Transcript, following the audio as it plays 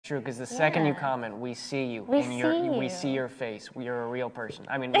true, because the second you comment, we see you. We see your face. You're a real person.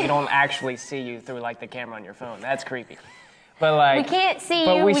 I mean, we don't actually see you through like the camera on your phone. That's creepy. But like, we can't see you.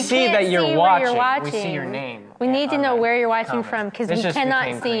 But we see that you're watching. We see your name. We need to know where you're watching from because we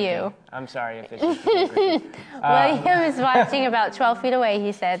cannot see you. I'm sorry if this is creepy. William is watching about 12 feet away,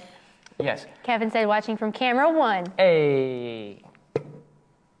 he said. Yes. Kevin said watching from camera 1. Hey.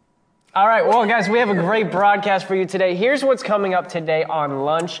 All right, well, guys, we have a great broadcast for you today. Here's what's coming up today on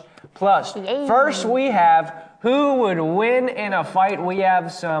Lunch Plus. Yay. First, we have who would win in a fight. We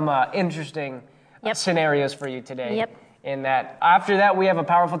have some interesting scenarios for you today. Yep. In that, after that, we have a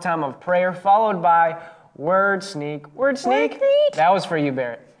powerful time of prayer, followed by Word Sneak. Word Sneak? That was for you,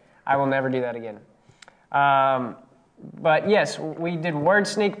 Barrett. I will never do that again. But yes, we did Word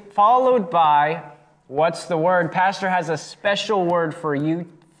Sneak, followed by What's the Word? Pastor has a special word for you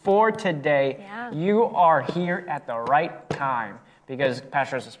for today. Yeah. You are here at the right time because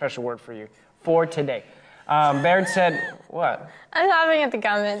Pastor has a special word for you for today. Barrett said, what? I'm laughing at the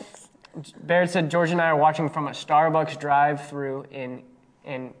comments. Barrett said, George and I are watching from a Starbucks drive-thru in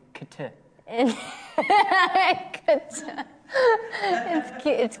Kata.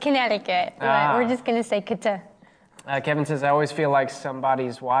 It's Connecticut. We're just going to say Kata. Kevin says, I always feel like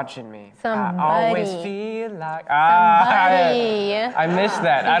somebody's watching me. Somebody. I always feel like... Somebody. I missed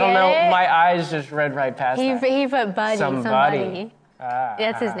that. I don't know. My eyes just read right past that. He put Buddy. Somebody.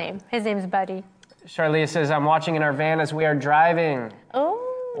 That's his name. His name's Buddy. Charlia says, I'm watching in our van as we are driving. Oh.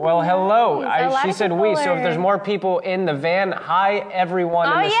 Well, hello. Nice. She said we, so if there's more people in the van, hi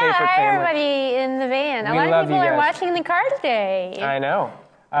everyone in the Safer family. Hi everybody in the van. A lot of people are watching in the car today. I know.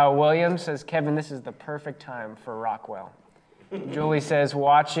 William says, Kevin, this is the perfect time for Rockwell. Julie says,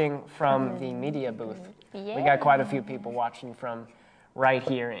 watching from the media booth. Yeah. We got quite a few people watching from right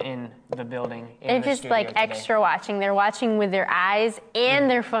here in the building. They're just like today. Extra watching. They're watching with their eyes and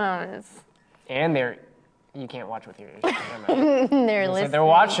their phones. And you can't watch with your ears. They're listening. So they're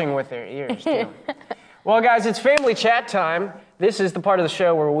watching with their ears, too. Well, guys, it's family chat time. This is the part of the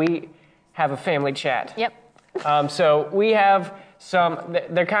show where we have a family chat. Yep. So we have some,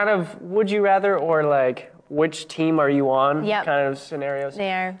 they're kind of would you rather or like which team are you on kind of scenarios.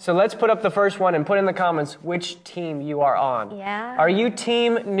 They are. So let's put up the first one and put in the comments which team you are on. Yeah. Are you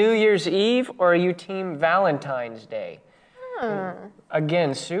team New Year's Eve or are you team Valentine's Day?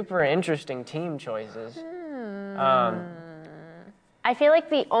 Again, super interesting team choices. I feel like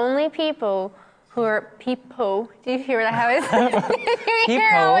the only people who are people. Do you hear how I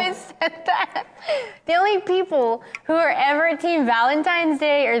said that? The only people who are ever team Valentine's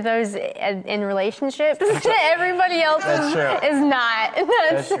Day are those in relationships. Everybody else is not.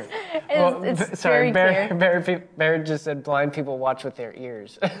 That's true. It's sorry, Barrett just said blind people watch with their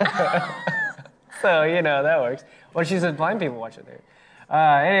ears. So, that works. Well, she said blind people watch with their ears.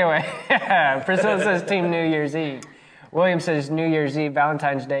 Anyway, Priscilla says Team New Year's Eve. William says New Year's Eve,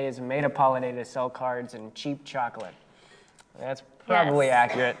 Valentine's Day is a made-up holiday to sell cards and cheap chocolate. That's probably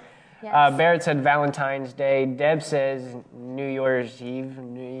accurate. Yes. Barrett said Valentine's Day. Deb says New Year's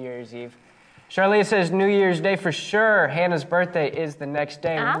Eve. Charlia says New Year's Day for sure. Hannah's birthday is the next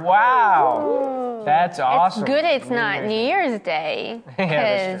day. Oh. Wow. That's awesome. It's good it's not New Year's Day.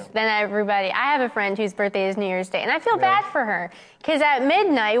 Because then I have a friend whose birthday is New Year's Day. And I feel bad for her. Because at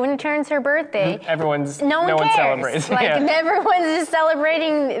midnight, when it turns her birthday, no one celebrates. Everyone's just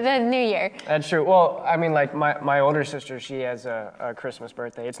celebrating the New Year. That's true. Well, I mean, like my older sister, she has a Christmas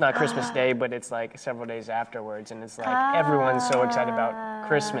birthday. It's not Christmas Day, but it's like several days afterwards. And it's like everyone's so excited about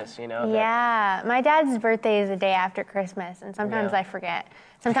Christmas, Yeah. My dad's birthday is the day after Christmas. And sometimes I forget.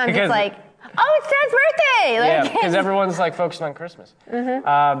 Sometimes it's like, oh, it's Dad's birthday! Because everyone's like focused on Christmas.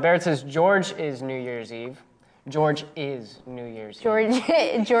 Mm-hmm. Barrett says George is New Year's Eve. George is New Year's Eve.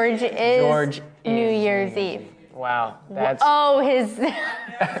 George is New Year's Eve. Wow, that's... Oh, his...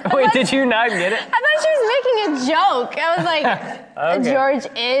 Wait, did you not get it? I thought she was making a joke. I was like, George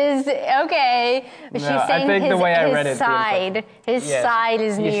is... Okay. But she's saying his side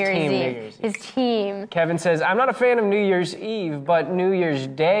is New Year's Eve. His team. Kevin says, I'm not a fan of New Year's Eve, but New Year's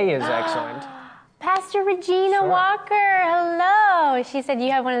Day is excellent. Pastor Regina Walker, hello. She said,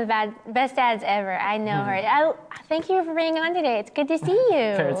 you have one of the best dads ever. I know her. Thank you for being on today. It's good to see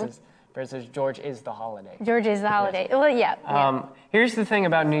you. Barrett says, George is the holiday. George is the holiday. Yes. Well, yeah. Here's the thing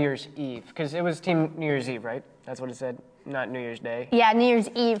about New Year's Eve, because it was Team New Year's Eve, right? That's what it said, not New Year's Day. Yeah, New Year's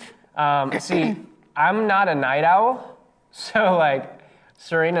Eve. See, I'm not a night owl, so like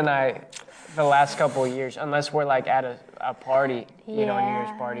Serena and I, the last couple of years, unless we're like at a party, a New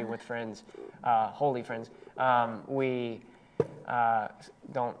Year's party with friends, holy friends, we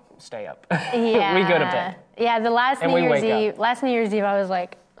don't stay up. Yeah. We go to bed. Yeah, the last New Year's Eve, I was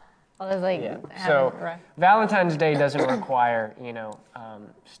like, I was like, yeah. So Valentine's Day doesn't require,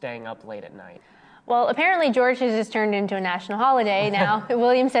 staying up late at night. Well, apparently George has just turned into a national holiday now.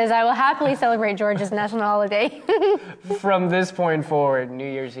 William says, I will happily celebrate George's national holiday. From this point forward, New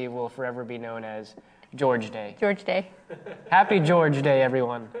Year's Eve will forever be known as George Day. George Day. Happy George Day,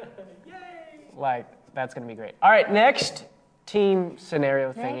 everyone. Yay! That's going to be great. All right, next team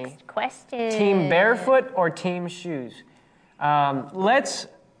scenario thingy. Next question. Team barefoot or team shoes? Here's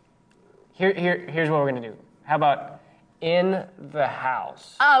what we're going to do. How about in the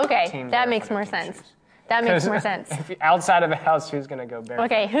house? Oh, okay. That makes more sense. Shoes. That makes more sense. If outside of the house, who's going to go barefoot?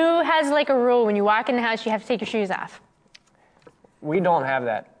 Okay, who has a rule when you walk in the house, you have to take your shoes off? We don't have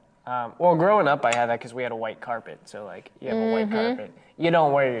that. Well, growing up, I had that because we had a white carpet. So, you have a white carpet. You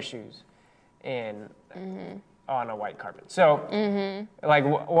don't wear your shoes on a white carpet. So,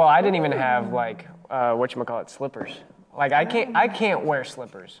 I didn't even have, slippers. I can't wear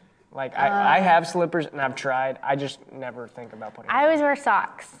slippers. I have slippers and I've tried. I just never think about putting them on. I always wear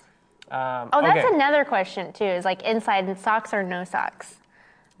socks. That's another question too. Is inside socks or no socks?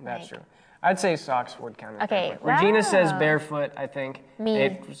 That's true. I'd say socks would count. Okay. Regina says barefoot. I think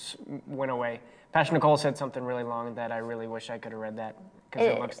it went away. Pastor Nicole said something really long that I really wish I could have read that because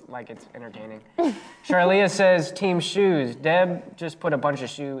it looks like it's entertaining. Charlia says team shoes. Deb just put a bunch of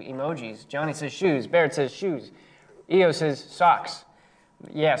shoe emojis. Johnny says shoes. Barrett says shoes. Eo says socks.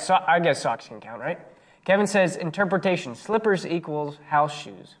 Yeah, I guess socks can count, right? Kevin says interpretation. Slippers equals house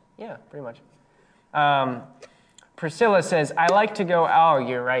shoes. Yeah, pretty much. Priscilla says, I like to go, oh,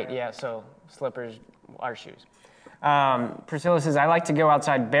 you're right. Yeah, so slippers are shoes. Priscilla says, I like to go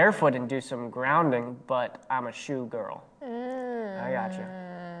outside barefoot and do some grounding, but I'm a shoe girl. I gotcha.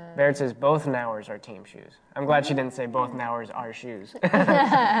 Barrett says, both Nowers are team shoes. I'm glad she didn't say both Nowers are shoes.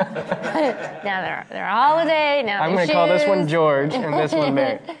 Now they're a holiday. Now I'm going to call this one George and this one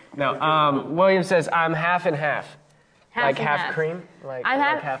Barrett. No, William says, I'm half and half. Half cream? I'm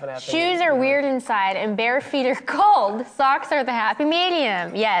half and half. Shoes are weird inside and bare feet are cold. Socks are the happy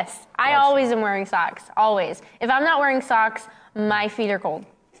medium. Yes, I always am wearing socks. Always. If I'm not wearing socks, my feet are cold.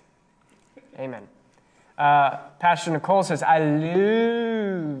 Amen. Pastor Nicole says, I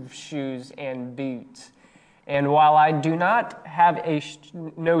love shoes and boots. And while I do not have a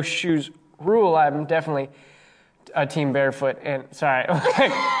no shoes rule, I'm definitely a team barefoot. And sorry,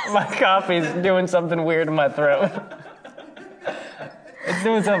 my coffee's doing something weird in my throat. It's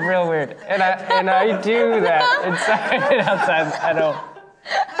doing something real weird. And I do that inside and outside. I don't.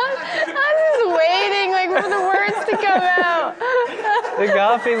 I'm just waiting for the words to come out. The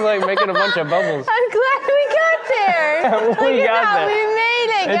coffee's making a bunch of bubbles. I'm glad we got there. We got there. We made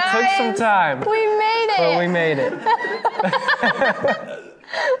it, guys. It took some time. We made it. But we made it.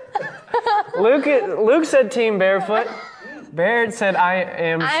 Luke said team barefoot. Barrett said I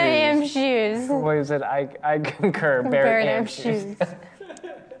am shoes. I am shoes. William said I concur. Barrett am shoes.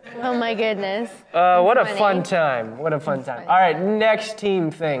 Oh my goodness. What a fun time. What a fun time. All right, next team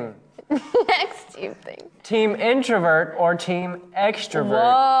thing. Next team thing. Team introvert or team extrovert?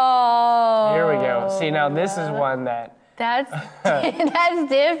 Whoa. Here we go. See, now this is one that... That's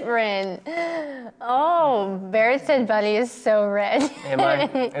different. Oh, Barrett said Buddy is so red. Am I?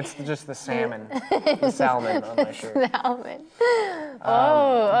 It's just the salmon. The salmon on my shirt. Salmon.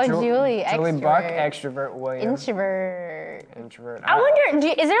 Julie, extrovert. Julie Buck, extrovert. William. Introvert. I wonder,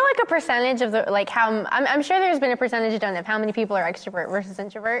 is there a percentage of how, I'm sure there's been a percentage done of how many people are extrovert versus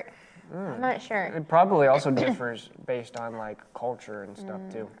introvert. I'm not sure. It probably also differs based on culture and stuff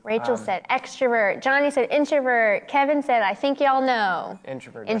too. Rachel said extrovert. Johnny said introvert. Kevin said, I think y'all know.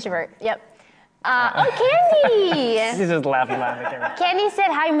 Introvert. Yep. Candy! She's just laughing at the camera. Candy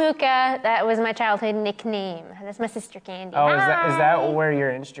said, hi, Mooka. That was my childhood nickname. That's my sister, Candy. Oh, is that where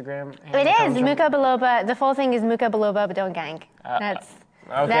your Instagram It is. Mooka Baloba. The full thing is Mooka Baloba, but don't gang. Okay.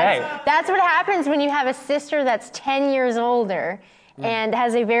 That's what happens when you have a sister that's 10 years older and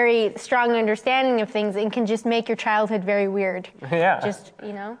has a very strong understanding of things and can just make your childhood very weird. Yeah. Just,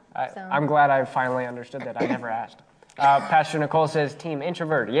 I'm glad I finally understood that. I never asked. Pastor Nicole says team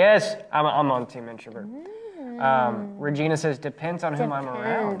introvert. Yes, I'm on team introvert. Regina says depends on whom I'm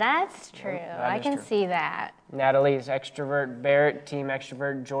around. That's true. I can see that. Natalie's extrovert. Barrett, team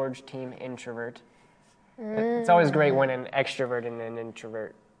extrovert. George, team introvert. It's always great when an extrovert and an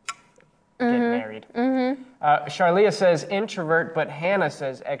introvert get married. Charlia says introvert, but Hannah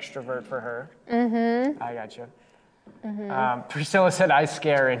says extrovert for her. I gotcha. Priscilla said I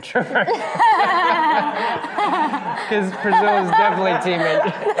scare introvert. Because Priscilla's definitely team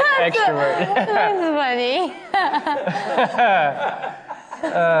extrovert. That's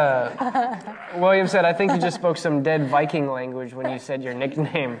funny. William said, I think you just spoke some dead Viking language when you said your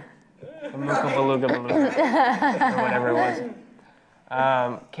nickname. Mooka Beluga Beluga. Or whatever it was.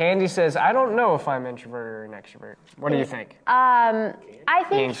 Candy says, I don't know if I'm introverted or an extrovert. What do you think? I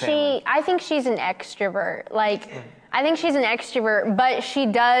think she's an extrovert. I think she's an extrovert, but she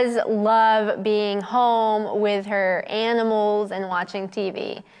does love being home with her animals and watching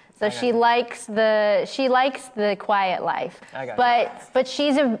TV. So she likes the quiet life. But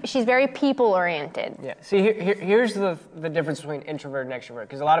she's very people oriented. Yeah. See, here's the difference between introvert and extrovert,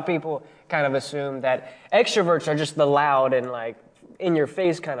 because a lot of people kind of assume that extroverts are just the loud and in your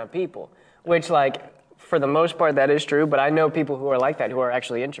face kind of people, which for the most part that is true, but I know people who are like that who are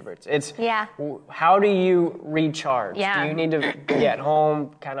actually introverts. It's how do you recharge? Yeah. Do you need to be at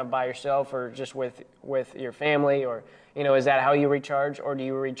home kind of by yourself or just with your family, or is that how you recharge, or do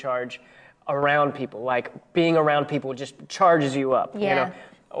you recharge around people? Like being around people just charges you up,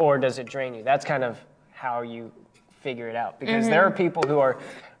 or does it drain you? That's kind of how you figure it out, because there are people who are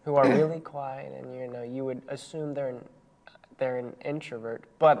really quiet, and you would assume they're an introvert,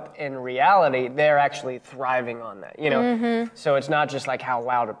 but in reality, they're actually thriving on that, So it's not just like how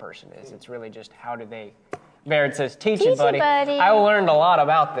loud a person is. It's really just how do they. Barrett says, teach it, buddy. I learned a lot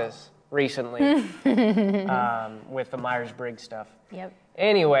about this recently with the Myers-Briggs stuff. Yep.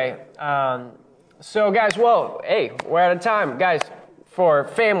 Anyway, so guys, hey, we're out of time. Guys, for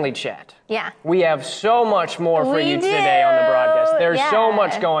family chat. Yeah. We have so much more for you today on the broadcast. There's so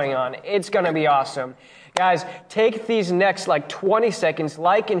much going on. It's going to be awesome. Guys, take these next 20 seconds,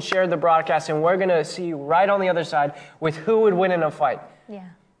 like and share the broadcast, and we're going to see you right on the other side with who would win in a fight. Yeah,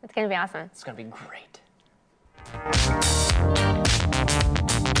 it's going to be awesome. It's going to be great.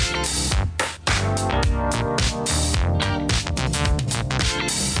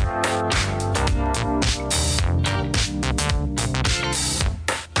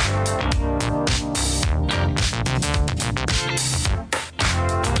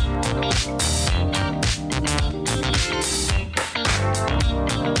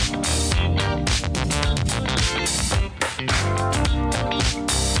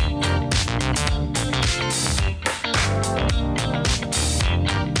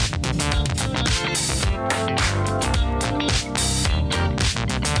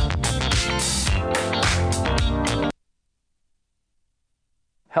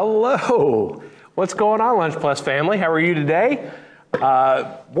 Hello. What's going on, Lunch Plus family? How are you today?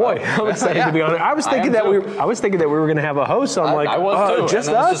 Boy, I'm excited to be on it. I was thinking that we were going to have a host. So I'm I was too. Just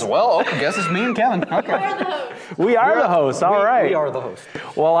us. I guess it's me and Kevin. Okay. We are the hosts. All right. We are the hosts.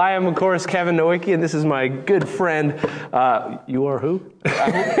 Well, I am of course Kevin Nowicki, and this is my good friend. You are who? Who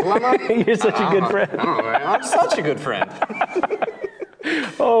am I? You're such a good friend. I don't know, man. I'm such a good friend.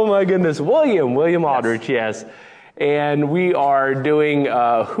 Oh my goodness, William Aldrich, yes. And we are doing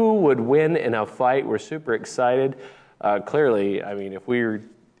who would win in a fight. We're super excited. Clearly, I mean, if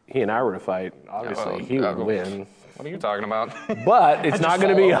he and I were to fight, obviously he would win. What are you talking about? But it's not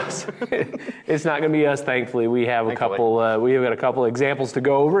going to be us. It's not going to be us. Thankfully, we have a couple. We have got a couple examples to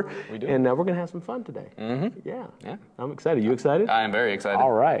go over, we do. And we're going to have some fun today. Mm-hmm. Yeah. I'm excited. You excited? I am very excited.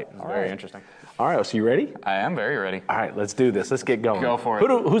 All right. It's very interesting. All right. So you ready? I am very ready. All right. Let's do this. Let's get going. Go for it.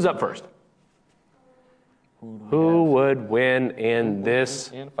 Who's up first? Who would win in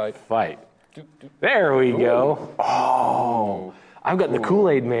this fight? There we go. Oh, I've got the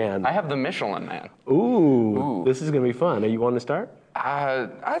Kool-Aid Man. I have the Michelin Man. Ooh. This is going to be fun. Are you wanting to start?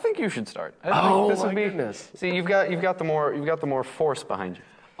 I think you should start. Goodness. See, you've got the more force behind you.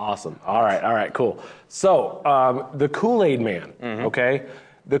 Awesome. All right, cool. So, the Kool-Aid Man, okay?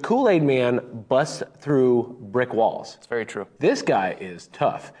 The Kool-Aid Man busts through brick walls. It's very true. This guy is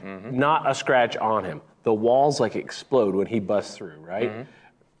tough. Not a scratch on him. The walls explode when he busts through, right?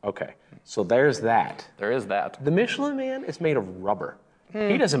 Okay, so there's that. There is that. The Michelin Man is made of rubber.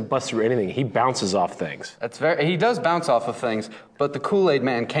 He doesn't bust through anything. He bounces off things. He does bounce off of things, but the Kool-Aid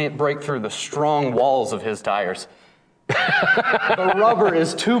Man can't break through the strong walls of his tires. The rubber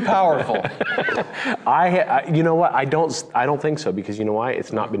is too powerful. You know what? I don't think so, because you know why?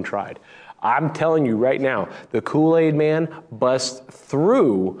 It's not been tried. I'm telling you right now, the Kool-Aid Man busts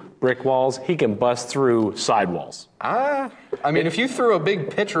through brick walls. He can bust through sidewalls. I mean, if you threw a big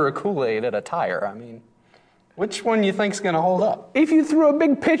pitcher of Kool-Aid at a tire, which one you think's going to hold up? If you threw a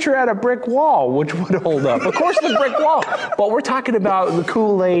big pitcher at a brick wall, which would hold up? Of course, the brick wall. But we're talking about the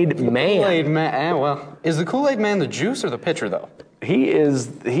Kool-Aid Man. Kool-Aid Man. Well, is the Kool-Aid Man the juice or the pitcher, though? He's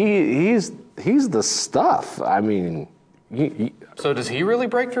the stuff. I mean. So does he really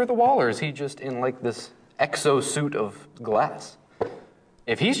break through the wall, or is he just in this exosuit of glass?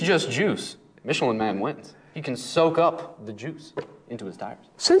 If he's just juice, Michelin Man wins. He can soak up the juice into his tires.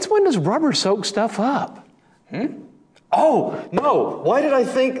 Since when does rubber soak stuff up? Oh, no. Why did I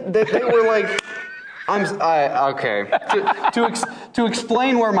think that they were like... okay. To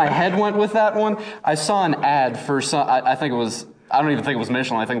explain where my head went with that one, I saw an ad for some... I think it was... I don't even think it was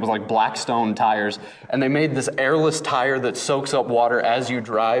Michelin. I think it was like Blackstone tires. And they made this airless tire that soaks up water as you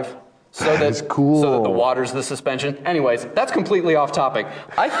drive. That's cool. So that the water's the suspension. Anyways, that's completely off topic.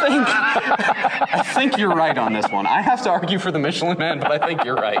 I think you're right on this one. I have to argue for the Michelin Man, but I think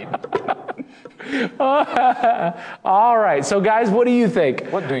you're right. All right. So, guys, what do you think?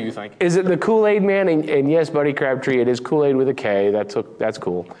 What do you think? Is it the Kool-Aid Man? And yes, Buddy Crabtree, it is Kool-Aid with a K. That's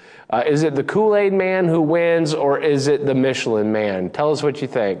cool. Is it the Kool-Aid Man who wins, or is it the Michelin Man? Tell us what you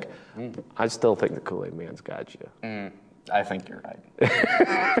think. I still think the Kool-Aid Man's got you. I think you're right.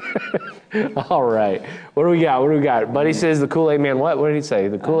 All right. What do we got? Buddy says the Kool-Aid Man. What did he say?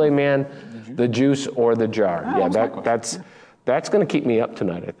 The Kool-Aid Man, the juice, or the jar? That's going to keep me up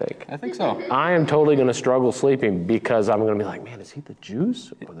tonight, I think. I think so. I am totally going to struggle sleeping because I'm going to be like, man, is he the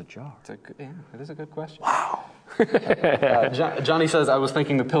juice or the jar? It is a good question. Wow. Johnny says, I was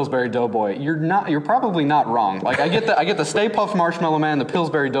thinking the Pillsbury Doughboy. You're probably not wrong. Like I get the Stay Puft Marshmallow Man, the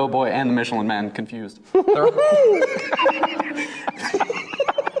Pillsbury Doughboy, and the Michelin Man confused.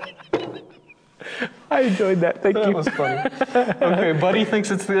 I enjoyed that. Thank you. That was funny. Okay, Buddy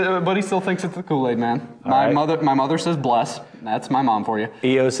still thinks it's the Kool-Aid Man. My mother says bless. That's my mom for you.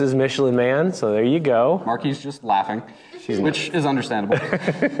 EO says Michelin Man, so there you go. Marky's just laughing, which is understandable.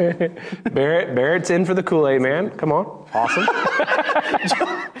 Barrett's in for the Kool-Aid Man. Come on. Awesome.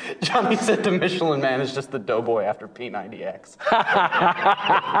 Johnny said the Michelin Man is just the Doughboy after P90X.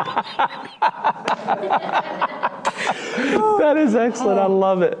 That is excellent. I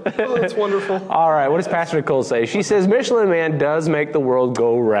love it. Oh, that's wonderful. All right. What does Pastor Nicole say? She says Michelin Man does make the world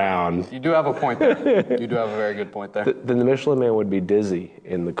go round. You do have a point there. You do have a very good point there. Then the Michelin Man would be dizzy,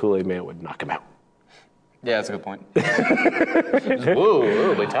 and the Kool-Aid Man would knock him out. Yeah, that's a good point.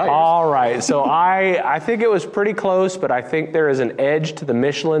 Whoa, they tires. All right. So I think it was pretty close, but I think there is an edge to the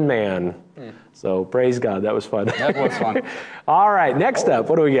Michelin Man. So praise God. That was fun. That was fun. All right. Next up,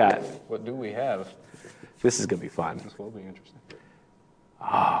 what do we got? What do we have? This is going to be fun. This will be interesting.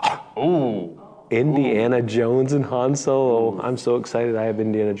 Indiana Jones and Han Solo. I'm so excited I have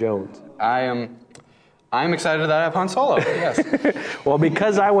Indiana Jones. I'm excited that I have Han Solo. Yes. Well,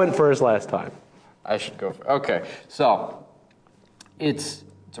 because I went first last time. I should go for okay. So it's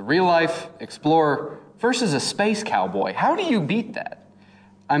a real life explorer versus a space cowboy. How do you beat that?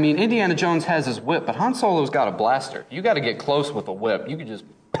 I mean, Indiana Jones has his whip, but Han Solo's got a blaster. You got to get close with a whip. You could just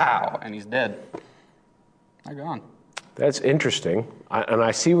pow, and he's dead. They're gone. That's interesting, and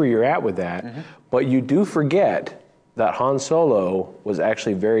I see where you're at with that. But you do forget that Han Solo was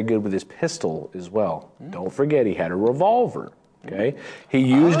actually very good with his pistol as well. Don't forget he had a revolver. Okay, he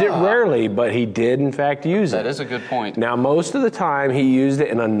used it rarely, but he did in fact use it. That is a good point. Now, most of the time, he used it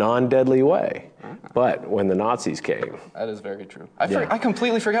in a non-deadly way. But when the Nazis came, that is very true. I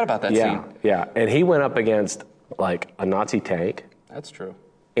completely forgot about that scene. Yeah, and he went up against like a Nazi tank. That's true.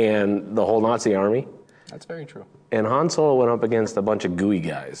 And the whole Nazi army. That's very true. And Han Solo went up against a bunch of gooey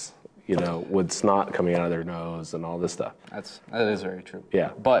guys, you know, with snot coming out of their nose and all this stuff. That is very true.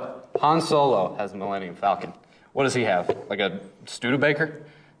 Yeah. But Han Solo has the Millennium Falcon. What does he have? Like a Studebaker?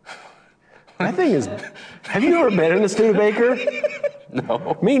 That thing is... Have you ever been in a Studebaker?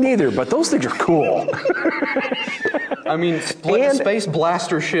 No. Me neither, but those things are cool. I mean, space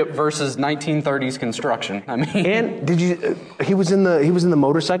blaster ship versus 1930s construction. I mean... And did you... He was in the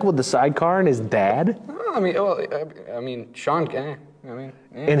motorcycle with the sidecar and his dad? Sean...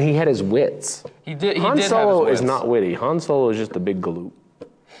 And he had his wits. He did Han have Solo his wits. is not witty. Han Solo is just a big galoot.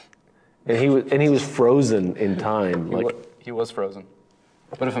 And he was frozen in time. He was frozen.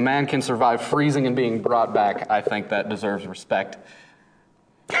 But if a man can survive freezing and being brought back, I think that deserves respect.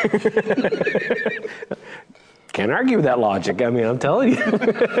 Can't argue with that logic. I mean, I'm telling you.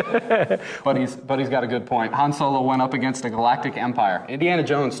 But he's got a good point. Han Solo went up against a galactic empire. Indiana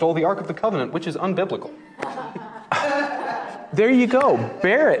Jones stole the Ark of the Covenant, which is unbiblical. There you go.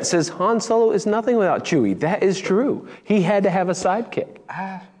 Barrett says Han Solo is nothing without Chewie. That is true. He had to have a sidekick.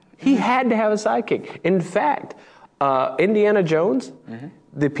 He had to have a sidekick. In fact, Indiana Jones,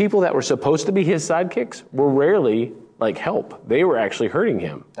 the people that were supposed to be his sidekicks were rarely like help. They were actually hurting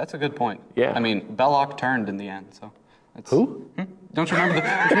him. That's a good point. Yeah. I mean, Belloc turned in the end, so. Who? Don't you remember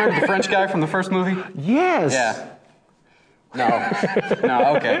the French guy from the first movie? Yes. Yeah. No,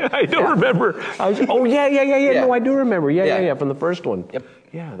 okay. I don't remember. Yeah. No, I do remember. Yeah, from the first one. Yep.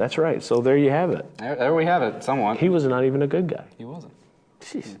 Yeah, that's right. So there you have it. There we have it, somewhat. He was not even a good guy. He wasn't.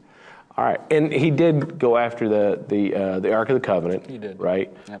 Jeez. All right, and he did go after the Ark of the Covenant. He did,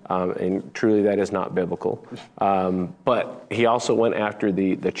 right? Yep. And truly, that is not biblical. But he also went after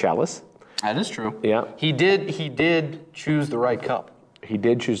the chalice. That is true. Yeah, he did choose the right cup. He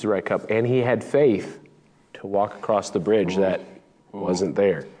did choose the right cup, and he had faith to walk across the bridge that wasn't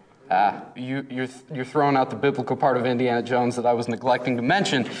there. You're throwing out the biblical part of Indiana Jones that I was neglecting to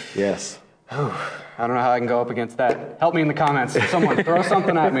mention. Yes. I don't know how I can go up against that. Help me in the comments. Someone throw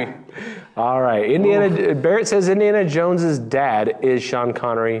something at me. All right. Barrett says Indiana Jones's dad is Sean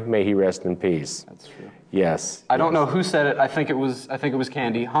Connery. May he rest in peace. That's true. Yes. I don't know who said it. I think it was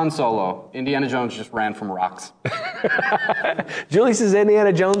Candy. Han Solo. Indiana Jones just ran from rocks. Julie says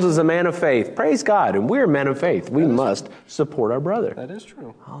Indiana Jones was a man of faith. Praise God. And we're men of faith. We must support our brother. That is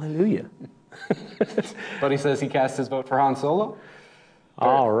true. Hallelujah. Buddy says he cast his vote for Han Solo.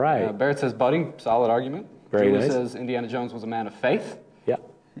 All right. Barrett says Buddy. Solid argument. Very Julie nice. says Indiana Jones was a man of faith. Yeah.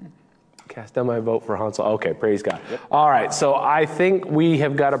 Cast down my vote for Han Solo. Okay, praise God. Yep. All right, so I think we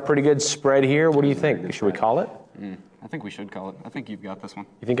have got a pretty good spread here. What do you think? Should we call it? I think we should call it. I think you've got this one.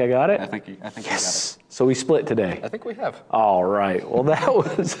 You think I got it? I think you got it. So we split today. I think we have. All right. Well, that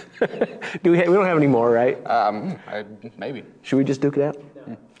was. We don't have any more, right? Maybe. Should we just duke it out?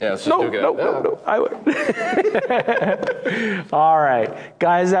 Yeah, let's just duke it out. No. I would. All right,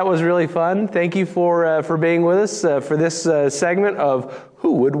 guys, that was really fun. Thank you for being with us for this segment of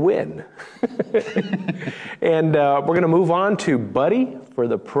Who Would Win. And we're going to move on to Buddy for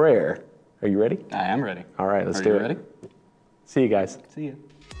the prayer. Are you ready? I am ready. All right, let's do it. Are you ready? See you guys. See you.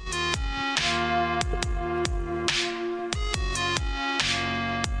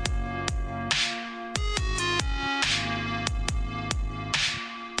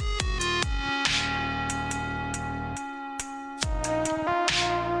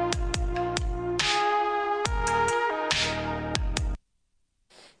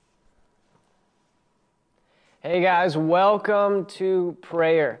 Hey guys, welcome to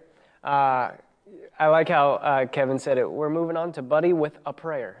prayer. I like how Kevin said it. We're moving on to Buddy with a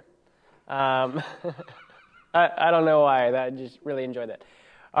prayer. I don't know why. I just really enjoyed that.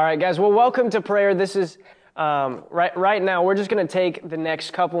 All right, guys. Well, welcome to prayer. This is right now. We're just going to take the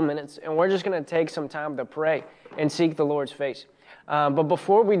next couple minutes, and we're just going to take some time to pray and seek the Lord's face. But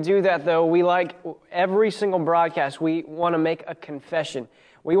before we do that, though, we like every single broadcast, we want to make a confession.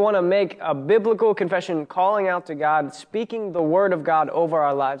 We want to make a biblical confession, calling out to God, speaking the word of God over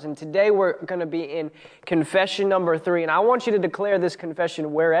our lives. And today we're going to be in confession number 3. And I want you to declare this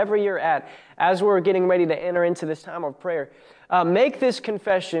confession wherever you're at as we're getting ready to enter into this time of prayer. Make this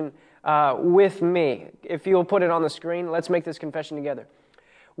confession with me. If you'll put it on the screen, let's make this confession together.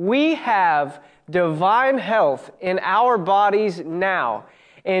 We have divine health in our bodies now,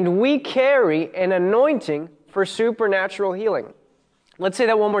 and we carry an anointing for supernatural healing. Let's say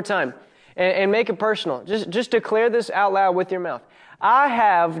that one more time and make it personal. Just declare this out loud with your mouth. I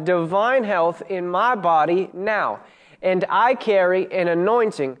have divine health in my body now, and I carry an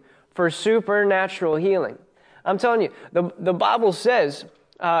anointing for supernatural healing. I'm telling you, the Bible says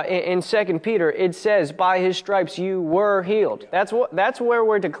in 2 Peter, it says, by his stripes you were healed. That's where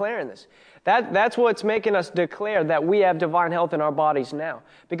we're declaring this. That's what's making us declare that we have divine health in our bodies now.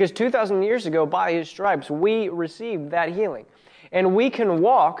 Because 2,000 years ago, by his stripes, we received that healing. And we can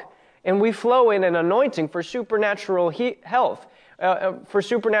walk and we flow in an anointing for supernatural health, for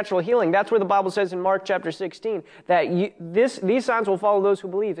supernatural healing. That's where the Bible says in Mark chapter 16 that these signs will follow those who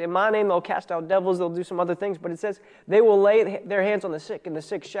believe. In my name they'll cast out devils, they'll do some other things, but it says they will lay their hands on the sick and the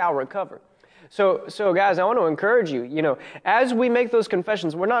sick shall recover. So guys, I want to encourage you, as we make those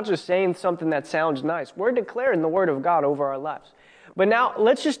confessions, we're not just saying something that sounds nice. We're declaring the word of God over our lives. But now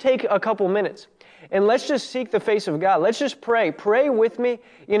let's just take a couple minutes. And let's just seek the face of God. Let's just pray. Pray with me.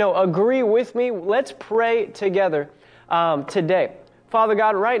 Agree with me. Let's pray together today. Father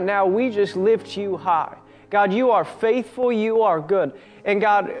God, right now we just lift you high. God, you are faithful. You are good. And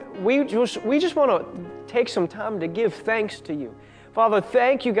God, we just want to take some time to give thanks to you. Father,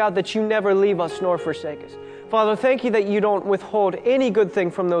 thank you, God, that you never leave us nor forsake us. Father, thank you that you don't withhold any good thing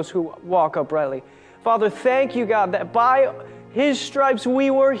from those who walk uprightly. Father, thank you, God, that by his stripes we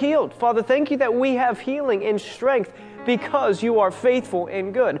were healed. Father, thank you that we have healing and strength because you are faithful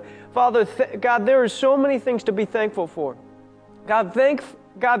and good. Father, God, there are so many things to be thankful for. God, thank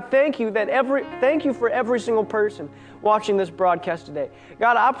you for every single person watching this broadcast today.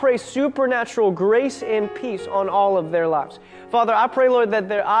 God, I pray supernatural grace and peace on all of their lives. Father, I pray, Lord, that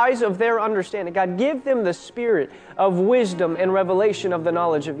the eyes of their understanding, God, give them the spirit of wisdom and revelation of the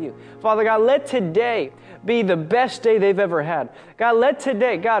knowledge of you. Father God, let today be the best day they've ever had. God, let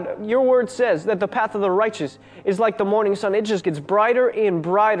today, God, your word says that the path of the righteous is like the morning sun. It just gets brighter and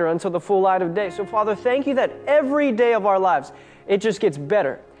brighter until the full light of day. So, Father, thank you that every day of our lives, it just gets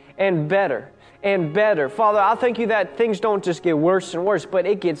better and better and better. Father, I thank you that things don't just get worse and worse, but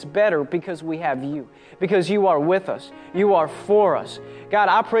it gets better because we have you, because you are with us. You are for us. God,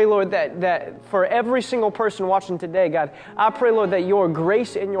 I pray, Lord, that for every single person watching today, God, I pray, Lord, that your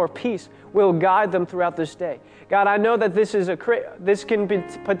grace and your peace will guide them throughout this day. God, I know that this can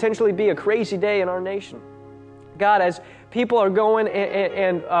potentially be a crazy day in our nation. God, as people are going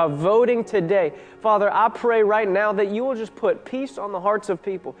and voting today, Father, I pray right now that you will just put peace on the hearts of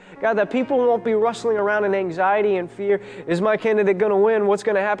people. God, that people won't be rustling around in anxiety and fear. Is my candidate going to win? What's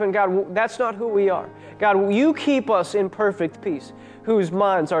going to happen? God, that's not who we are. God, you keep us in perfect peace, whose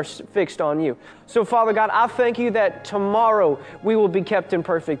minds are fixed on you. So, Father God, I thank you that tomorrow we will be kept in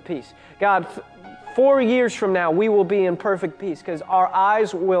perfect peace. God, 4 years from now, we will be in perfect peace because our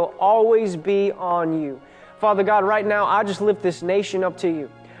eyes will always be on you. Father God, right now, I just lift this nation up to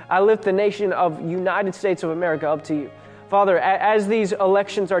you. I lift the nation of United States of America up to you. Father, as these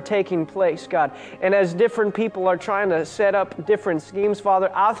elections are taking place, God, and as different people are trying to set up different schemes,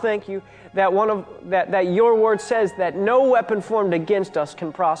 Father, I thank you that that your word says that no weapon formed against us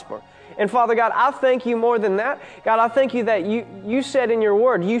can prosper. And Father God, I thank you more than that. God, I thank you that you said in your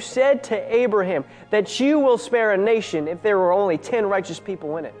word, you said to Abraham that you will spare a nation if there were only 10 righteous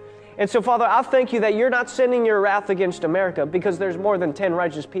people in it. And so, Father, I thank you that you're not sending your wrath against America because there's more than 10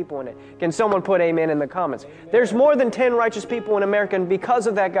 righteous people in it. Can someone put amen in the comments? There's more than 10 righteous people in America, and because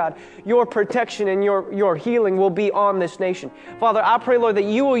of that, God, your protection and your healing will be on this nation. Father, I pray, Lord, that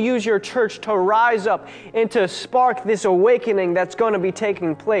you will use your church to rise up and to spark this awakening that's going to be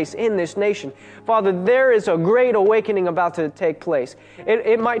taking place in this nation. Father, there is a great awakening about to take place.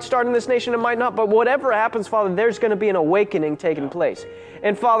 It might start in this nation, it might not, but whatever happens, Father, there's going to be an awakening taking place.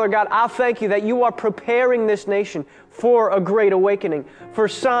 And Father God, I thank you that you are preparing this nation for a great awakening, for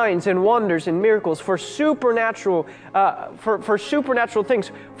signs and wonders and miracles, for supernatural, for supernatural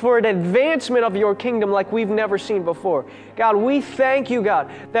things, for an advancement of your kingdom like we've never seen before. God, we thank you,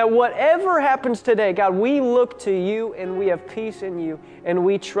 God, that whatever happens today, God, we look to you and we have peace in you and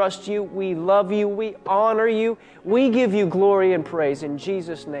we trust you, we love you, we honor you, we give you glory and praise in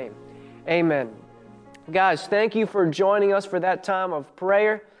Jesus' name. Amen. Guys, thank you for joining us for that time of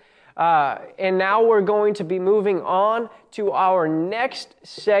prayer. And now we're going to be moving on to our next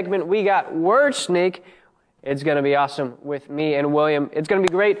segment. We got Word Sneak. It's going to be awesome with me and William. It's going to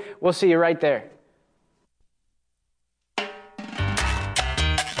be great. We'll see you right there.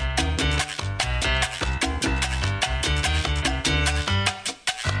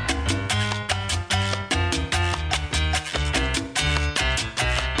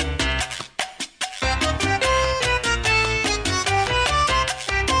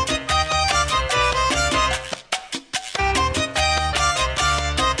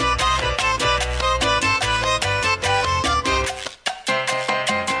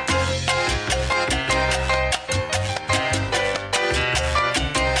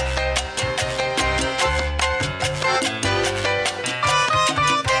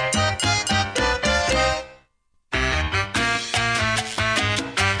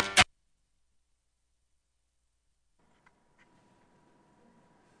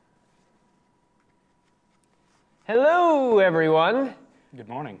 Hello, everyone. Good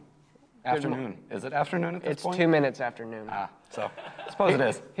morning. Afternoon. Is it afternoon at this point? It's 2 minutes after noon. So I suppose it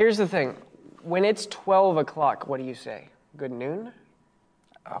is. Here's the thing. When it's 12 o'clock, what do you say? Good noon?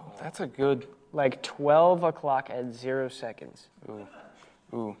 Oh, that's a good... Like 12 o'clock at 0 seconds.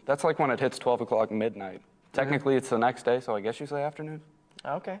 Ooh. That's like when it hits 12 o'clock midnight. Technically, it's the next day, so I guess you say afternoon.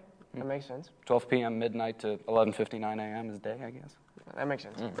 Okay, that makes sense. 12 p.m. midnight to 11:59 a.m. is day, I guess. That makes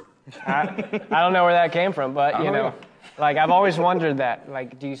sense. I don't know where that came from, but, you know, like, I've always wondered that.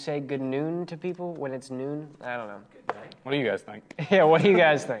 Like, do you say good noon to people when it's noon? I don't know. Good night. What do you guys think? Yeah, what do you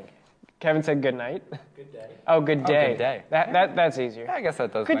guys think? Kevin said good night. Good day. Oh, good day. Oh, good day. That's easier. Yeah, I guess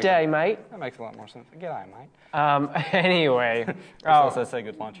that does. Good day, mate. That makes a lot more sense. Good day, mate. Anyway. Also say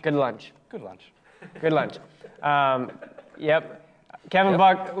good lunch. Good lunch. Good lunch. Good lunch. Yep. Kevin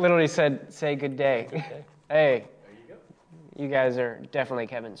Buck literally said, say good day. Good day. Hey. You guys are definitely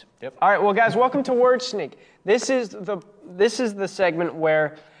Kevin's. Yep. All right, well, guys, welcome to Word Sneak. This is the segment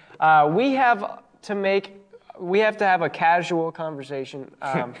where we have to make we have to have a casual conversation.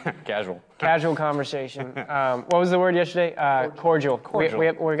 Casual conversation. What was the word yesterday? Cordial.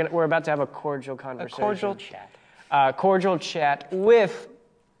 We're about to have a cordial conversation. A cordial chat. Cordial chat with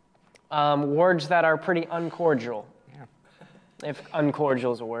words that are pretty uncordial. Yeah. If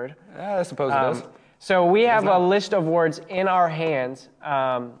uncordial is a word. I suppose it is. So we have a list of words in our hands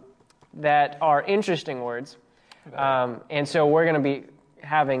that are interesting words. And so we're going to be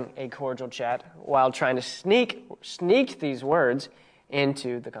having a cordial chat while trying to sneak these words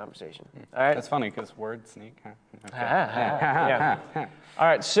into the conversation. All right? That's funny because words sneak. Yeah. All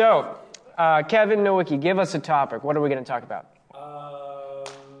right, so Kevin Nowicki, give us a topic. What are we going to talk about?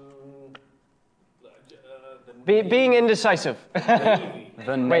 Being indecisive.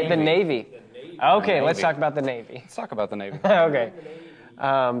 The Navy. Wait, the Navy. Okay, let's talk about the Navy. Let's talk about the Navy. Okay.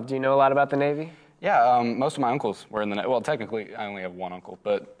 Do you know a lot about the Navy? Yeah, most of my uncles were in the Navy. Well, technically, I only have one uncle,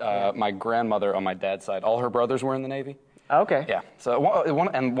 but my grandmother on my dad's side, all her brothers were in the Navy. Okay. Yeah. So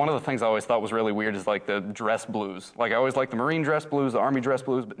one of the things I always thought was really weird is like the dress blues. Like I always liked the Marine dress blues, the Army dress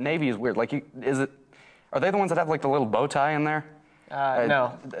blues, but Navy is weird. Like, are they the ones that have like the little bow tie in there?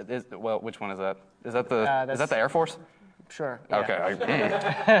 No. Well, which one is that? Is that the Air Force? Sure. Yeah.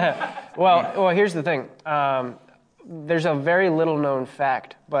 Okay. Well, here's the thing. There's a very little known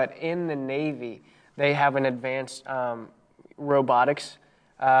fact, but in the Navy, they have an advanced robotics,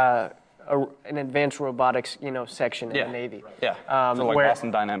 section in the Navy. Yeah. So like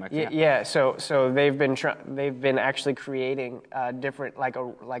Boston Dynamics. Yeah. So they've been actually creating different like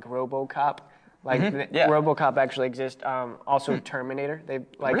RoboCop. Like RoboCop actually exists. Also Terminator.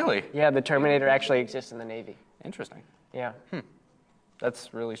 Really? Yeah, the Terminator actually exists in the Navy. Interesting. Yeah.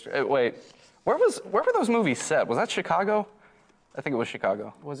 That's really strange. Wait, where were those movies set? Was that Chicago? I think it was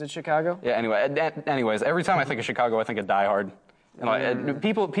Chicago. Was it Chicago? Yeah. Anyways, every time I think of Chicago, I think of Die Hard. And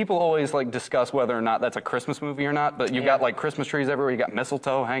people always like discuss whether or not that's a Christmas movie or not. But you've got like Christmas trees everywhere. You got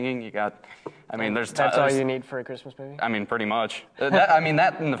mistletoe hanging. You got, That's all you need for a Christmas movie. I mean, pretty much. That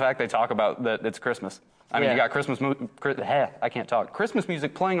and the fact they talk about that it's Christmas. You got I can't talk. Christmas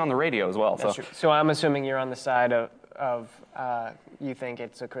music playing on the radio as well. That's true. So I'm assuming you're on the side of you think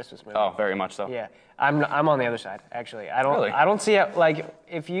it's a Christmas movie. Oh, very much so. Yeah, I'm on the other side actually. I Really? don't see it like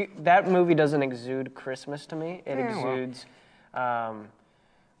that movie doesn't exude Christmas to me. It exudes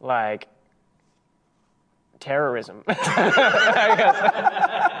like terrorism.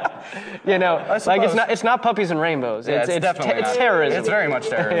 You know, like it's not puppies and rainbows. Yeah, it's definitely it's terrorism. It's very much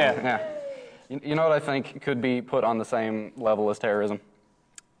terrorism. Yeah. You know what I think could be put on the same level as terrorism?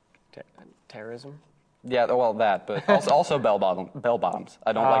 Terrorism? Yeah, well, that, but also bell bottoms.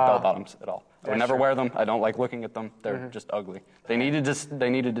 I don't like bell bottoms at all. I would never wear them. I don't like looking at them. They're just ugly. They needed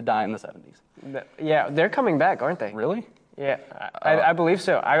to die in the 70s. Yeah, they're coming back, aren't they? Really? Yeah, I believe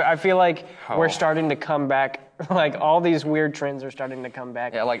so. I feel like we're starting to come back. Like all these weird trends are starting to come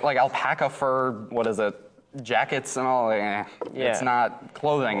back. Yeah, like alpaca fur. What is it? Jackets and all. It's not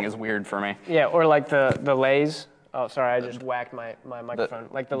clothing is weird for me. Yeah, or like the Lays. Oh, sorry, I just whacked my microphone.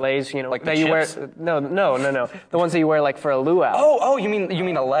 Like the Lays, you know, like that you wear. No. The ones that you wear like for a luau. Oh, you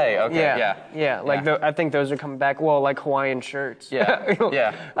mean a lei? Okay, yeah. Like I think those are coming back. Well, like Hawaiian shirts.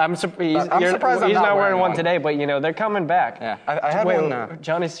 Yeah. I'm surprised he's not wearing one today, but you know they're coming back. Yeah, I had one.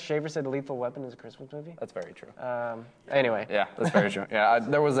 Johnny Shaver said Lethal Weapon is a Christmas movie. That's very true. Anyway. Yeah, that's very true. Yeah,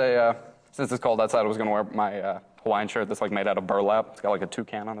 there was since it's cold outside, I was gonna wear my Hawaiian shirt that's like made out of burlap. It's got like a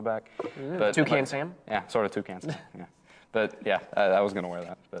toucan on the back. Toucan Sam? Yeah, sort of toucan Sam. Yeah. But yeah, I was gonna wear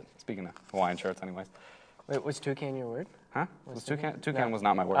that. But speaking of Hawaiian shirts, anyways. Wait, was toucan your word? Huh? Was toucan? Toucan was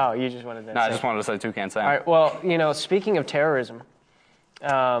not my word. Oh, you just wanted to. No, I just wanted to say toucan Sam. All right. Well, you know, speaking of terrorism, you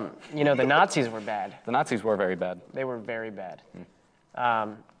know, the Nazis were bad. The Nazis were very bad. They were very bad.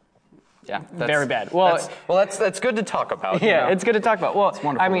 Yeah, very bad. Well, that's good to talk about. Yeah, it's good to talk about. Well, it's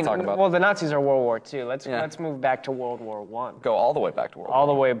wonderful to talk about. Well, the Nazis are World War II. Let's move back to World War I. Go all the way back to World War I. All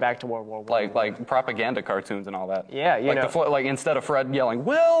the way back to World War I. Like propaganda cartoons and all that. Yeah, you know. Like instead of Fred yelling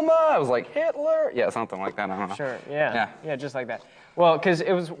Wilma, I was like Hitler. Yeah, something like that. I don't know. Sure. Yeah, just like that. Well, because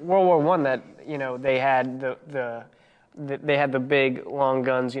it was World War I that they had they had the big long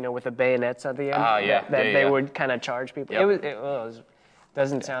guns, with the bayonets at the end. They would kind of charge people. Yep. It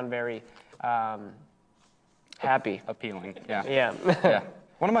doesn't sound very happy. Appealing. Yeah. Yeah. Yeah.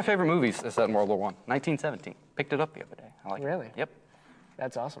 One of my favorite movies is set in World War I. 1917. Picked it up the other day. I like Really? it. Yep.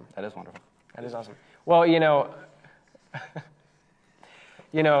 That's awesome. That is wonderful. That is awesome. Well,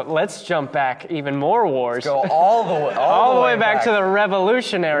 let's jump back even more wars. Let's go all the way back to the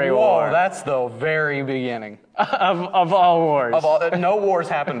Revolutionary War. Whoa, that's the very beginning. of all wars. No wars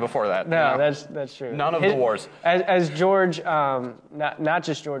happened before that. No, that's true. None of the wars. As George, not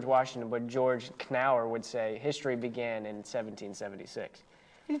just George Washington, but George Knauer would say, history began in 1776.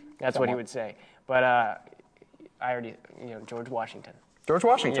 That's what he would say. But I already, George Washington. George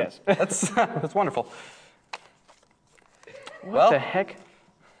Washington. Yes. That's wonderful. What the heck?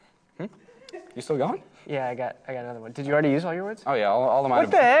 You still going? Yeah, I got another one. Did you already use all your words? Oh yeah, all of mine.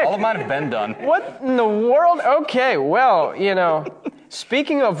 What the heck? All of mine have been done. What in the world? Okay, well,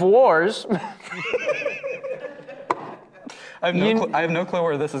 speaking of wars. I have no clue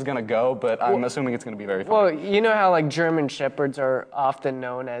where this is going to go, but I'm assuming it's going to be very fun. Well, you know how German Shepherds are often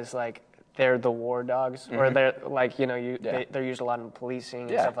known as they're the war dogs, or they're they're used a lot in policing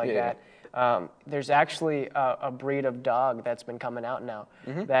and stuff like that. There's actually a breed of dog that's been coming out now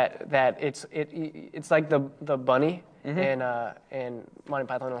that it's like the bunny in Monty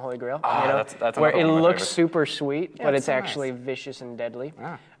Python and the Holy Grail. That's where it looks favorites. super sweet, but it's so actually nice. Vicious and deadly.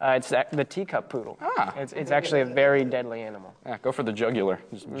 It's the teacup poodle. It's actually a very deadly animal. Yeah, go for the jugular.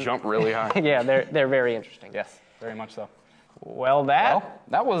 Just jump really high. Yeah, they're very interesting. Yes, very much so. Well,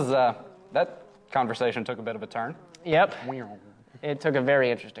 that was that conversation took a bit of a turn. Yep. It took a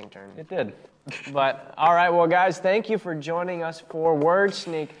very interesting turn. It did. But, all right, well, guys, thank you for joining us for Word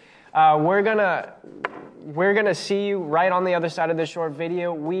Sneak. We're gonna see you right on the other side of this short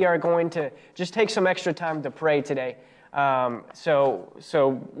video. We are going to just take some extra time to pray today.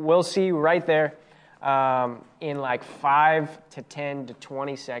 So we'll see you right there in 5 to 10 to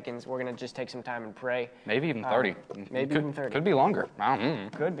 20 seconds. We're gonna just take some time and pray. Maybe even 30. Maybe even 30. Could be longer. I don't know.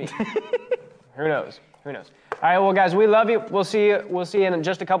 Could be. Who knows? All right, well, guys, we love you. We'll see you in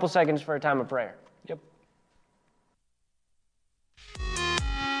just a couple seconds for a time of prayer. Yep.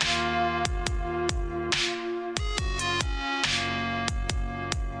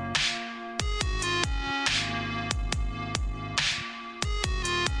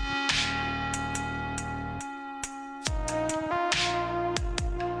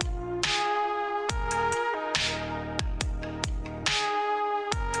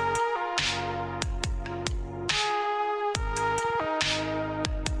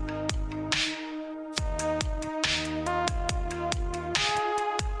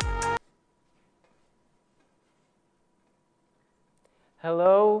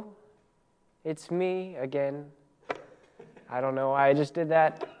 Hello, it's me again. I don't know why I just did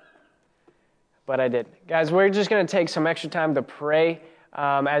that, but I did. Guys, we're just going to take some extra time to pray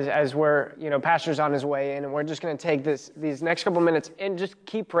as we're, Pastor's on his way in, and we're just going to take these next couple minutes and just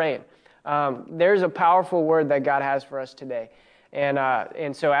keep praying. There's a powerful word that God has for us today.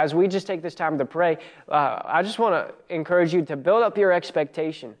 And so as we just take this time to pray, I just want to encourage you to build up your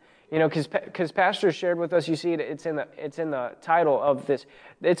expectation. Because Pastor shared with us, you see it's in the title of this.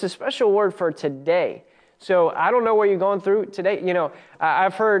 It's a special word for today. So I don't know what you're going through today.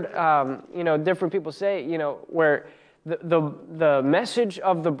 I've heard different people say where the message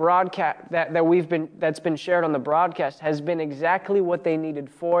of the broadcast that's been shared on the broadcast has been exactly what they needed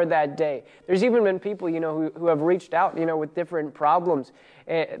for that day. There's even been people who have reached out with different problems,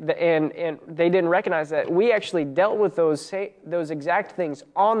 and they didn't recognize that we actually dealt with those exact things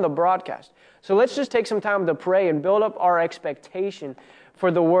on the broadcast. So let's just take some time to pray and build up our expectation for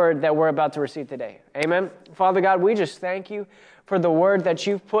the word that we're about to receive today. Amen. Father God, we just thank you for the word that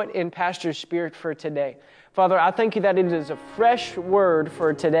you've put in Pastor's spirit for today. Father, I thank you that it is a fresh word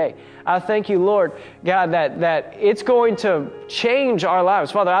for today. I thank you, Lord, God, that it's going to change our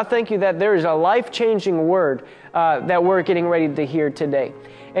lives. Father, I thank you that there is a life-changing word that we're getting ready to hear today.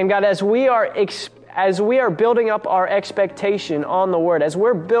 And God, as we are building up our expectation on the word, as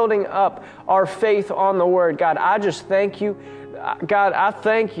we're building up our faith on the word, God, I just thank you. God, I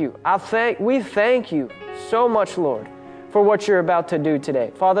thank you. We thank you so much, Lord, for what you're about to do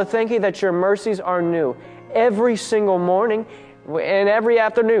today. Father, thank you that your mercies are new every single morning and every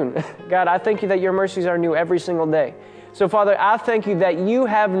afternoon. God, I thank you that your mercies are new every single day. So, Father, I thank you that you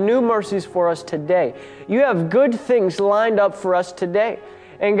have new mercies for us today. You have good things lined up for us today.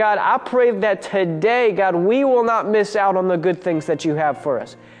 And God, I pray that today, God, we will not miss out on the good things that you have for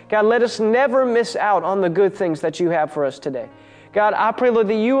us. God, let us never miss out on the good things that you have for us today. God, I pray, Lord,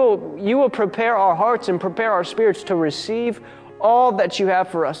 that you will prepare our hearts and prepare our spirits to receive all that you have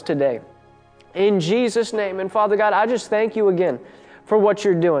for us today. In Jesus' name. And Father God, I just thank you again for what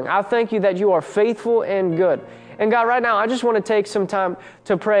you're doing. I thank you that you are faithful and good. And God, right now, I just want to take some time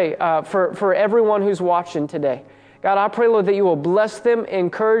to pray for everyone who's watching today. God, I pray, Lord, that you will bless them,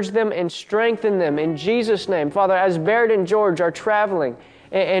 encourage them, and strengthen them in Jesus' name. Father, as Barrett and George are traveling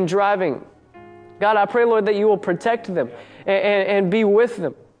and driving. God, I pray, Lord, that you will protect them and be with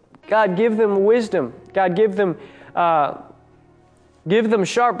them. God, give them wisdom. God, give them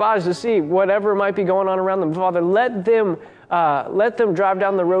sharp eyes to see whatever might be going on around them. Father, let them drive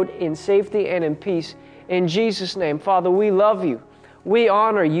down the road in safety and in peace. In Jesus' name, Father, we love you. We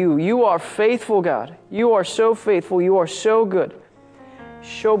honor you. You are faithful, God. You are so faithful. You are so good.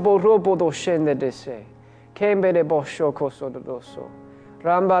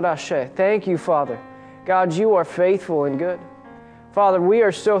 Thank you, Father. God, you are faithful and good. Father, we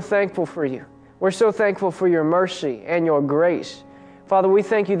are so thankful for you. We're so thankful for your mercy and your grace. Father, we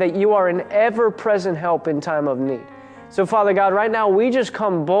thank you that you are an ever-present help in time of need. So, Father God, right now we just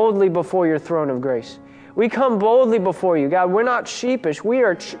come boldly before your throne of grace. We come boldly before you. God, we're not sheepish. We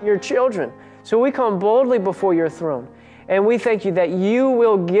are your children. So we come boldly before your throne. And we thank you that you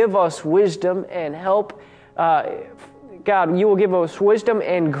will give us wisdom and help. God, you will give us wisdom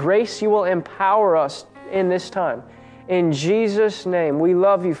and grace. You will empower us in this time. In Jesus' name, we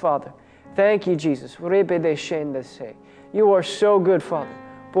love you, Father. Thank you, Jesus. You are so good, Father.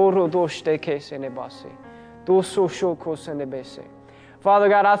 Father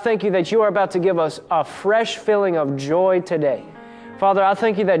God, I thank you that you are about to give us a fresh filling of joy today. Father, I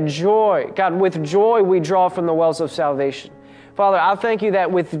thank you that joy, God, with joy we draw from the wells of salvation. Father, I thank you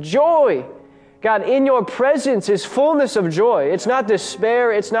that with joy, God, in your presence is fullness of joy. It's not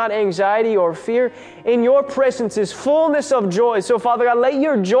despair. It's not anxiety or fear. In your presence is fullness of joy. So, Father God, let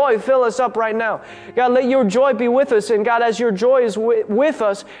your joy fill us up right now. God, let your joy be with us. And God, as your joy is with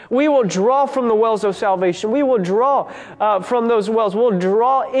us, we will draw from the wells of salvation. We will draw from those wells. We'll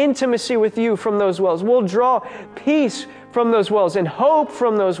draw intimacy with you from those wells. We'll draw peace from those wells and hope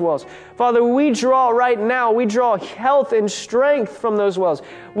from those wells. Father, we draw right now, we draw health and strength from those wells.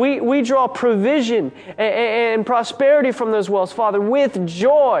 We draw provision and prosperity from those wells, Father, with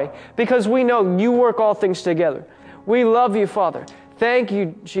joy, because we know you work all things together. We love you, Father. Thank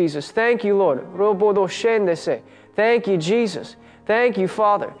you, Jesus. Thank you, Lord. Thank you, Jesus. Thank you,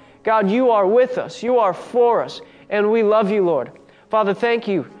 Father. God, you are with us. You are for us. And we love you, Lord. Father, thank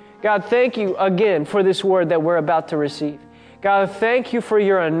you. God, thank you again for this word that we're about to receive. God, thank you for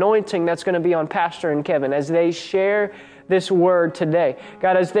your anointing that's going to be on Pastor and Kevin as they share this word today.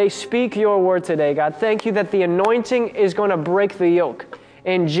 God, as they speak your word today, God, thank you that the anointing is going to break the yoke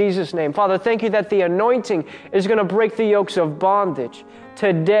in Jesus' name. Father, thank you that the anointing is going to break the yokes of bondage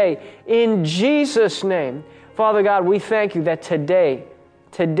today in Jesus' name. Father God, we thank you that today,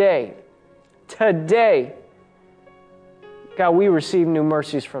 God, we receive new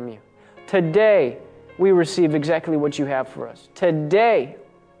mercies from you. Today, we receive exactly what you have for us. Today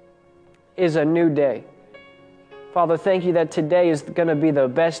is a new day. Father, thank you that today is going to be the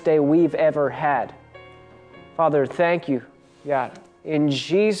best day we've ever had. Father, thank you, God. In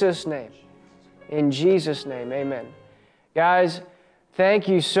Jesus' name. In Jesus' name, amen. Guys, thank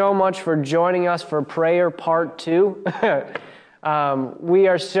you so much for joining us for prayer part 2. We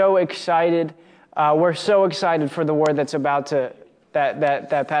are so excited. We're so excited for the word that's about to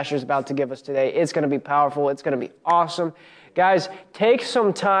that Pastor's about to give us today. It's going to be powerful. It's going to be awesome. Guys, take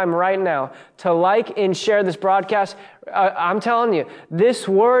some time right now to like and share this broadcast. I'm telling you, this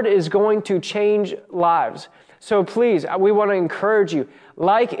word is going to change lives. So please, we want to encourage you,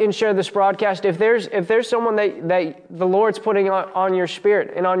 like and share this broadcast. If there's someone that the Lord's putting on your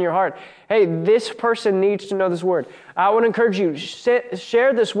spirit and on your heart, hey, this person needs to know this word. I want to encourage you,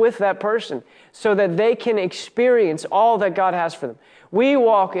 share this with that person so that they can experience all that God has for them. We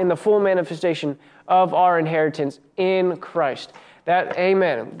walk in the full manifestation of our inheritance in Christ.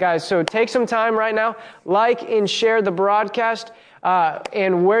 Amen. Guys, so take some time right now, like and share the broadcast,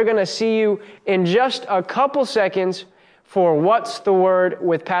 and we're going to see you in just a couple seconds for What's the Word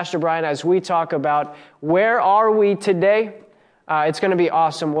with Pastor Brian as we talk about where are we today. It's going to be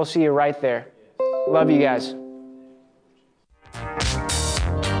awesome. We'll see you right there. Love you guys.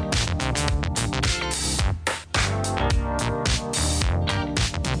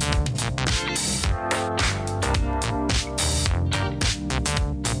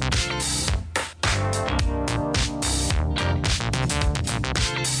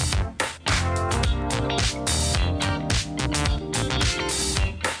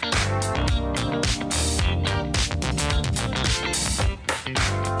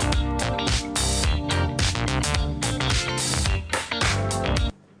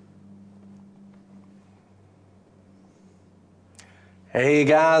 Hey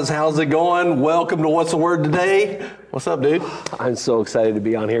guys, how's it going? Welcome to What's the Word Today? What's up, dude? I'm so excited to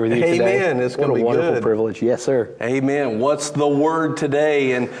be on here with you today. Amen. It's going to be good. What a wonderful privilege. Yes, sir. Amen. What's the word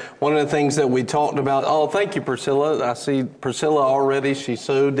today? And one of the things that we talked about, thank you, Priscilla. I see Priscilla already. She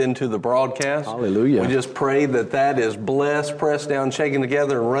sowed into the broadcast. Hallelujah. We just pray that is blessed, pressed down, shaken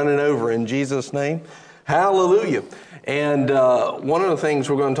together, and running over in Jesus' name. Hallelujah. And one of the things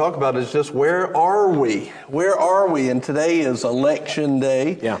we're going to talk about is just where are we? Where are we? And today is election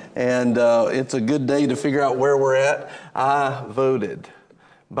day. Yeah. And it's a good day to figure out where we're at. I voted.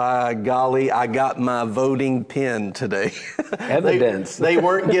 By golly, I got my voting pin today. Evidence. They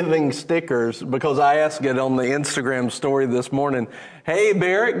weren't giving stickers because I asked it on the Instagram story this morning. Hey,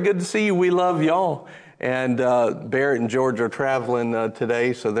 Barrett, good to see you. We love y'all. And Barrett and George are traveling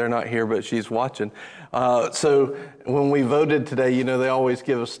today, so they're not here, but she's watching. So when we voted today, they always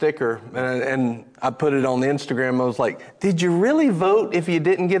give a sticker. And I put it on the Instagram. I was like, did you really vote if you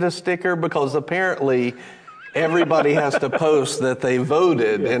didn't get a sticker? Because apparently everybody has to post that they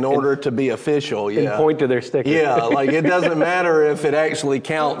voted in order to be official. And point to their sticker. Yeah, like it doesn't matter if it actually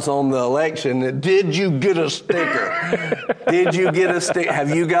counts on the election. Did you get a sticker? Did you get a sticker?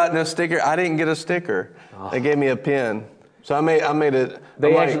 Have you gotten a sticker? I didn't get a sticker. They gave me a pin. So I made it.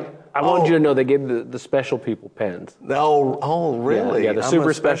 I wanted you to know they gave the special people pens. Oh, really? Yeah, the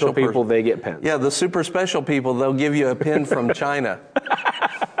super special people, they get pens. Yeah, the super special people, they'll give you a pen from China.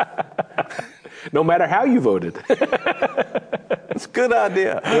 No matter how you voted. It's a good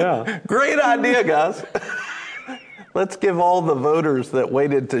idea. Yeah. Great idea, guys. Let's give all the voters that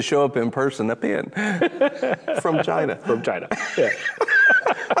waited to show up in person a pin from China. From China, yeah.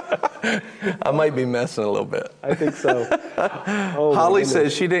 I might be messing a little bit. I think so. Holly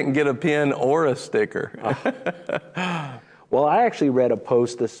says she didn't get a pin or a sticker. Well, I actually read a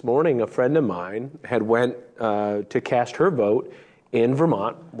post this morning. A friend of mine had went to cast her vote in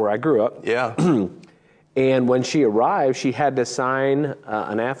Vermont, where I grew up. Yeah. And when she arrived, she had to sign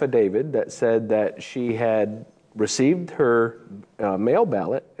an affidavit that said that she had received her mail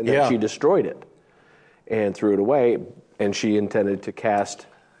ballot and that she destroyed it and threw it away, and she intended to cast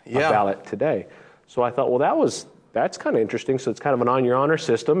a ballot today. So I thought, well, that's kind of interesting. So it's kind of an on your honor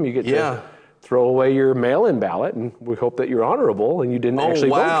system. You get to throw away your mail-in ballot, and we hope that you're honorable and you didn't actually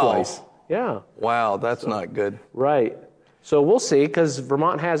vote twice. Yeah. Wow, that's not good. Right. So we'll see, because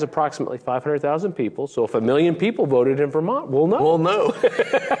Vermont has approximately 500,000 people. So if 1 million people voted in Vermont, we'll know. We'll know.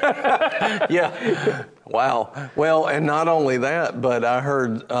 Yeah. Wow. Well, and not only that, but I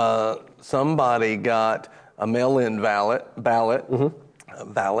heard somebody got a mail-in ballot,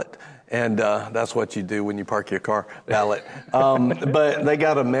 and that's what you do when you park your car, ballot. But they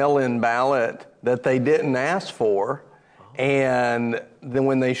got a mail-in ballot that they didn't ask for, and then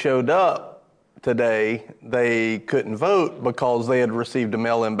when they showed up today, they couldn't vote because they had received a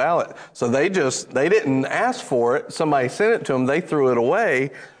mail-in ballot. So they didn't ask for it. Somebody sent it to them. They threw it away.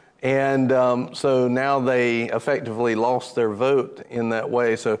 And so now they effectively lost their vote in that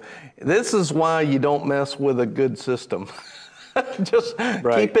way. So this is why you don't mess with a good system. Just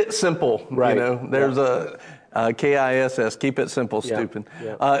keep it simple. Right. There's a KISS, keep it simple, stupid.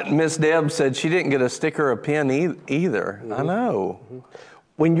 Yeah. Miss Deb said she didn't get a sticker or a pin either. Mm-hmm. I know. Mm-hmm.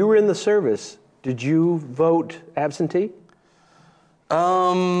 When you were in the service, did you vote absentee?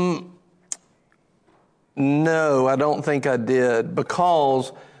 No, I don't think I did,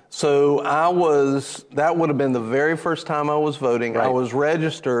 because that would have been the very first time I was voting. Right. I was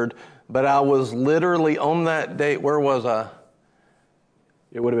registered, but I was literally on that date. Where was I?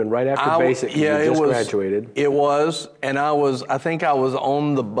 It would have been right after basic. Yeah, you just graduated. It was, and I think I was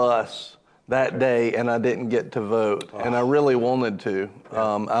on the bus that day, and I didn't get to vote, and I really wanted to.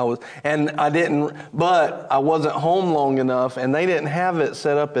 But I wasn't home long enough, and they didn't have it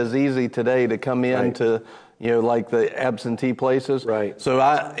set up as easy today to come in to, like the absentee places. Right. So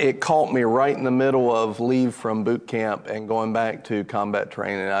it caught me right in the middle of leave from boot camp and going back to combat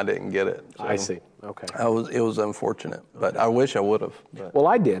training. I didn't get it. So I see. Okay. It was unfortunate, but I wish I would have. Well,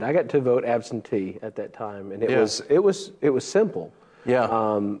 I did. I got to vote absentee at that time, and it was simple.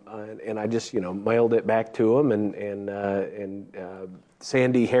 Yeah. And I just, mailed it back to them, and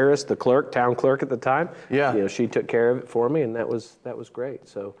Sandy Harris, the town clerk at the time, she took care of it for me, and that was great.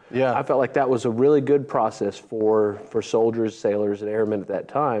 So I felt like that was a really good process for soldiers, sailors, and airmen at that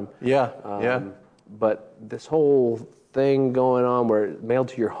time. Yeah. But this whole thing going on where it's mailed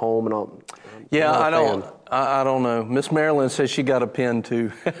to your home and all. I don't know. Miss Marilyn says she got a pen too.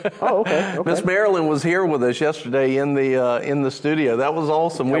 Oh, okay. Miss Marilyn was here with us yesterday in the studio. That was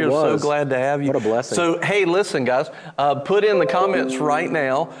awesome. We are so glad to have you. What a blessing. So, hey, listen, guys, put in the comments right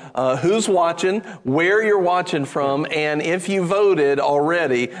now who's watching, where you're watching from, and if you voted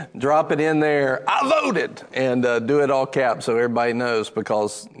already, drop it in there. I voted, and do it all caps so everybody knows,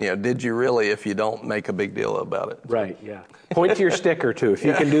 because did you really? If you don't, make a big deal about it. Right. Yeah. Point to your sticker too. If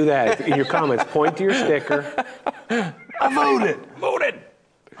you can do that in your comments, point to your sticker. I voted.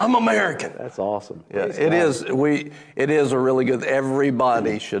 I'm American. That's awesome. Yeah, it is. It is a really good.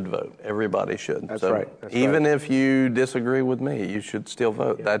 Everybody should vote. Everybody should. That's right. Even if you disagree with me, you should still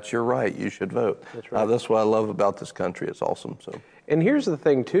vote. Yeah. That's your right. You should vote. That's right. That's what I love about this country. It's awesome. So. And here's the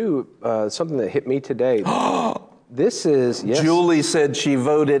thing too. Something that hit me today. This is yes. Julie said she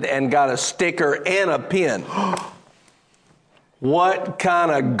voted and got a sticker and a pin. What kind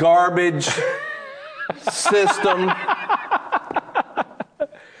of garbage system?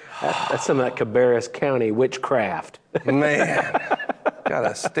 That's some of that Cabarrus County witchcraft. Man, got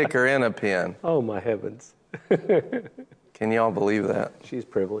a sticker and a pin. Oh, my heavens. Can y'all believe that? She's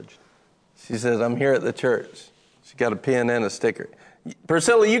privileged. She says, I'm here at the church. She got a pin and a sticker.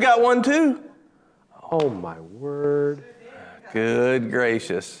 Priscilla, you got one too? Oh, my word. Good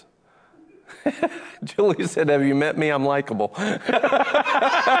gracious. Julie said, have you met me? I'm likable.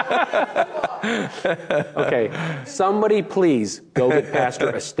 Okay, somebody please go get Pastor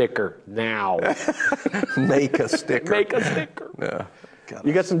a sticker now. Make a sticker. Make a sticker. Yeah.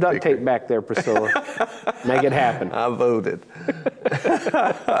 You got some duct tape back there, Priscilla. Make it happen. I voted.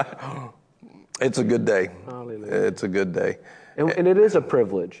 It's a good day. Hallelujah. It's a good day. And it is a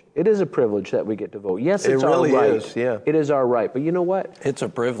privilege. It is a privilege that we get to vote. Yes, it's really our right. is, yeah. It is our right. But you know what? It's a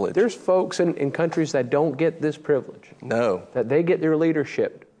privilege. There's folks in countries that don't get this privilege. No. That they get their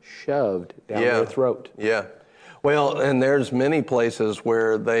leadership shoved down their throat. Yeah. Well, and there's many places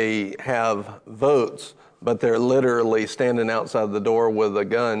where they have votes, but they're literally standing outside the door with a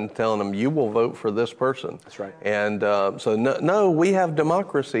gun telling them, you will vote for this person. That's right. And so, no, we have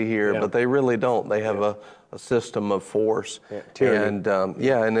democracy here, but they really don't. They have a system of force. Tyranny.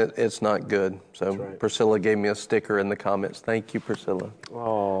 And it's not good. So right. Priscilla gave me a sticker in the comments. Thank you, Priscilla.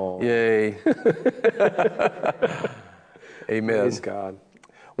 Oh. Yay. Amen. Praise God.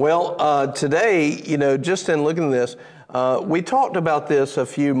 Well, today, just in looking at this, we talked about this a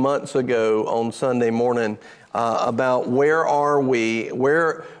few months ago on Sunday morning about where are we,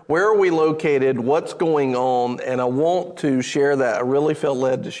 where are we located, what's going on, and I want to share that. I really felt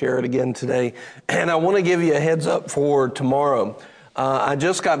led to share it again today, and I want to give you a heads up for tomorrow. I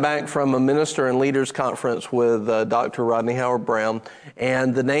just got back from a minister and leaders conference with Dr. Rodney Howard-Browne,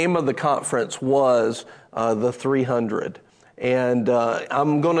 and the name of the conference was the 300. And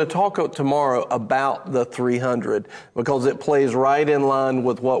I'm going to talk tomorrow about the 300 because it plays right in line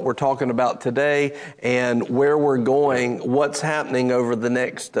with what we're talking about today and where we're going, what's happening over the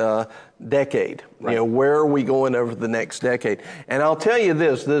next decade. Right. Where are we going over the next decade? And I'll tell you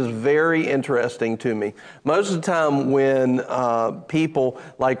this is very interesting to me. Most of the time when people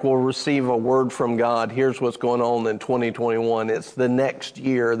will receive a word from God, here's what's going on in 2021, it's the next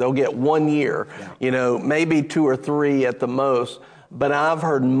year. They'll get 1 year, maybe 2 or 3 at the most. But I've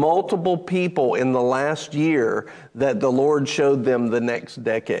heard multiple people in the last year that the Lord showed them the next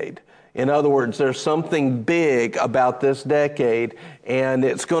decade. In other words, there's something big about this decade, and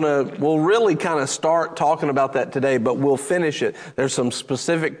we'll really kind of start talking about that today, but we'll finish it. There's some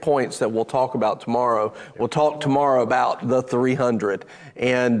specific points that we'll talk about tomorrow. We'll talk tomorrow about the 300.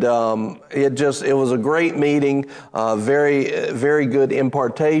 And it was a great meeting, very, very good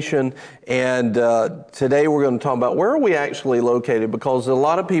impartation. And today we're going to talk about where are we actually located, because a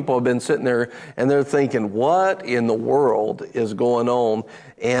lot of people have been sitting there and they're thinking, what in the world is going on?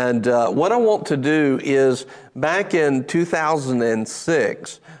 And what I want to do is, back in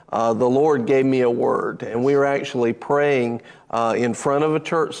 2006, the Lord gave me a word, and we were actually praying in front of a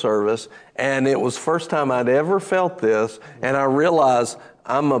church service, and it was the first time I'd ever felt this, and I realized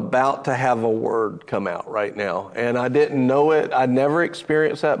I'm about to have a word come out right now. And I didn't know it. I'd never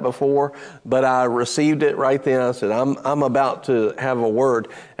experienced that before, but I received it right then. I said, I'm about to have a word.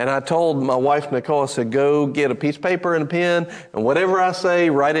 And I told my wife, Nicole, I said, go get a piece of paper and a pen, and whatever I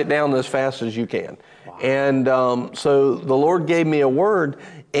say, write it down as fast as you can. Wow. And so the Lord gave me a word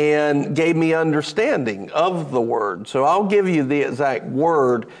and gave me understanding of the word. So I'll give you the exact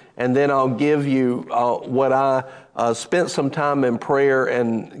word, and then I'll give you what I spent some time in prayer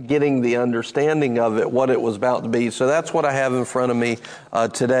and getting the understanding of it, what it was about to be. So that's what I have in front of me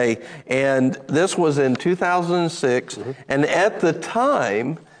today. And this was in 2006. Mm-hmm. And at the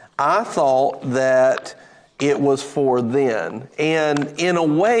time, I thought that it was for then. And in a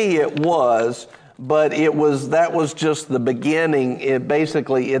way it was, but that was just the beginning.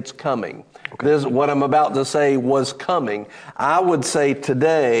 It's coming. Okay. This, what I'm about to say was coming. I would say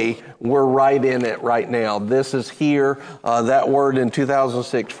today, we're right in it right now. This is here. That word in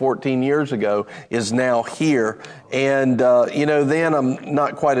 2006, 14 years ago, is now here. And, then I'm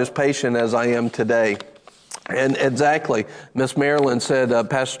not quite as patient as I am today. And exactly, Miss Marilyn said,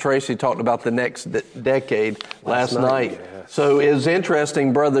 Pastor Tracy talked about the next decade last night. Yes. So it's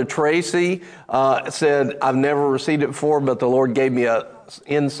interesting, Brother Tracy said, I've never received it before, but the Lord gave me a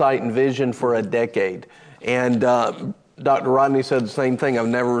insight and vision for a decade. And Dr. Rodney said the same thing. I've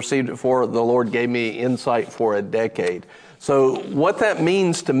never received it before. The Lord gave me insight for a decade. So what that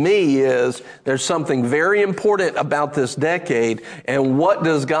means to me is there's something very important about this decade, and what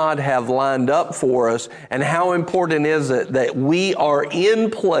does God have lined up for us, and how important is it that we are in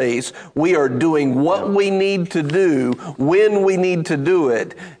place, we are doing what we need to do when we need to do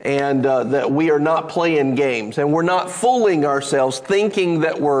it, and that we are not playing games, and we're not fooling ourselves thinking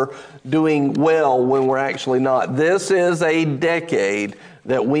that we're doing well when we're actually not. This is a decade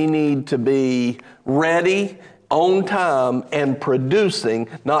that we need to be ready, on time, and producing,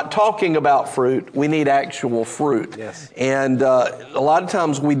 not talking about fruit. We need actual fruit. Yes. And a lot of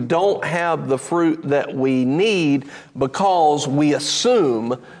times we don't have the fruit that we need because we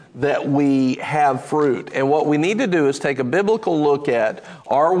assume that we have fruit. And what we need to do is take a biblical look at,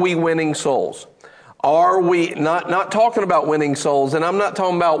 are we winning souls? Are we not talking about winning souls, and I'm not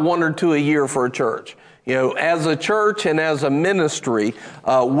talking about 1 or 2 a year for a church. As a church and as a ministry,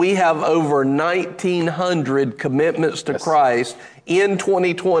 we have over 1,900 commitments to Christ in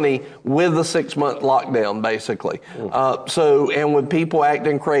 2020 with a 6-month lockdown, basically. And with people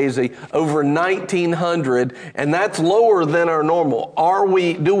acting crazy, over 1,900, and that's lower than our normal.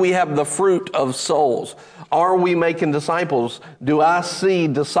 Do we have the fruit of souls? Are we making disciples? Do I see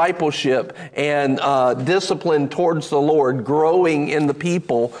discipleship and discipline towards the Lord growing in the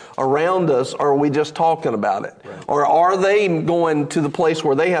people around us, or are we just talking about it? Right. Or are they going to the place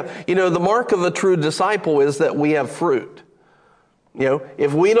where they have, the mark of a true disciple is that we have fruit.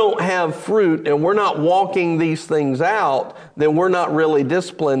 If we don't have fruit and we're not walking these things out, then we're not really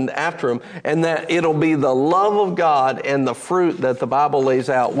disciplined after them. And that it'll be the love of God and the fruit that the Bible lays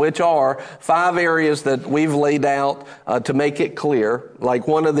out, which are 5 areas that we've laid out to make it clear. Like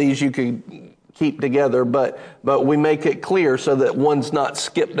one of these you could keep together, but we make it clear so that one's not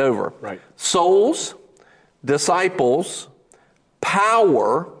skipped over. Right. Souls, disciples,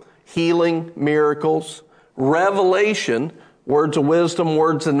 power, healing, miracles, revelation, words of wisdom,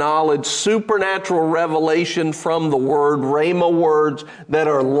 words of knowledge, supernatural revelation from the Word, Rhema words that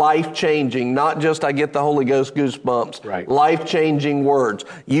are life-changing, not just I get the Holy Ghost goosebumps. Right. Life-changing words.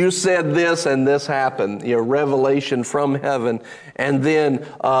 You said this and this happened. Revelation from heaven. And then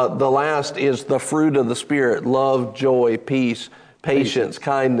the last is the fruit of the Spirit, love, joy, peace, patience,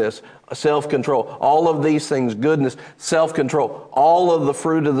 kindness, self-control. All of these things, goodness, self-control, all of the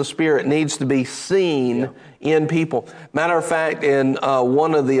fruit of the Spirit needs to be seen in people. Matter of fact, in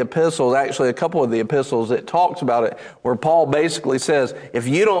one of the epistles, actually a couple of the epistles, it talks about it, where Paul basically says, if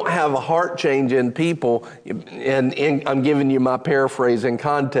you don't have a heart change in people, and I'm giving you my paraphrase in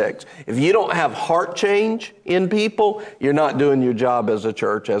context, if you don't have heart change in people, you're not doing your job as a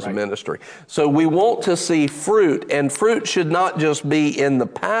church, as a ministry. So we want to see fruit, and fruit should not just be in the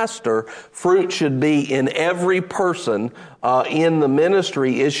pastor, fruit should be in every person in the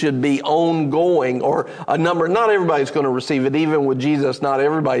ministry. It should be ongoing, or a number. Not everybody's going to receive it. Even with Jesus, not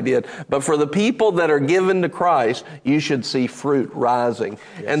everybody did. But for the people that are given to Christ, you should see fruit rising.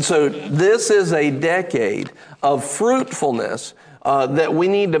 Yes. And so this is a decade of fruitfulness that we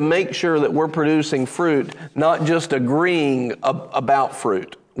need to make sure that we're producing fruit, not just agreeing about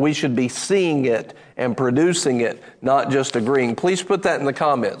fruit. We should be seeing it and producing it, not just agreeing. Please put that in the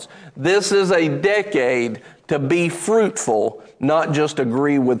comments. This is a decade to be fruitful, not just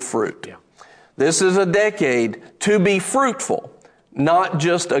agree with fruit. Yeah. This is a decade to be fruitful, not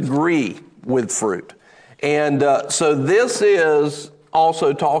just agree with fruit. And so this is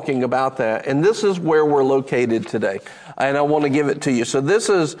also talking about that. And this is where we're located today. And I want to give it to you. So this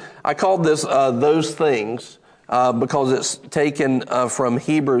is, I called this Those Things. Because it's taken from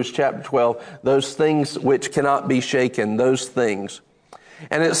Hebrews chapter 12, those things which cannot be shaken, those things.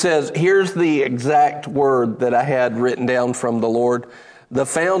 And it says, here's the exact word that I had written down from the Lord. The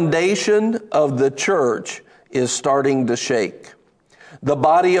foundation of the church is starting to shake. The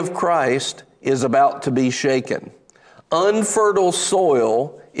body of Christ is about to be shaken. Unfertile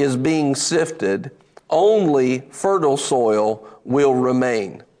soil is being sifted. Only fertile soil will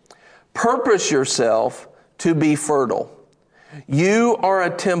remain. Purpose yourself to be fertile. You are a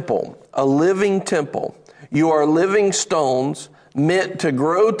temple, a living temple. You are living stones meant to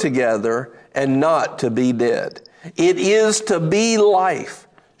grow together and not to be dead. It is to be life,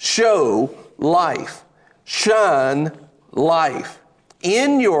 show life, shine life.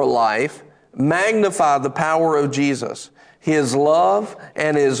 In your life, magnify the power of Jesus, His love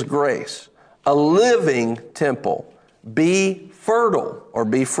and His grace. A living temple. Be fertile or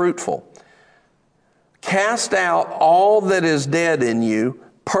be fruitful. Cast out all that is dead in you,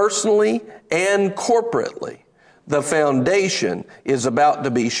 personally and corporately. The foundation is about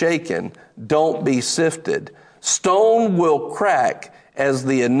to be shaken. Don't be sifted. Stone will crack as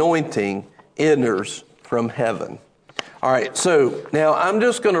the anointing enters from heaven. All right, so now I'm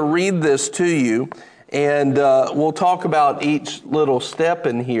just going to read this to you, and we'll talk about each little step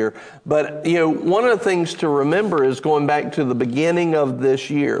in here. But, one of the things to remember is going back to the beginning of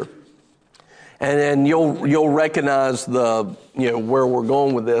this year. And you'll recognize where we're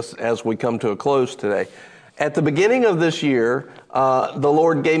going with this as we come to a close today. At the beginning of this year, the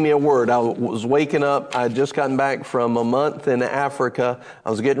Lord gave me a word. I was waking up. I had just gotten back from a month in Africa.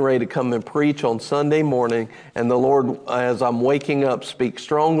 I was getting ready to come and preach on Sunday morning. And the Lord, as I'm waking up, speaks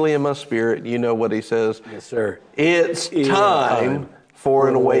strongly in my spirit. You know what He says? Yes, sir. It's time for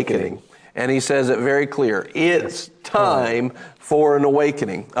an awakening. And He says it very clear. It's time for an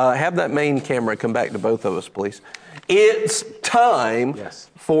awakening. Have that main camera come back to both of us, please. It's time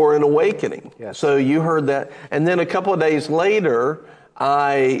for an awakening. Yes. So you heard that. And then a couple of days later,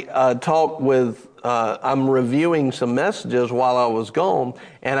 I talked with, I'm reviewing some messages while I was gone,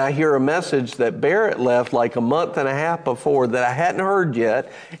 and I hear a message that Barrett left like a month and a half before that I hadn't heard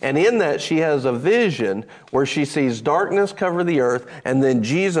yet. And in that, she has a vision where she sees darkness cover the earth, and then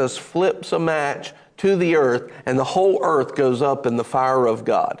Jesus flips a match to the earth, and the whole earth goes up in the fire of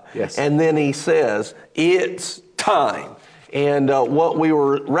God. Yes. And then He says, it's time. And what we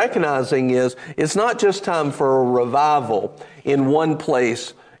were recognizing is it's not just time for a revival in one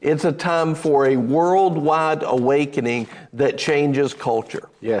place. It's a time for a worldwide awakening that changes culture.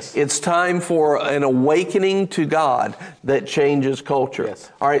 Yes. It's time for an awakening to God that changes culture.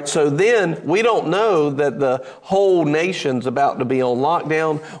 Yes. All right, so then we don't know that the whole nation's about to be on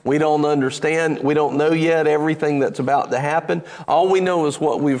lockdown. We don't understand. We don't know yet everything that's about to happen. All we know is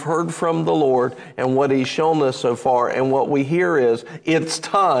what we've heard from the Lord and what He's shown us so far. And what we hear is it's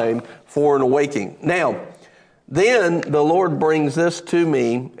time for an awakening. Now, then the Lord brings this to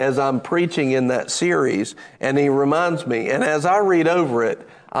me as I'm preaching in that series, and He reminds me, and as I read over it,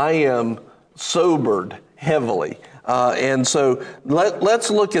 I am sobered heavily. And so let's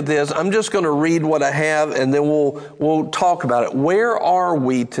look at this. I'm just going to read what I have, and then we'll talk about it. Where are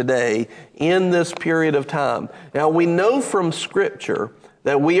we today in this period of time? Now, we know from Scripture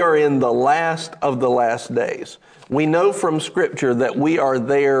that we are in the last of the last days. We know from Scripture that we are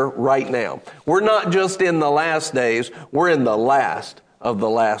there right now. We're not just in the last days, we're in the last of the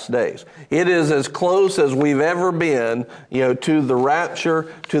last days. It is as close as we've ever been, to the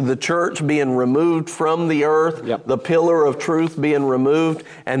rapture, to the church being removed from the earth, the pillar of truth being removed,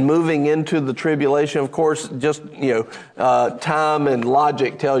 and moving into the tribulation. Of course, just, time and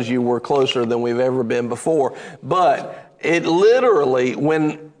logic tells you we're closer than we've ever been before. But it literally,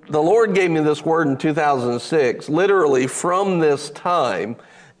 when the Lord gave me this word in 2006, literally from this time,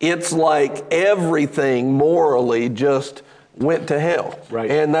 it's like everything morally just went to hell.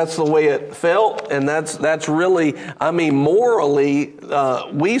 Right. And that's the way it felt. And that's really, morally,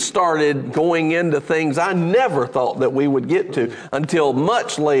 we started going into things I never thought that we would get to until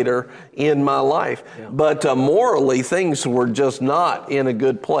much later in my life. Yeah. But morally, things were just not in a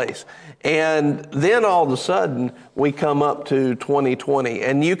good place. And then all of a sudden, we come up to 2020,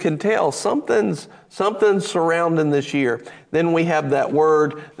 and you can tell something's surrounding this year. Then we have that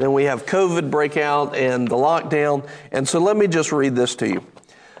word, then we have COVID breakout and the lockdown. And so let me just read this to you.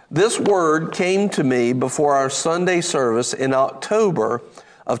 This word came to me before our Sunday service in October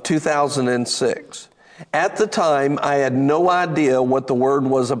of 2006. At the time, I had no idea what the word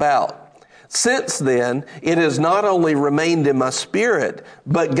was about. Since then, it has not only remained in my spirit,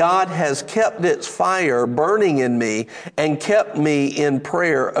 but God has kept its fire burning in me and kept me in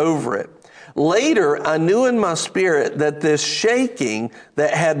prayer over it. Later, I knew in my spirit that this shaking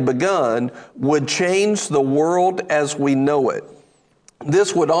that had begun would change the world as we know it.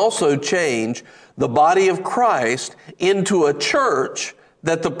 This would also change the body of Christ into a church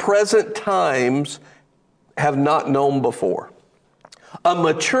that the present times have not known before. A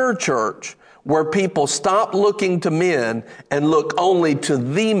mature church where people stop looking to men and look only to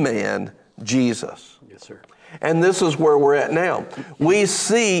the man, Jesus. Yes, sir. And this is where we're at now. We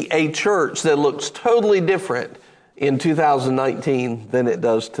see a church that looks totally different in 2019 than it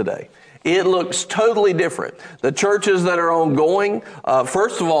does today. It looks totally different. The churches that are ongoing,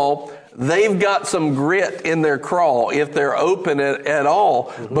 first of all, they've got some grit in their crawl if they're open at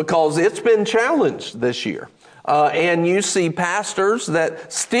all, because it's been challenged this year. And you see pastors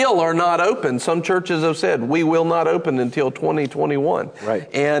that still are not open. Some churches have said, we will not open until 2021. Right.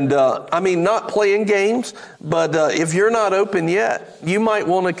 And not playing games, but if you're not open yet, you might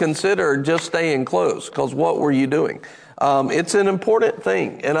want to consider just staying closed, because what were you doing? It's an important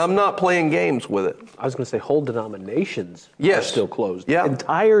thing, and I'm not playing games with it. I was going to say whole denominations Yes. are still closed. Yeah.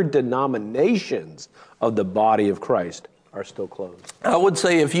 Entire denominations of the body of Christ are still closed. I would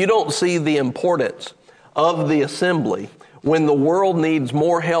say if you don't see the importance of the assembly when the world needs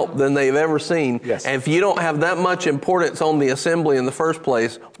more help than they've ever seen, Yes. and if you don't have that much importance on the assembly in the first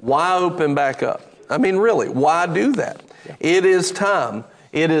place, why open back up? I mean, really, why do that? Yeah. It is time.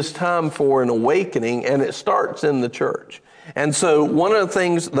 It is time for an awakening, and it starts in the church. And so one of the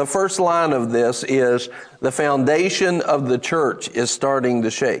things, the first line of this is the foundation of the church is starting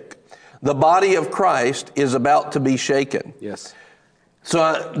to shake. The body of Christ is about to be shaken. Yes.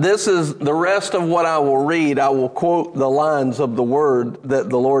 So this is the rest of what I will read. I will quote the lines of the word that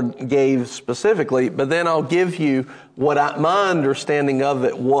the Lord gave specifically, but then I'll give you what my understanding of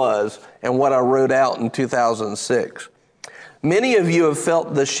it was and what I wrote out in 2006. Many of you have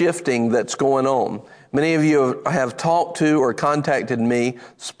felt the shifting that's going on. Many of you have talked to or contacted me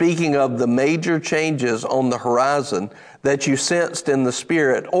speaking of the major changes on the horizon that you sensed in the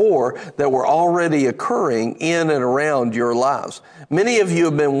Spirit or that were already occurring in and around your lives. Many of you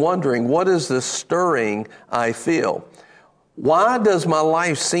have been wondering, what is this stirring I feel? Why does my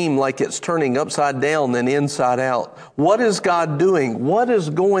life seem like it's turning upside down and inside out? What is God doing? What is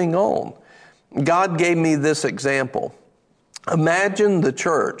going on? God gave me this example. Imagine the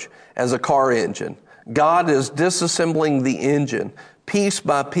church as a car engine. God is disassembling the engine piece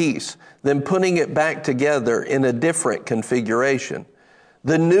by piece, then putting it back together in a different configuration.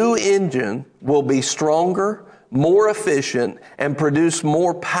 The new engine will be stronger, more efficient, and produce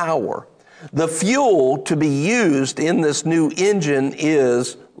more power. The fuel to be used in this new engine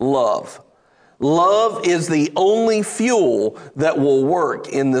is love. Love is the only fuel that will work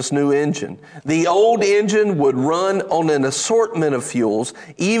in this new engine. The old engine would run on an assortment of fuels,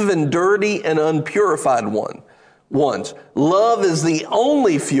 even dirty and unpurified ones. Love is the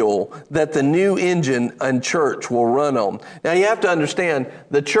only fuel that the new engine and church will run on. Now you have to understand,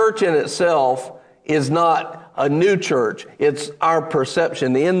 the church in itself is not a new church. It's our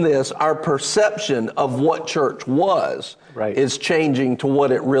perception. In this, our perception of what church was is changing to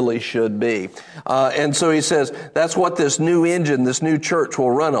what it really should be. And so he says, that's what this new engine, this new church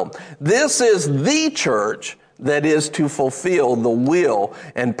will run on. This is the church that is to fulfill the will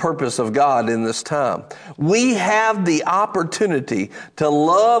and purpose of God in this time. We have the opportunity to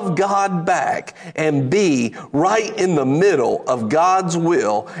love God back and be right in the middle of God's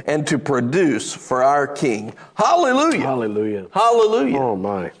will and to produce for our King. Hallelujah. Hallelujah. Hallelujah. Oh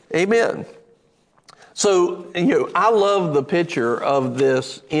my. Amen. So, I love the picture of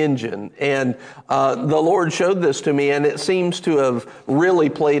this engine, and the Lord showed this to me, and it seems to have really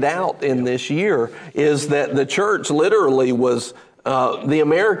played out in this year, is that the church literally was, the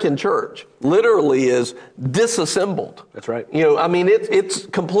American church literally is disassembled. That's right. It's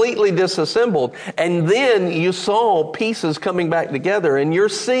completely disassembled. And then you saw pieces coming back together, and you're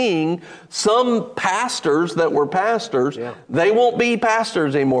seeing some pastors that were pastors, they won't be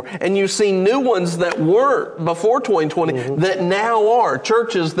pastors anymore. And you see new ones that weren't before 2020 that now are.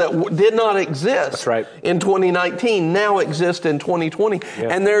 Churches that did not exist in 2019 now exist in 2020.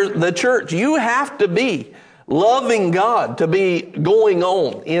 And there's the church. You have to be loving God to be going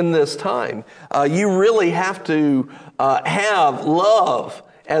on in this time. You really have to have love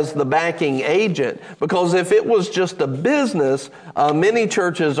as the backing agent, because if it was just a business, many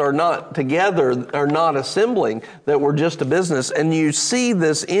churches are not together, are not assembling, that were just a business. And you see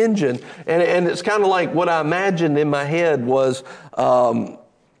this engine, and it's kind of like what I imagined in my head was,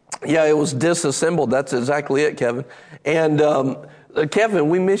 it was disassembled. That's exactly it, Kevin. And Kevin,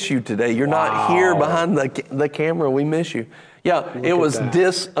 we miss you today. You're not here behind the camera. We miss you. It was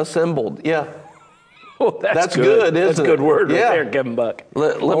disassembled. Oh, that's good, isn't it? That's a good word right there, Kevin Buck.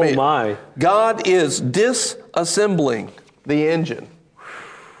 My. God is disassembling the engine.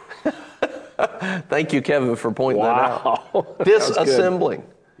 Thank you, Kevin, for pointing that out. Disassembling.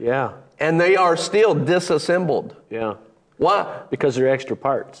 Yeah. And they are still disassembled. Yeah. Why? Because they're extra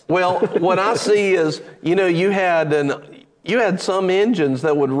parts. Well, what I see is, you had you had some engines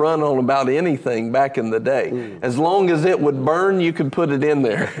that would run on about anything back in the day. As long as it would burn, you could put it in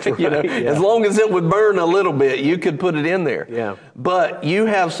there. As long as it would burn a little bit, you could put it in there. Yeah. But you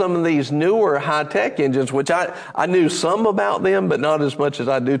have some of these newer high-tech engines, which I knew some about them, but not as much as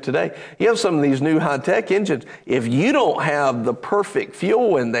I do today. You have some of these new high-tech engines. If you don't have the perfect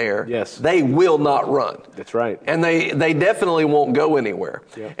fuel in there, they will not run. That's right. And they definitely won't go anywhere.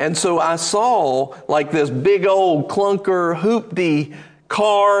 Yeah. And so I saw like this big old clunker hoopty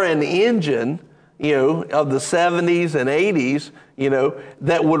car and engine, of the 70s and 80s,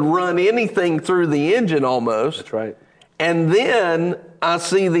 that would run anything through the engine almost. That's right. And then I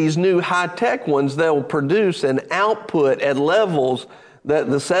see these new high-tech ones that will produce an output at levels that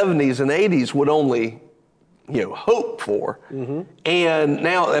the 70s and 80s would only, hope for. Mm-hmm. And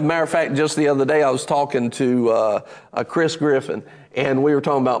now, as a matter of fact, just the other day I was talking to Chris Griffin, and we were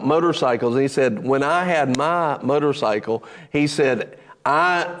talking about motorcycles. And he said, when I had my motorcycle, he said,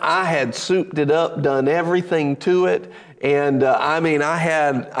 I had souped it up, done everything to it. And I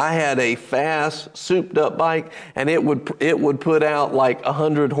had a fast, souped up bike, and it would put out like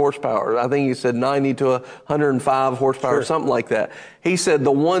 100 horsepower. I think he said 90 to 105 horsepower, something like that. He said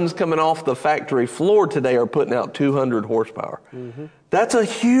the ones coming off the factory floor today are putting out 200 horsepower. Mm-hmm. That's a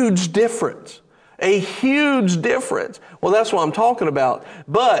huge difference. A huge difference. Well, that's what I'm talking about.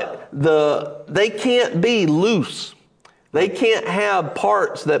 But they can't be loose. They can't have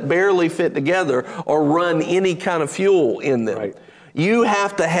parts that barely fit together or run any kind of fuel in them. Right. You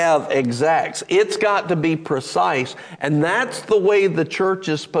have to have exacts. It's got to be precise. And that's the way the church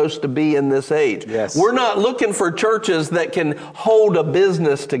is supposed to be in this age. Yes. We're not looking for churches that can hold a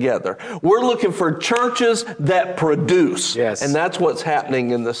business together. We're looking for churches that produce. Yes. And that's what's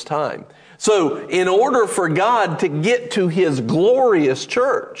happening in this time. So in order for God to get to His glorious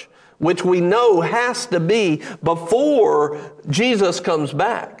church, which we know has to be before Jesus comes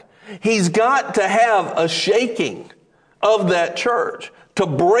back, He's got to have a shaking of that church to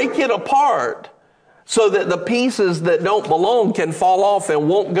break it apart so that the pieces that don't belong can fall off and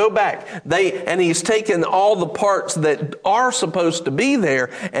won't go back. And He's taken all the parts that are supposed to be there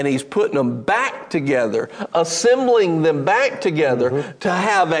and He's putting them back together, assembling them back together to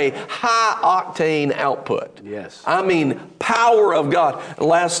have a high octane output. Yes. I mean, power of God.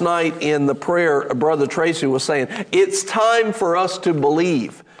 Last night in the prayer, Brother Tracy was saying, it's time for us to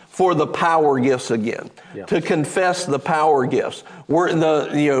believe for the power gifts again, to confess the power gifts. We're in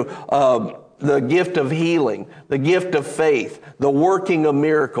the gift of healing, the gift of faith, the working of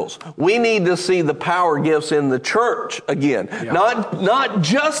miracles. We need to see the power gifts in the church again, not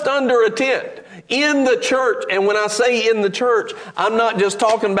just under a tent, in the church. And when I say in the church, I'm not just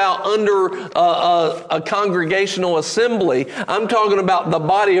talking about under a congregational assembly. I'm talking about the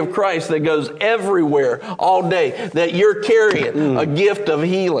body of Christ that goes everywhere all day, that you're carrying a gift of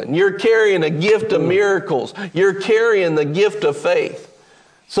healing. You're carrying a gift of miracles. You're carrying the gift of faith.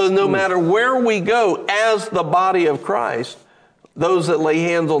 So no matter where we go as the body of Christ, those that lay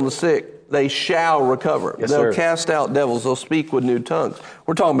hands on the sick, they shall recover. Yes, they'll sir. cast out devils. They'll speak with new tongues.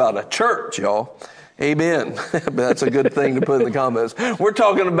 We're talking about a church, y'all. Amen. That's a good thing to put in the comments. We're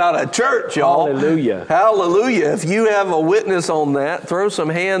talking about a church, y'all. Hallelujah. Hallelujah. If you have a witness on that, throw some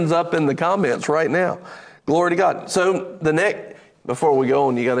hands up in the comments right now. Glory to God. So before we go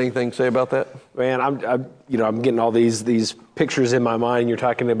on, you got anything to say about that? Man, I'm getting all these pictures in my mind. You're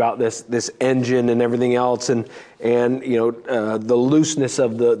talking about this engine and everything else, and the looseness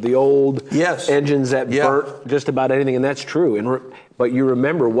of the old engines that burnt just about anything, and that's true. But you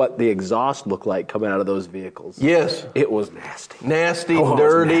remember what the exhaust looked like coming out of those vehicles? Yes, it was nasty,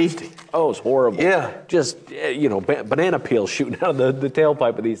 dirty. It was horrible. Yeah, just banana peels shooting out of the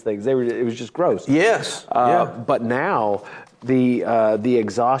tailpipe of these things. It was just gross. Yes, but now. The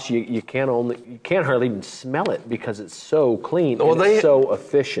exhaust you can't hardly even smell it because it's so clean and it's so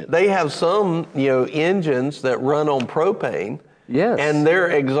efficient. They have some engines that run on propane. Yes. And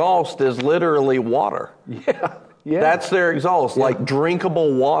their exhaust is literally water. Yeah. That's their exhaust, like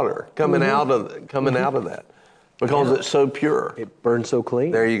drinkable water coming out of that because it's so pure. It burns so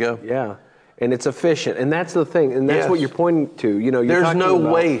clean. There you go. Yeah. And it's efficient, and that's the thing, and that's what you're pointing to. There's no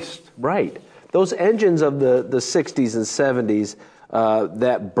waste. Right. Those engines of the 60s and 70s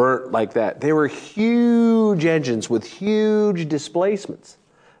that burnt like that, they were huge engines with huge displacements.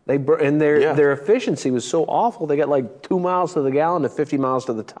 Their efficiency was so awful, they got like 2 miles to the gallon to 50 miles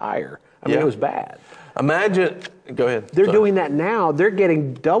to the tire. I mean, it was bad. Imagine, go ahead. They're doing that now. They're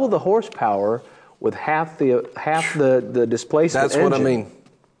getting double the horsepower with half the displacement. That's what I mean.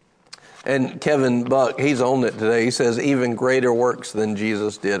 And Kevin Buck, he's on it today. He says, even greater works than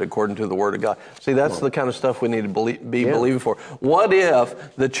Jesus did, according to the Word of God. See, that's the kind of stuff we need to be believing for. What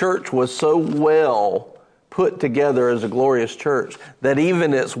if the church was so well put together as a glorious church that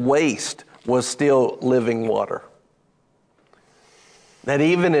even its waste was still living water? That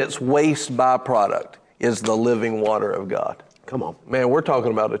even its waste byproduct is the living water of God. Come on. Man, we're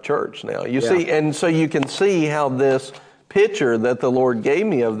talking about a church now. You see, and so you can see how this picture that the Lord gave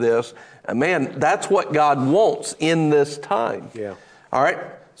me of this, man, that's what God wants in this time. Yeah. All right.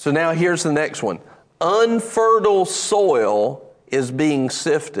 So now here's the next one. Unfertile soil is being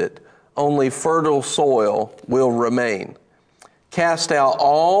sifted. Only fertile soil will remain. Cast out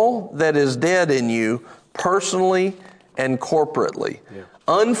all that is dead in you, personally and corporately. Yeah.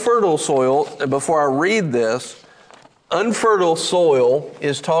 Unfertile soil, and before I read this, unfertile soil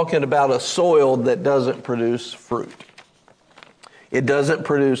is talking about a soil that doesn't produce fruit. It doesn't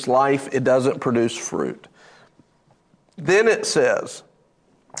produce life. It doesn't produce fruit. Then it says,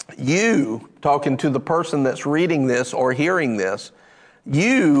 you, talking to the person that's reading this or hearing this,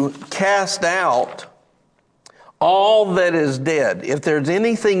 you cast out all that is dead. If there's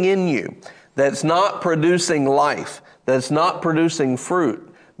anything in you that's not producing life, that's not producing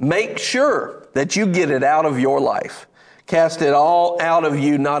fruit, make sure that you get it out of your life. Cast it all out of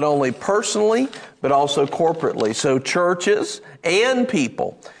you, not only personally, but also corporately. So churches and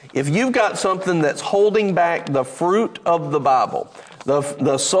people, if you've got something that's holding back the fruit of the Bible,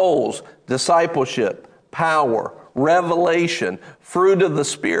 the souls, discipleship, power, revelation, fruit of the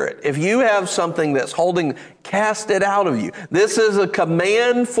Spirit, if you have something that's holding, cast it out of you. This is a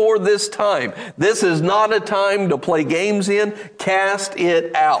command for this time. This is not a time to play games in. Cast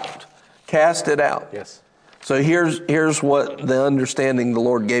it out. Cast it out. Yes. So here's what the understanding the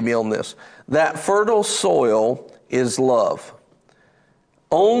Lord gave me on this. That fertile soil is love.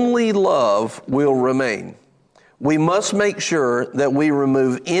 Only love will remain. We must make sure that we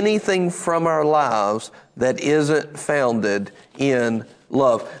remove anything from our lives that isn't founded in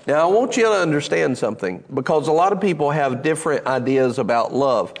love. Now, I want you to understand something, because a lot of people have different ideas about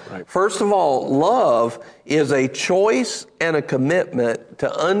love. Right. First of all, love is a choice and a commitment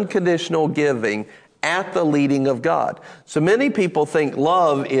to unconditional giving at the leading of God. So many people think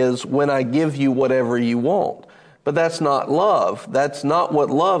love is when I give you whatever you want. But that's not love. That's not what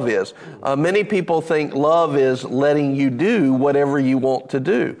love is. Many people think love is letting you do whatever you want to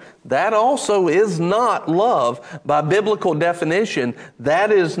do. That also is not love. By biblical definition,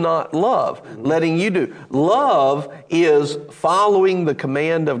 that is not love, letting you do. Love is following the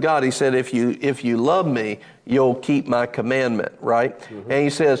command of God. He said, if you love me, you'll keep my commandment, right? Mm-hmm. And he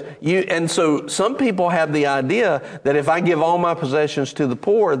says, and so some people have the idea that if I give all my possessions to the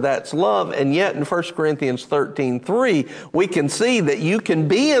poor, that's love. And yet in 1 Corinthians 13:3, we can see that you can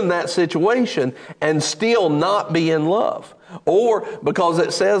be in that situation and still not be in love. Or because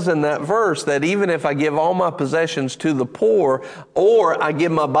it says in that verse that even if I give all my possessions to the poor, or I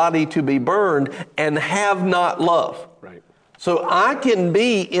give my body to be burned and have not love. Right. So I can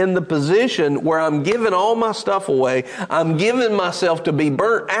be in the position where I'm giving all my stuff away, I'm giving myself to be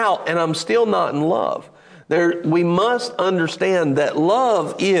burnt out, and I'm still not in love. We must understand that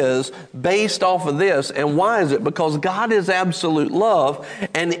love is based off of this. And why is it? Because God is absolute love,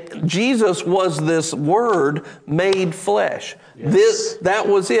 and Jesus was this Word made flesh. Yes. That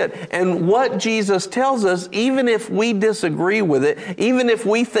was it. And what Jesus tells us, even if we disagree with it, even if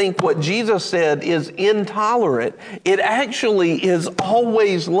we think what Jesus said is intolerant, it actually is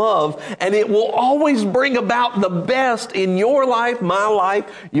always love, and it will always bring about the best in your life, my life,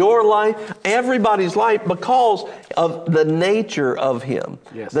 your life, everybody's life, because of the nature of Him.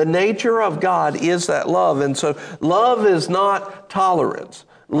 Yes. The nature of God is that love. And so love is not tolerance.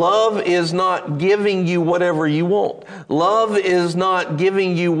 Love is not giving you whatever you want. Love is not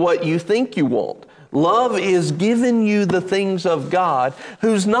giving you what you think you want. Love is giving you the things of God,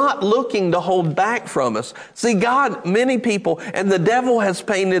 who's not looking to hold back from us. See, God, many people, and the devil has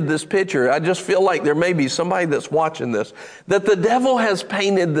painted this picture. I just feel like there may be somebody that's watching this, that the devil has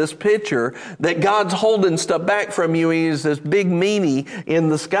painted this picture that God's holding stuff back from you. He's this big meanie in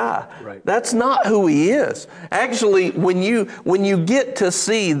the sky. Right. That's not who He is. Actually, when you get to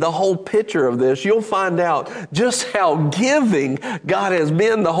see the whole picture of this, you'll find out just how giving God has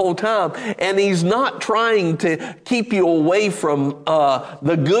been the whole time. And He's not trying to keep you away from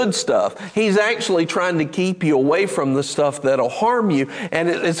the good stuff. He's actually trying to keep you away from the stuff that'll harm you. And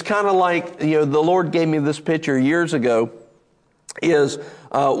it's kind of like, the Lord gave me this picture years ago, is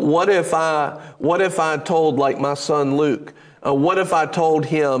what if I told, like, my son Luke, What if I told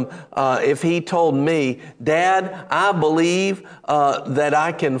him, if he told me, Dad, I believe that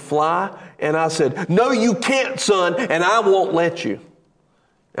I can fly? And I said, no, you can't, son, and I won't let you.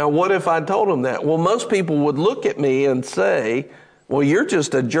 Now, what if I told him that? Well, most people would look at me and say, well, you're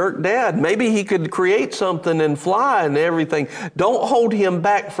just a jerk dad. Maybe he could create something and fly and everything. Don't hold him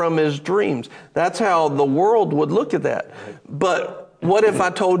back from his dreams. That's how the world would look at that. But what if I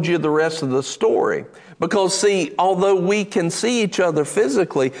told you the rest of the story? Because see, although we can see each other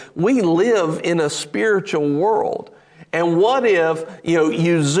physically, we live in a spiritual world. And what if,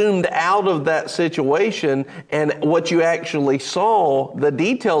 you zoomed out of that situation and what you actually saw, the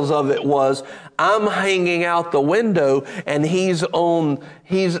details of it was, I'm hanging out the window and he's on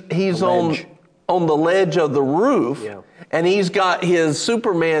the ledge of the roof. Yeah. And he's got his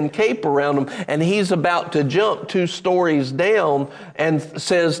Superman cape around him and he's about to jump 2 stories down and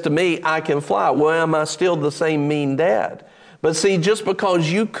says to me, I can fly. Well, am I still the same mean dad? But see, just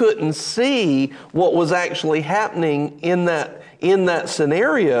because you couldn't see what was actually happening in that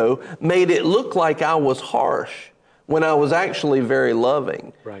scenario made it look like I was harsh when I was actually very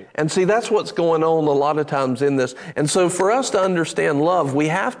loving. Right. And see, that's what's going on a lot of times in this. And so for us to understand love, we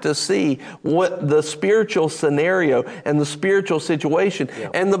have to see what the spiritual scenario and the spiritual situation.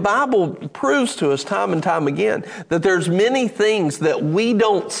 Yeah. And the Bible proves to us time and time again that there's many things that we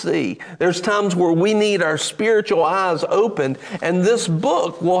don't see. There's times where we need our spiritual eyes opened, and this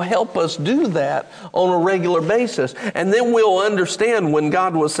book will help us do that on a regular basis. And then we'll understand when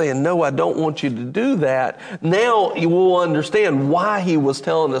God was saying, no, I don't want you to do that. Now you will understand why he was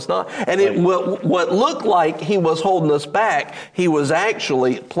telling us not. And what looked like he was holding us back, he was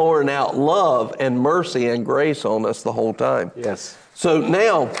actually pouring out love and mercy and grace on us the whole time. Yes. So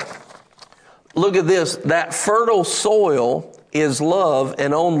now, look at this. That fertile soil is love,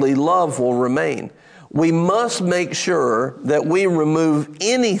 and only love will remain. We must make sure that we remove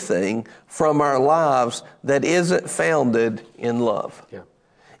anything from our lives that isn't founded in love. Yeah.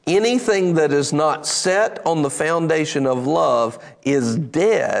 Anything that is not set on the foundation of love is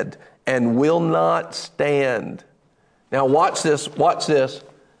dead and will not stand. Now watch this.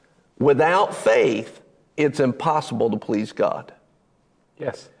 Without faith, it's impossible to please God.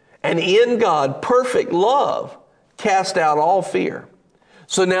 Yes. And in God, perfect love casts out all fear.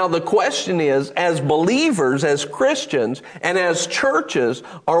 So now the question is, as believers, as Christians, and as churches,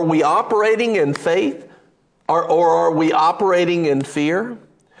 are we operating in faith or are we operating in fear?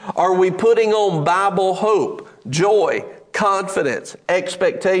 Are we putting on Bible hope, joy, confidence,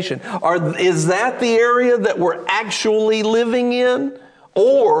 expectation? Is that the area that we're actually living in?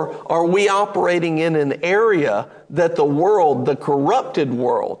 Or are we operating in an area that the world, the corrupted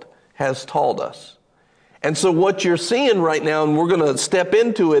world, has taught us? And so what you're seeing right now, and we're going to step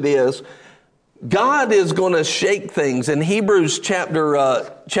into it, is God is going to shake things. In Hebrews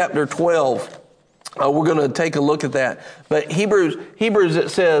chapter 12, we're going to take a look at that. But Hebrews it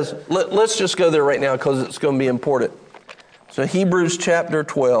says, let's just go there right now because it's going to be important. So Hebrews chapter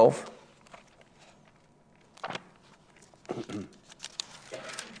 12.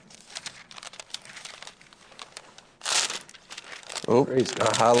 Oh, I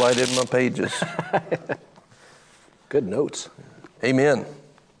highlighted my pages. Good notes. Amen.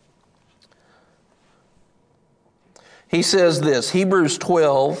 He says this, Hebrews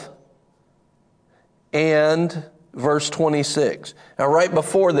 12 and verse 26. Now, right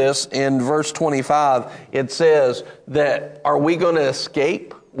before this, in verse 25, it says that are we going to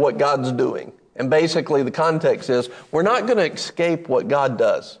escape what God's doing? And basically the context is we're not going to escape what God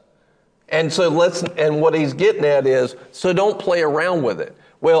does. And so and what he's getting at is, so don't play around with it.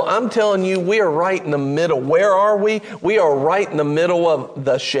 Well, I'm telling you, we are right in the middle. Where are we? We are right in the middle of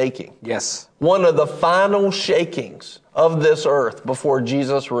the shaking. Yes. One of the final shakings of this earth before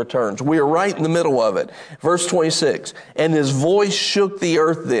Jesus returns. We are right in the middle of it. Verse 26, and his voice shook the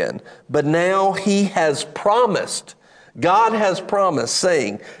earth then, but now he has promised, God has promised,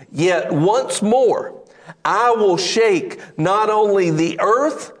 saying, yet once more I will shake not only the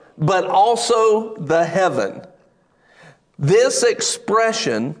earth, but also the heaven. This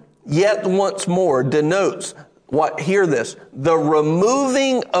expression, yet once more, denotes hear this, the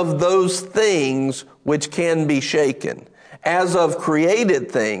removing of those things which can be shaken, as of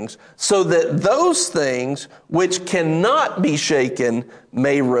created things, so that those things which cannot be shaken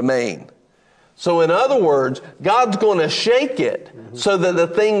may remain. So in other words, God's going to shake it so that the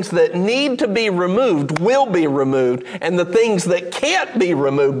things that need to be removed will be removed, and the things that can't be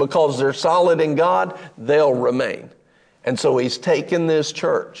removed because they're solid in God, they'll remain. And so he's taken this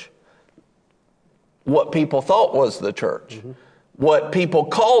church, what people thought was the church, what people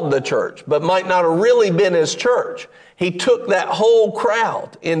called the church, but might not have really been his church. He took that whole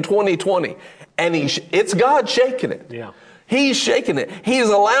crowd in 2020, and it's God shaking it. Yeah. He's shaking it. He's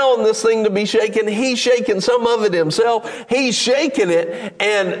allowing this thing to be shaken. He's shaking some of it himself. He's shaking it,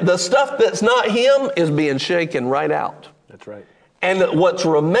 and the stuff that's not him is being shaken right out. That's right. And what's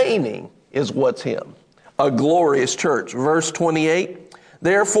remaining is what's him. A glorious church. Verse 28.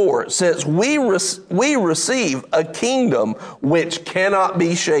 Therefore, since we receive a kingdom which cannot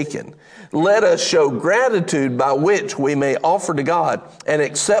be shaken, let us show gratitude by which we may offer to God an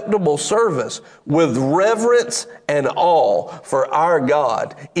acceptable service with reverence and awe, for our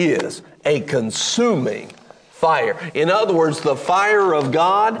God is a consuming fire. In other words, the fire of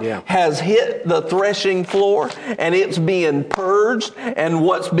God has hit the threshing floor, and it's being purged, and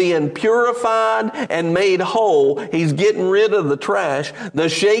what's being purified and made whole, he's getting rid of the trash. The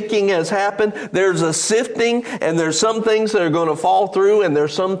shaking has happened. There's a sifting, and there's some things that are going to fall through, and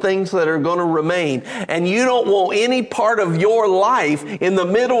there's some things that are going to remain. And you don't want any part of your life in the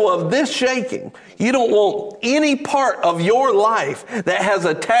middle of this shaking. You don't want any part of your life that has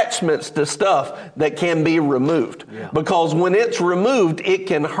attachments to stuff that can be removed. Because when it's removed, it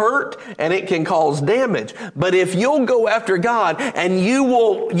can hurt and it can cause damage. But if you'll go after God and you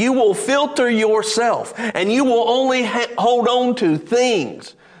will filter yourself, and you will only hold on to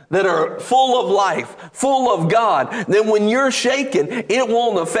things that are full of life, full of God, then when you're shaken, it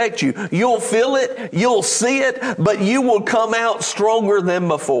won't affect you. You'll feel it, you'll see it, but you will come out stronger than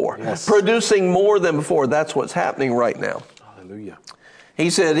before, producing more than before. That's what's happening right now. Hallelujah. He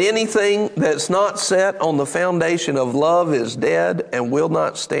said, anything that's not set on the foundation of love is dead and will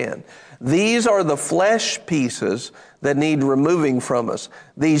not stand. These are the flesh pieces that need removing from us.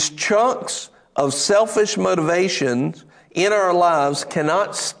 These chunks of selfish motivations in our lives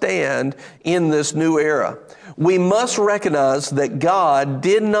cannot stand in this new era. We must recognize that God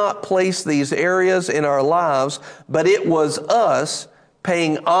did not place these areas in our lives, but it was us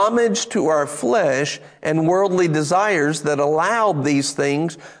paying homage to our flesh and worldly desires that allowed these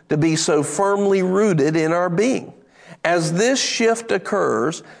things to be so firmly rooted in our being. As this shift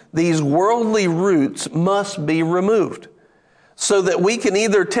occurs, these worldly roots must be removed so that we can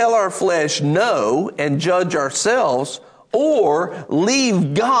either tell our flesh no and judge ourselves, or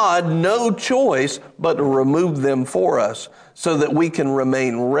leave God no choice but to remove them for us so that we can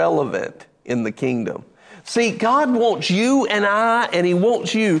remain relevant in the kingdom. See, God wants you and I, and He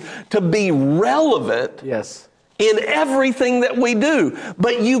wants you to be relevant in everything that we do.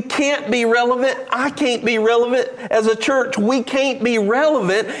 But you can't be relevant. I can't be relevant. As a church, we can't be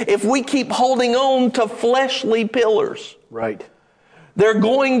relevant if we keep holding on to fleshly pillars. Right. They're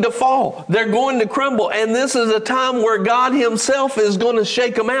going to fall. They're going to crumble. And this is a time where God Himself is going to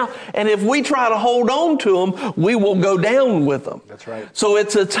shake them out. And if we try to hold on to them, we will go down with them. That's right. So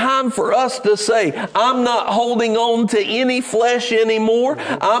it's a time for us to say, I'm not holding on to any flesh anymore.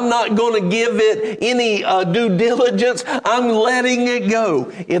 I'm not going to give it any due diligence. I'm letting it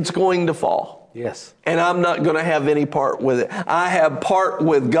go. It's going to fall. Yes. And I'm not going to have any part with it. I have part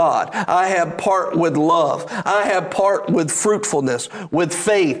with God. I have part with love. I have part with fruitfulness, with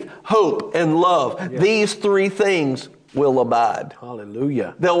faith, hope, and love. Yes. These three things will abide.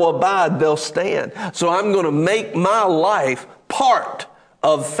 Hallelujah. They'll abide. They'll stand. So I'm going to make my life part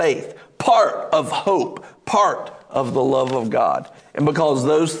of faith, part of hope, part of the love of God. And because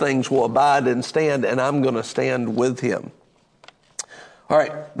those things will abide and stand, and I'm going to stand with Him. All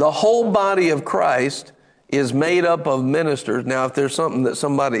right, the whole body of Christ is made up of ministers. Now, if there's something that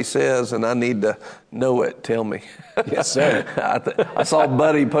somebody says and I need to know it, tell me. Yes, sir. I saw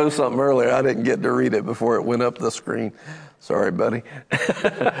Buddy post something earlier. I didn't get to read it before it went up the screen. Sorry, Buddy.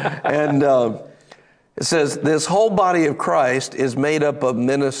 And it says, this whole body of Christ is made up of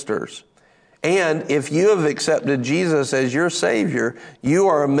ministers. And if you have accepted Jesus as your Savior, you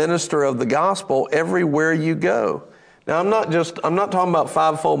are a minister of the gospel everywhere you go. Now, I'm not talking about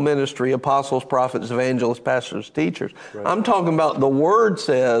fivefold ministry, apostles, prophets, evangelists, pastors, teachers. Right. I'm talking about the Word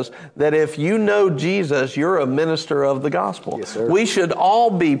says that if you know Jesus, you're a minister of the gospel. Yes, sir. We should all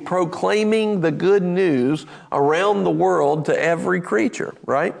be proclaiming the good news around the world to every creature,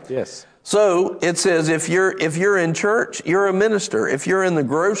 right? Yes. So it says if you're in church, you're a minister. If you're in the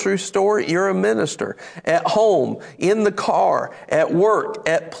grocery store, you're a minister. At home, in the car, at work,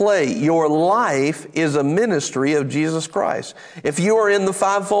 at play, your life is a ministry of Jesus Christ. If you are in the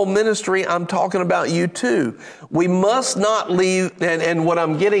fivefold ministry, I'm talking about you too. We must not leave, and what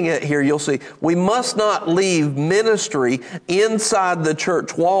I'm getting at here, you'll see, we must not leave ministry inside the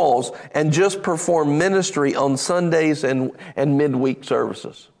church walls and just perform ministry on Sundays and midweek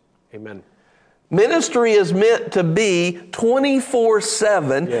services. Amen. Ministry is meant to be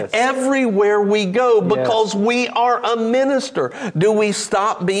 24/7 everywhere we go because we are a minister. Do we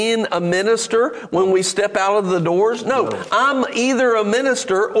stop being a minister when we step out of the doors? No. I'm either a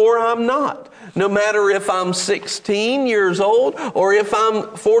minister or I'm not. No matter if I'm 16 years old or if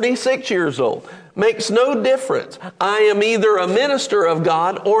I'm 46 years old. Makes no difference. I am either a minister of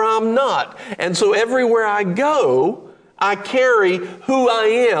God or I'm not. And so everywhere I go, I carry who I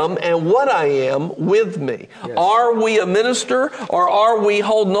am and what I am with me. Yes. Are we a minister or are we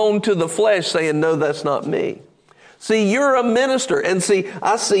holding on to the flesh saying, no, that's not me? See, you're a minister. And see,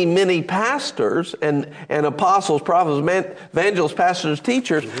 I see many pastors and apostles, prophets, evangelists, pastors,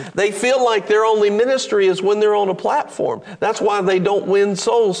 teachers, they feel like their only ministry is when they're on a platform. That's why they don't win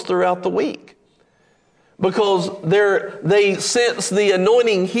souls throughout the week. Because they sense the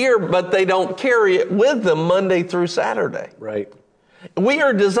anointing here, but they don't carry it with them Monday through Saturday. Right. We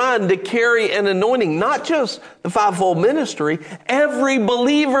are designed to carry an anointing, not just the fivefold ministry. Every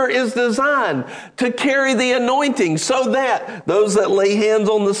believer is designed to carry the anointing so that those that lay hands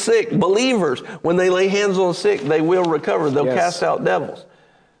on the sick, believers, when they lay hands on the sick, they will recover. They'll cast out devils.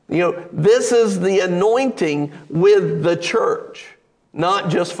 You know, this is the anointing with the church. Not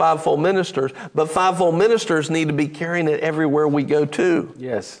just fivefold ministers, but fivefold ministers need to be carrying it everywhere we go too.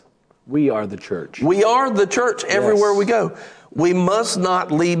 Yes, we are the church. We are the church everywhere we go. We must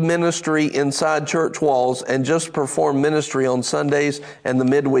not leave ministry inside church walls and just perform ministry on Sundays and the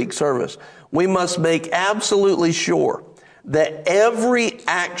midweek service. We must make absolutely sure that every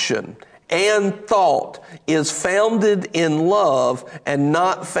action and thought is founded in love and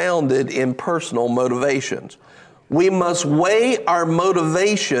not founded in personal motivations. We must weigh our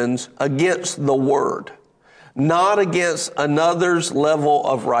motivations against the Word, not against another's level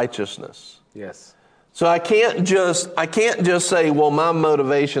of righteousness. Yes. So I can't just say, well, my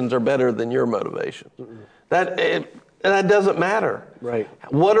motivations are better than your motivation. That doesn't matter. Right.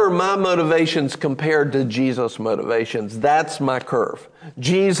 What are my motivations compared to Jesus' motivations? That's my curve.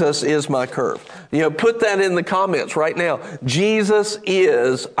 Jesus is my curve. You know, put that in the comments right now. Jesus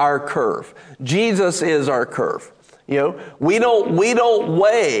is our curve. Jesus is our curve. You know, we don't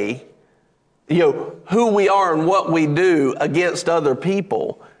weigh, you know, who we are and what we do against other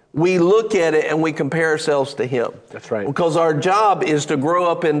people. We look at it and we compare ourselves to Him. That's right. Because our job is to grow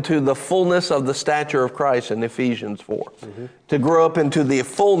up into the fullness of the stature of Christ in Ephesians 4. Mm-hmm. To grow up into the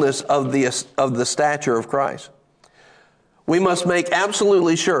fullness of the stature of Christ. We must make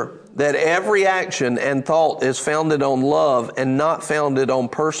absolutely sure that every action and thought is founded on love and not founded on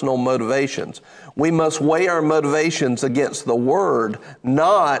personal motivations. We must weigh our motivations against the Word,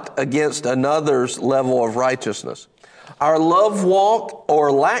 not against another's level of righteousness. Our love walk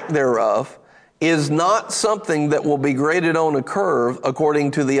or lack thereof is not something that will be graded on a curve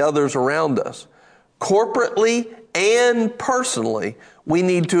according to the others around us. Corporately and personally, we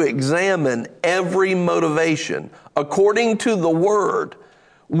need to examine every motivation according to the Word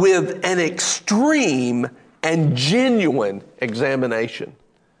with an extreme and genuine examination.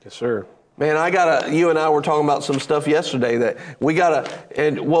 Yes, sir. Man, you and I were talking about some stuff yesterday that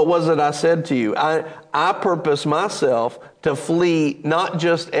and what was it I said to you? I purpose myself to flee not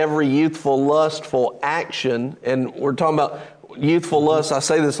just every youthful, lustful action, and we're talking about youthful lust. I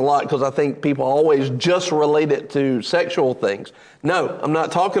say this a lot because I think people always just relate it to sexual things. No, I'm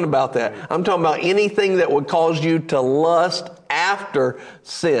not talking about that. I'm talking about anything that would cause you to lust after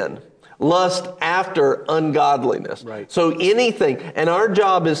sin. Lust after ungodliness. Right. So anything, and our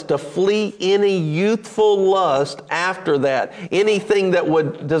job is to flee any youthful lust after that, anything that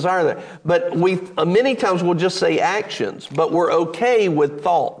would desire that. But many times we'll just say actions, but we're okay with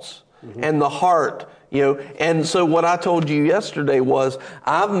thoughts and the heart. You know, and so what I told you yesterday was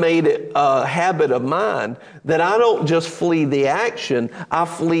I've made it a habit of mine that I don't just flee the action, I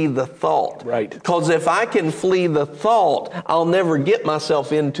flee the thought. Right. Because if I can flee the thought, I'll never get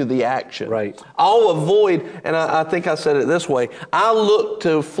myself into the action. Right. I'll avoid, and I think I said it this way, I look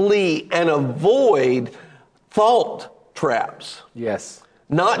to flee and avoid thought traps. Yes.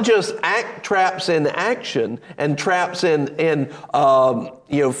 Not just traps in action and traps in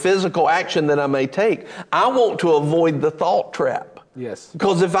physical action that I may take. I want to avoid the thought trap. Yes.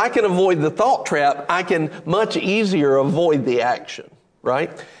 Because if I can avoid the thought trap, I can much easier avoid the action,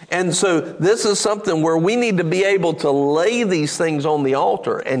 right? And so this is something where we need to be able to lay these things on the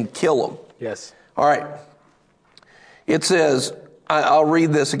altar and kill them. Yes. All right. It says, I'll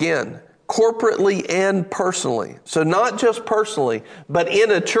read this again. Corporately and personally. So not just personally, but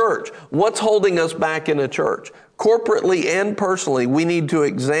in a church. What's holding us back in a church? Corporately and personally, we need to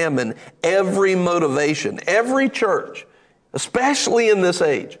examine every motivation. Every church, especially in this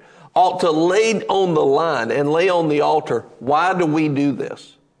age, ought to lay on the line and lay on the altar. Why do we do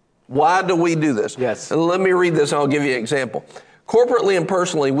this? Why do we do this? Yes. And let me read this and I'll give you an example. Corporately and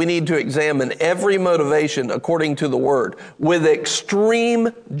personally, we need to examine every motivation according to the Word with extreme,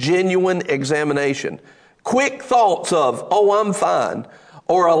 genuine examination. Quick thoughts of, oh, I'm fine,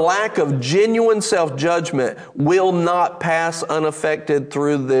 or a lack of genuine self-judgment will not pass unaffected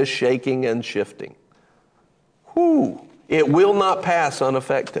through this shaking and shifting. It will not pass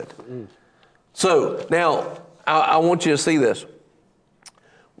unaffected. So now, I want you to see this.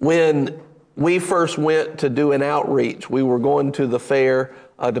 When we first went to do an outreach, we were going to the fair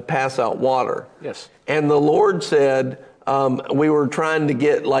to pass out water. Yes. And the Lord said, we were trying to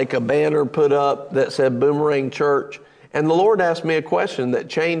get like a banner put up that said Boomerang Church. And the Lord asked me a question that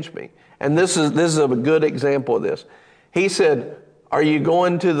changed me. And this is a good example of this. He said, are you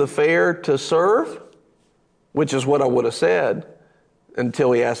going to the fair to serve? Which is what I would have said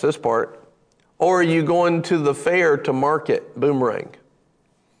until he asked this part. Or are you going to the fair to market Boomerang?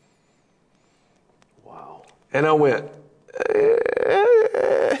 Wow. And I went,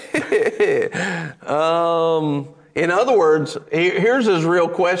 in other words, here's his real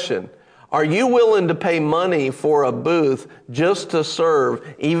question. Are you willing to pay money for a booth just to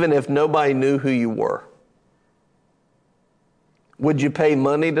serve, even if nobody knew who you were? Would you pay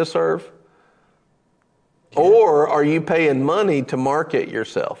money to serve? Yeah. Or are you paying money to market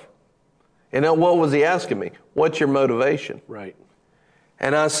yourself? And what was he asking me? What's your motivation? Right.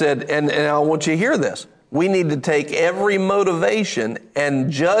 And I said, and I want you to hear this. We need to take every motivation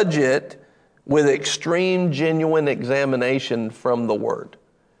and judge it with extreme, genuine examination from the Word.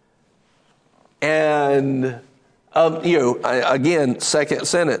 And, again, second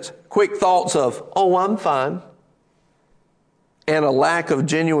sentence, quick thoughts of, oh, I'm fine, and a lack of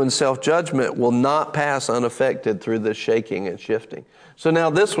genuine self-judgment will not pass unaffected through this shaking and shifting. So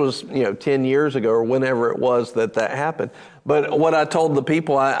now this was, 10 years ago or whenever it was that happened. But what I told the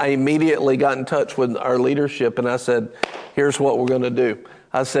people, I immediately got in touch with our leadership and I said, here's what we're going to do.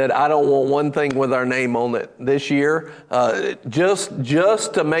 I said, I don't want one thing with our name on it this year.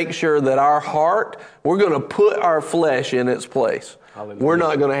 Just to make sure that our heart, we're going to put our flesh in its place. Hallelujah. We're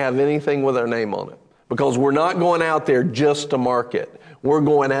not going to have anything with our name on it because we're not going out there just to market. We're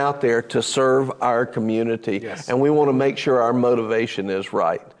going out there to serve our community. Yes. And we want to make sure our motivation is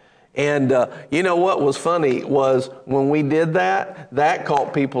right. And you know what was funny was when we did that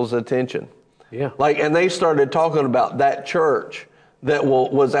caught people's attention. Yeah. And they started talking about that church that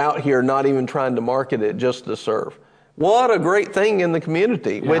was out here not even trying to market it, just to serve. What a great thing in the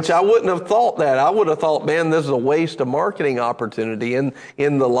community, yes. Which I wouldn't have thought that. I would have thought, man, this is a waste of marketing opportunity in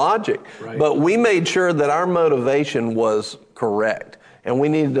the logic. Right. But we made sure that our motivation was correct. And we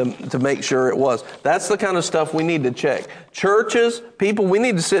needed to make sure it was. That's the kind of stuff we need to check. Churches, people, we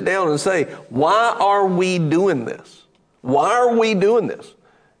need to sit down and say, why are we doing this? Why are we doing this?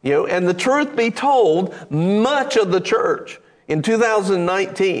 And the truth be told, much of the church in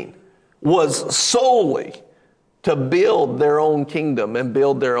 2019 was solely to build their own kingdom and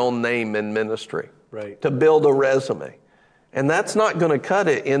build their own name in ministry. Right. To build a resume. And that's not going to cut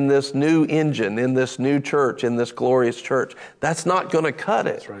it in this new engine, in this new church, in this glorious church. That's not going to cut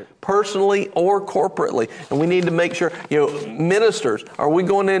it. That's right. Personally or corporately. And we need to make sure, ministers, are we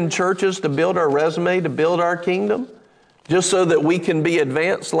going in churches to build our resume, to build our kingdom? Just so that we can be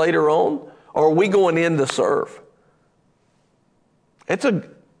advanced later on? Or are we going in to serve? It's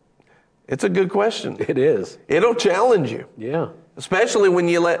a good question. It is. It'll challenge you. Yeah. Especially when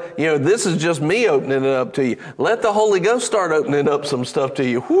you this is just me opening it up to you. Let the Holy Ghost start opening up some stuff to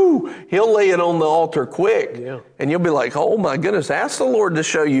you. Whoo, He'll lay it on the altar quick. Yeah. And you'll be like, oh my goodness, ask the Lord to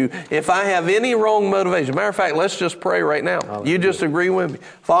show you if I have any wrong motivation. Matter of fact, let's just pray right now. Hallelujah. You just agree with me.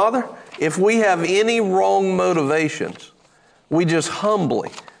 Father, if we have any wrong motivations, we just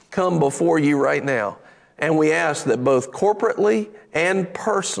humbly come before you right now. And we ask that both corporately and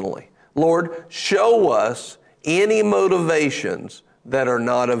personally, Lord, show us any motivations that are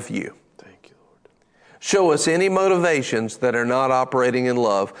not of you. Thank you, Lord. Show us any motivations that are not operating in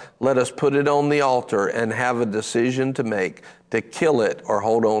love. Let us put it on the altar and have a decision to make to kill it or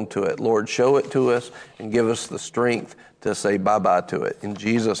hold on to it. Lord, show it to us and give us the strength to say bye-bye to it. In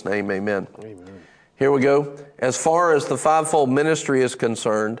Jesus' name, amen. Amen. Here we go. As far as the fivefold ministry is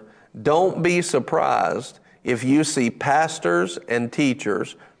concerned, don't be surprised if you see pastors and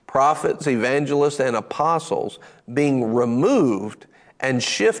teachers, prophets, evangelists, and apostles being removed and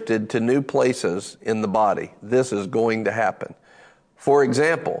shifted to new places in the body. This is going to happen. For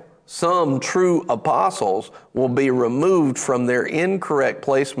example, some true apostles will be removed from their incorrect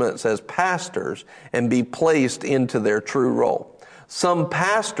placements as pastors and be placed into their true role. Some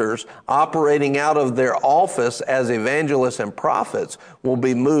pastors operating out of their office as evangelists and prophets will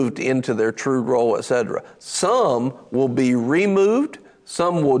be moved into their true role, etc. Some will be removed,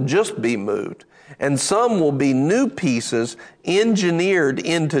 some will just be moved, and some will be new pieces engineered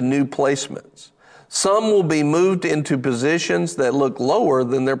into new placements. Some will be moved into positions that look lower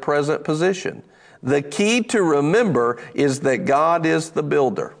than their present position. The key to remember is that God is the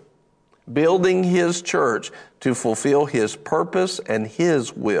builder, building His church to fulfill His purpose and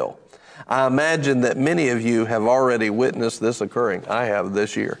His will. I imagine that many of you have already witnessed this occurring. I have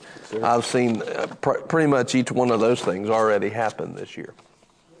this year. Sure. I've seen pretty much each one of those things already happen this year.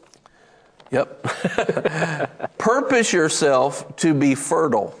 Yep. Purpose yourself to be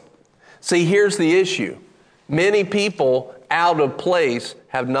fertile. See, here's the issue. Many people out of place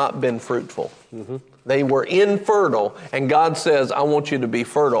have not been fruitful. Mm-hmm. They were infertile, and God says, I want you to be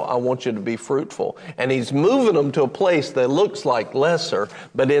fertile. I want you to be fruitful. And He's moving them to a place that looks like lesser,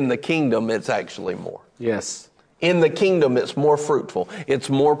 but in the kingdom, it's actually more. Yes. In the kingdom, it's more fruitful. It's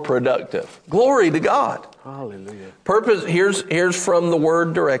more productive. Glory to God. Hallelujah. Purpose, here's from the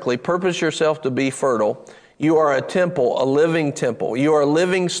word directly. Purpose yourself to be fertile. You are a temple, a living temple. You are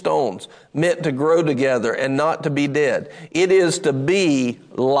living stones meant to grow together and not to be dead. It is to be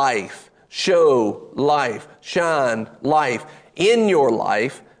life. Show life, shine life in your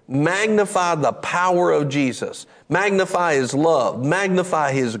life. Magnify the power of Jesus. Magnify His love.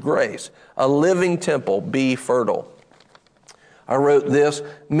 Magnify His grace. A living temple, be fertile. I wrote this.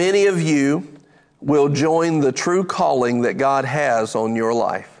 Many of you will join the true calling that God has on your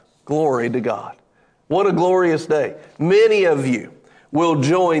life. Glory to God. What a glorious day. Many of you will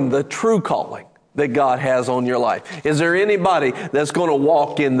join the true calling that God has on your life. Is there anybody that's going to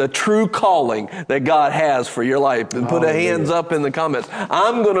walk in the true calling that God has for your life? And put a hands up in the comments.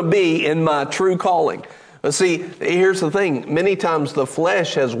 I'm going to be in my true calling. But see, here's the thing. Many times the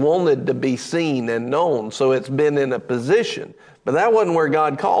flesh has wanted to be seen and known, so it's been in a position. But that wasn't where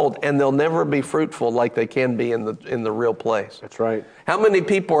God called, and they'll never be fruitful like they can be in the real place. That's right. How many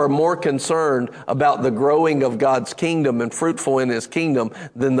people are more concerned about the growing of God's kingdom and fruitful in His kingdom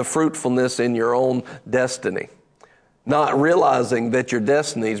than the fruitfulness in your own destiny? Not realizing that your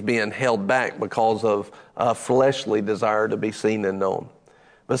destiny is being held back because of a fleshly desire to be seen and known.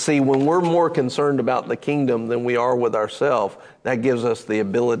 But see, when we're more concerned about the kingdom than we are with ourselves, that gives us the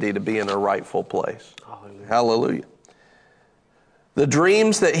ability to be in a rightful place. Hallelujah. Hallelujah. The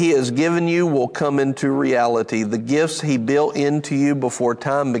dreams that He has given you will come into reality. The gifts He built into you before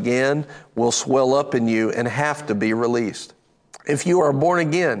time began will swell up in you and have to be released. If you are born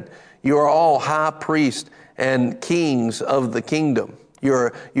again, you are all high priests and kings of the kingdom.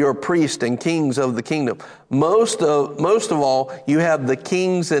 You're priests and kings of the kingdom. Most of all, you have the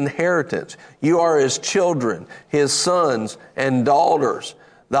king's inheritance. You are His children, His sons and daughters.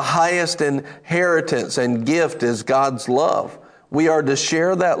 The highest inheritance and gift is God's love. We are to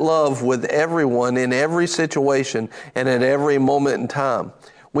share that love with everyone in every situation and at every moment in time.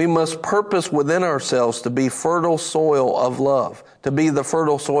 We must purpose within ourselves to be fertile soil of love, to be the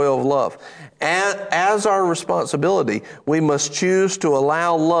fertile soil of love. As our responsibility, we must choose to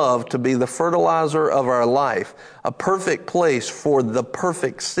allow love to be the fertilizer of our life, a perfect place for the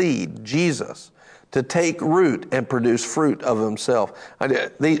perfect seed, Jesus, to take root and produce fruit of Himself.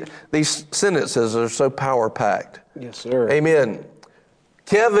 These sentences are so power-packed. Yes, sir. Amen.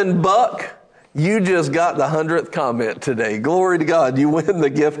 Kevin Buck, you just got the 100th comment today. Glory to God. You win the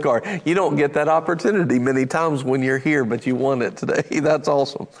gift card. You don't get that opportunity many times when you're here, but you won it today. That's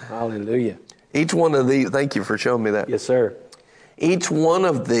awesome. Hallelujah. Each one of these, thank you for showing me that. Yes, sir. Each one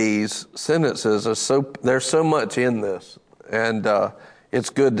of these sentences there's so much in this, and it's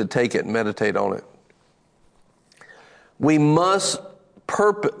good to take it and meditate on it. We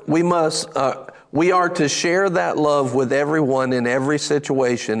are to share that love with everyone in every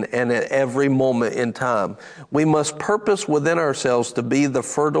situation and at every moment in time. We must purpose within ourselves to be the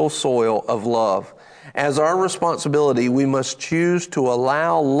fertile soil of love. As our responsibility, we must choose to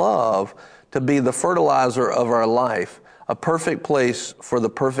allow love to be the fertilizer of our life, a perfect place for the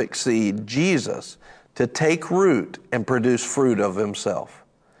perfect seed, Jesus, to take root and produce fruit of Himself.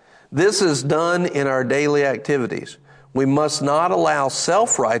 This is done in our daily activities. We must not allow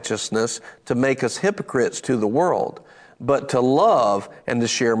self-righteousness to make us hypocrites to the world, but to love and to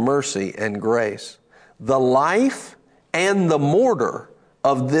share mercy and grace. The life and the mortar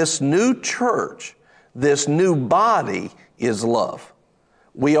of this new church, this new body, is love.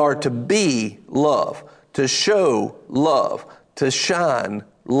 We are to be love, to show love, to shine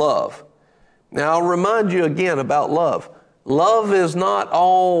love. Now, I'll remind you again about love. Love is not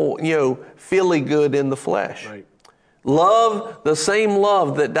all, feely good in the flesh. Right. Love, the same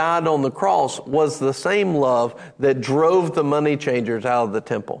love that died on the cross, was the same love that drove the money changers out of the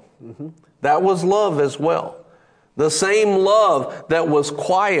temple. Mm-hmm. That was love as well. The same love that was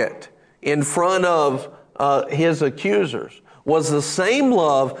quiet in front of his accusers was the same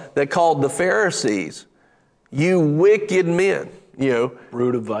love that called the Pharisees, "You wicked men."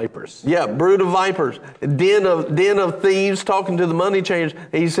 Brood of vipers. Yeah, brood of vipers. Den of thieves, talking to the money changers.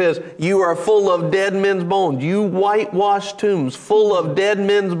 He says, "You are full of dead men's bones. You whitewashed tombs full of dead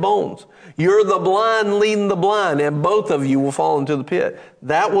men's bones. You're the blind leading the blind, and both of you will fall into the pit."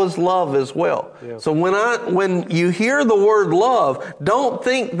 That was love as well. Yeah. So when you hear the word love, don't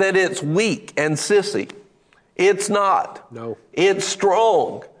think that it's weak and sissy. It's not. No. It's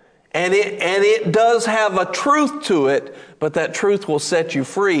strong. And it does have a truth to it, but that truth will set you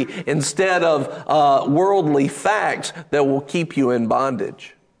free instead of worldly facts that will keep you in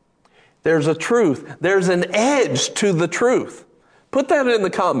bondage. There's a truth. There's an edge to the truth. Put that in the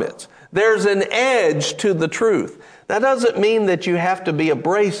comments. There's an edge to the truth. That doesn't mean that you have to be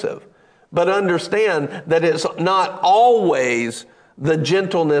abrasive, but understand that it's not always the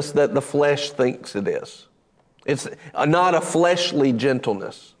gentleness that the flesh thinks it is. It's not a fleshly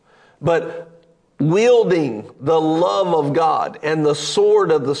gentleness, but wielding the love of God and the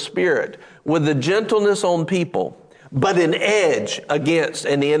sword of the Spirit with the gentleness on people, but an edge against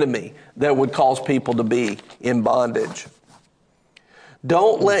an enemy that would cause people to be in bondage.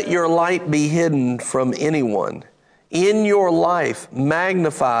 Don't let your light be hidden from anyone. In your life,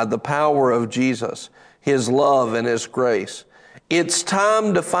 magnify the power of Jesus, His love and His grace. It's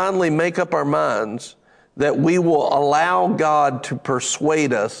time to finally make up our minds that we will allow God to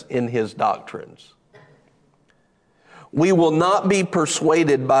persuade us in His doctrines. We will not be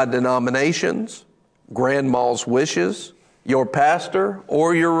persuaded by denominations, grandma's wishes, your pastor,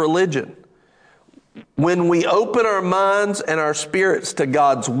 or your religion. When we open our minds and our spirits to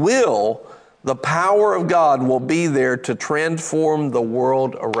God's will, the power of God will be there to transform the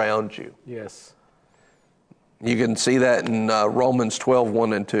world around you. Yes. You can see that in Romans 12,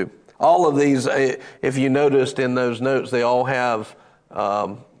 1 and 2. All of these, if you noticed in those notes, they all have,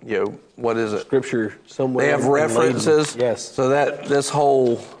 what is it? Scripture somewhere. They have references. Yes. So that this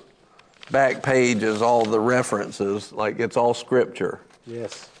whole back page is all the references, like it's all Scripture.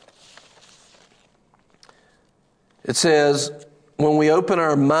 Yes. It says, when we open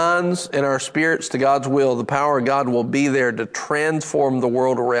our minds and our spirits to God's will, the power of God will be there to transform the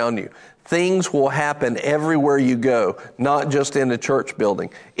world around you. Things will happen everywhere you go, not just in a church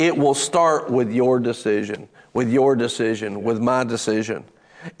building. It will start with your decision, with my decision.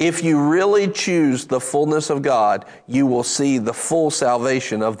 If you really choose the fullness of God, you will see the full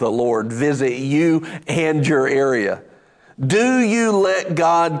salvation of the Lord visit you and your area. Do you let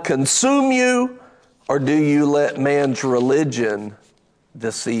God consume you, or do you let man's religion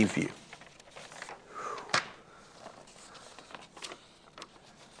deceive you?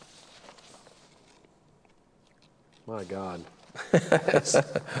 My God.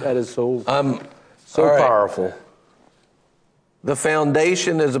 That is so powerful. The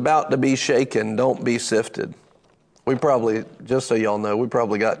foundation is about to be shaken. Don't be sifted. We probably, just so y'all know, we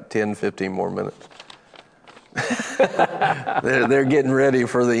probably got 10, 15 more minutes. They're getting ready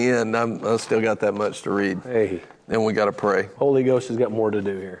for the end. I still got that much to read. Hey. Then we got to pray. Holy Ghost has got more to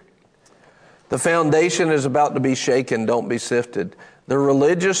do here. The foundation is about to be shaken. Don't be sifted. The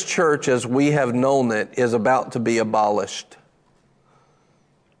religious church as we have known it is about to be abolished.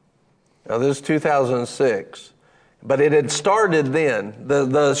 Now this is 2006, but it had started then.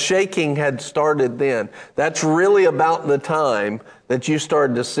 The shaking had started then. That's really about the time that you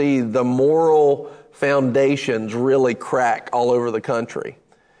started to see the moral foundations really crack all over the country.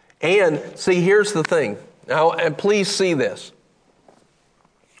 And see, here's the thing. Now, and please see this.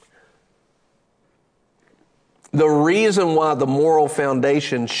 The reason why the moral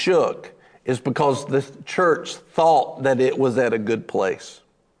foundation shook is because the church thought that it was at a good place.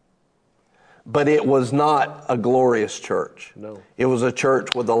 But it was not a glorious church. No. It was a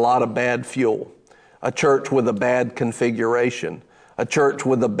church with a lot of bad fuel, a church with a bad configuration, a church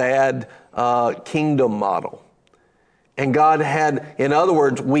with a bad kingdom model. And God had, in other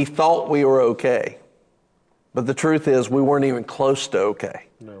words, we thought we were okay. But the truth is we weren't even close to okay.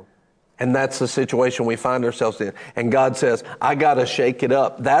 No. And that's the situation we find ourselves in. And God says, I got to shake it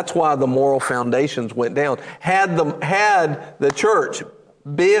up. That's why the moral foundations went down. Had the church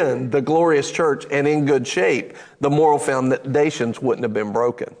been the glorious church and in good shape, the moral foundations wouldn't have been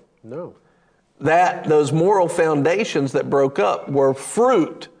broken. No. Those moral foundations that broke up were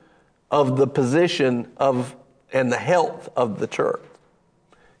fruit of the position of and the health of the church.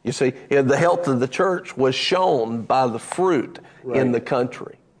 You see, the health of the church was shown by the fruit in the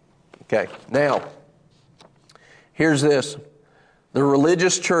country. Okay, now, here's this. The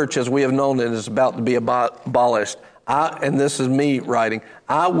religious church, as we have known it, is about to be abolished. And this is me writing,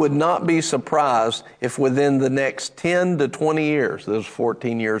 I would not be surprised if within the next 10 to 20 years, this was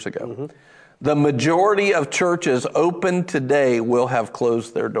 14 years ago, the majority of churches open today will have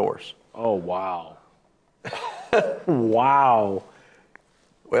closed their doors. Oh, wow. Wow.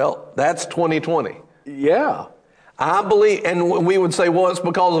 Well, that's 2020. Yeah. I believe, and we would say, well, it's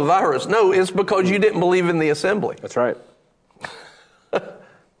because of the virus. No, it's because you didn't believe in the assembly. That's right.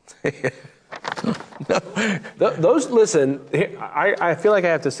 Those, listen, I feel like I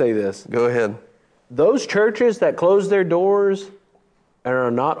have to say this. Go ahead. Those churches that close their doors and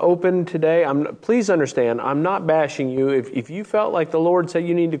are not open today, please understand, I'm not bashing you. If you felt like the Lord said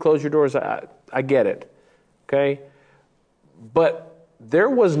you need to close your doors, I get it, okay? But there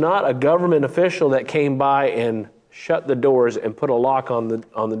was not a government official that came by and shut the doors and put a lock on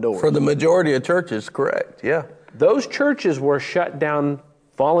the doors. For the majority of churches, correct, yeah. Those churches were shut down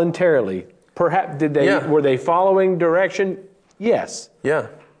voluntarily. Perhaps were they following direction? Yes. Yeah.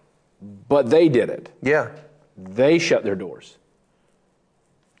 But they did it. Yeah. They shut their doors.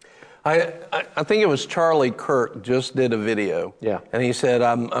 I think it was Charlie Kirk just did a video. Yeah. And he said,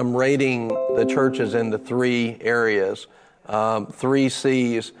 I'm rating the churches into 3 areas, 3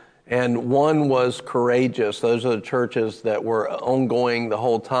 C's. And one was courageous. Those are the churches that were ongoing the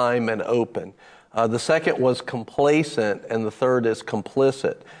whole time and open. The second was complacent, and the third is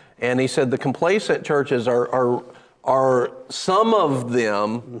complicit. And he said the complacent churches are some of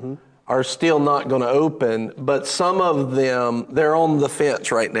them are still not going to open, but some of them, they're on the fence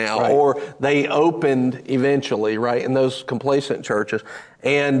right now, or they opened eventually, right, in those complacent churches.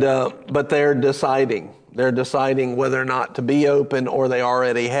 And but they're deciding. They're deciding whether or not to be open, or they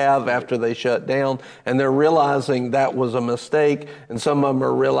already have after they shut down. And they're realizing that was a mistake. And some of them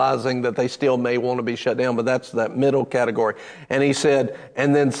are realizing that they still may want to be shut down, but that's that middle category. And he said,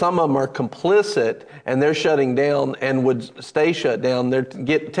 and then some of them are complicit, and they're shutting down and would stay shut down. They're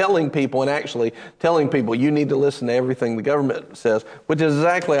telling people, and actually telling people, you need to listen to everything the government says, which is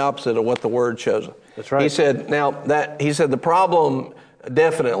exactly opposite of what the Word shows. That's right. He said, the problem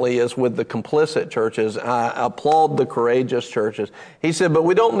definitely is with the complicit churches. I applaud the courageous churches. He said, but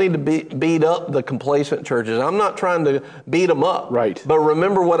we don't need to beat up the complacent churches. I'm not trying to beat them up. Right. But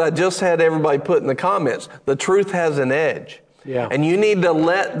remember what I just had everybody put in the comments. The truth has an edge. Yeah. And you need to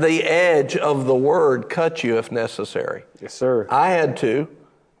let the edge of the Word cut you if necessary. Yes, sir. I had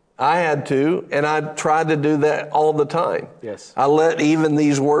to, and I tried to do that all the time. Yes. I let even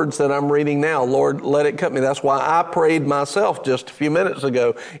these words that I'm reading now, Lord, let it cut me. That's why I prayed myself just a few minutes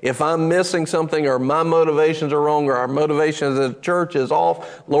ago. If I'm missing something, or my motivations are wrong, or our motivations as a church is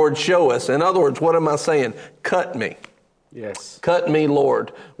off, Lord, show us. In other words, what am I saying? Cut me. Yes. Cut me,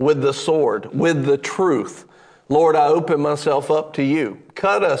 Lord, with the sword, with the truth. Lord, I open myself up to you.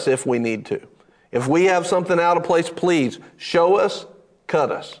 Cut us if we need to. If we have something out of place, please show us,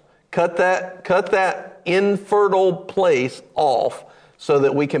 cut us. Cut that infertile place off so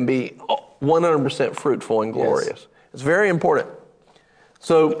that we can be 100% fruitful and glorious. Yes. It's very important.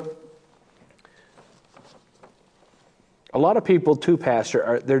 So, a lot of people too,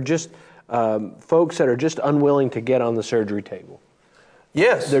 Pastor, they're just folks that are just unwilling to get on the surgery table.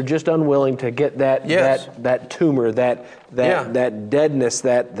 Yes. They're just unwilling to get that tumor, that deadness,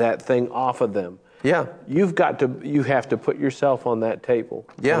 that thing off of them. Yeah. You have to put yourself on that table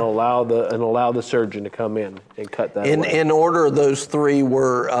and allow the surgeon to come in and cut that away. In order, those 3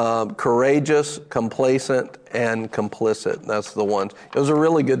 were courageous, complacent, and complicit. That's the ones. It was a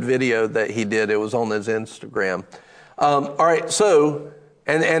really good video that he did. It was on his Instagram. All right, so,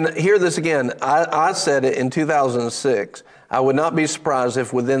 and hear this again. I said it in 2006. I would not be surprised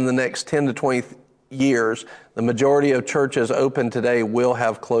if within the next 10 to 20 years, the majority of churches open today will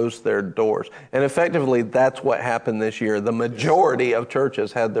have closed their doors. And effectively, that's what happened this year. The majority of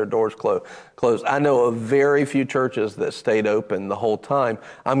churches had their doors closed. I know of very few churches that stayed open the whole time.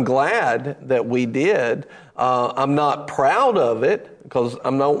 I'm glad that we did. I'm not proud of it, because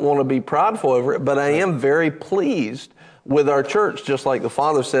I don't want to be prideful over it, but I am very pleased with our church, just like the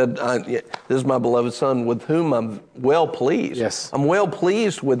Father said, this is my beloved Son with whom I'm well pleased. Yes. I'm well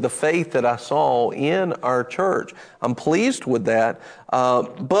pleased with the faith that I saw in our church. I'm pleased with that.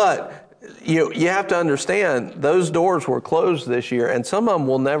 But you have to understand, those doors were closed this year, and some of them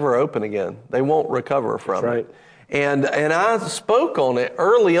will never open again. They won't recover from it. And I spoke on it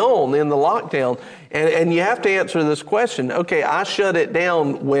early on in the lockdown. And you have to answer this question. Okay, I shut it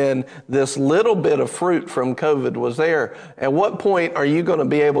down when this little bit of fruit from COVID was there. At what point are you going to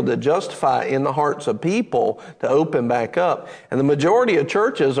be able to justify in the hearts of people to open back up? And the majority of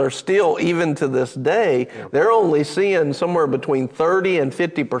churches are still, even to this day, they're only seeing somewhere between 30 and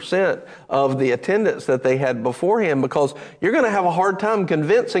 50% of the attendance that they had beforehand, because you're going to have a hard time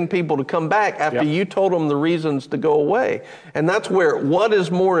convincing people to come back after you told them the reasons to go away. And that's where, what is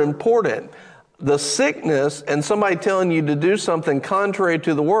more important? The sickness and somebody telling you to do something contrary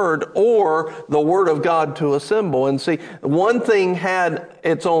to the Word, or the Word of God to assemble. And see, one thing had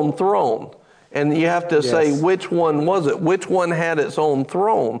its own throne. And you have to say, which one was it? Which one had its own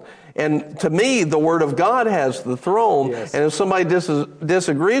throne? And to me, the Word of God has the throne. And if somebody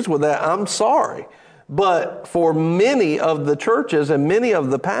disagrees with that, I'm sorry. But for many of the churches and many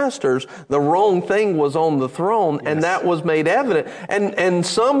of the pastors, the wrong thing was on the throne, and that was made evident. And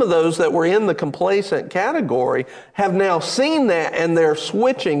some of those that were in the complacent category have now seen that, and they're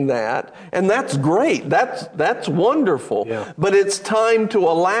switching that, and that's great. That's wonderful. But it's time to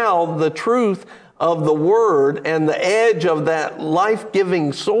allow the truth of the Word and the edge of that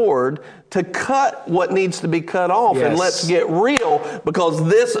life-giving sword to cut what needs to be cut off. And let's get real, because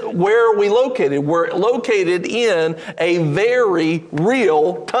where are we located? We're located in a very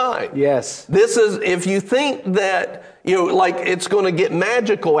real time. This is, if you think that, like it's going to get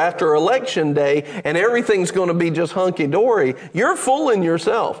magical after Election Day and everything's going to be just hunky-dory, you're fooling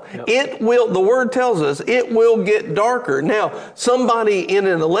yourself. It will, the Word tells us, it will get darker. Now, somebody in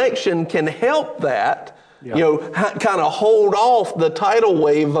an election can help that, kind of hold off the tidal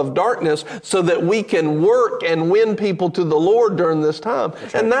wave of darkness so that we can work and win people to the Lord during this time.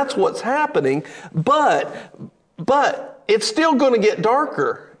 And that's what's happening. But it's still going to get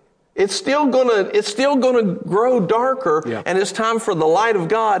darker. It's still going to grow darker, and it's time for the light of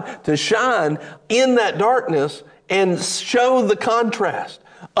God to shine in that darkness and show the contrast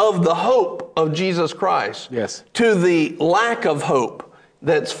of the hope of Jesus Christ to the lack of hope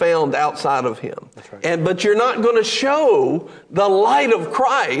that's found outside of Him. But you're not going to show the light of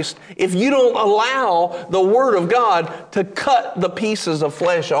Christ if you don't allow the Word of God to cut the pieces of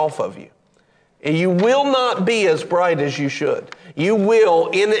flesh off of you. And you will not be as bright as you should. You will,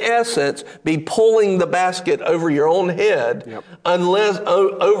 in essence, be pulling the basket over your own head,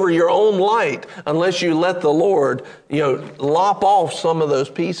 over your own light, unless you let the Lord, lop off some of those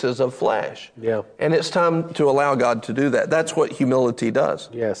pieces of flesh. And it's time to allow God to do that. That's what humility does.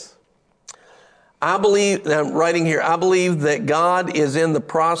 I believe, I'm writing here, I believe that God is in the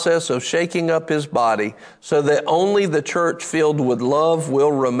process of shaking up His body so that only the church filled with love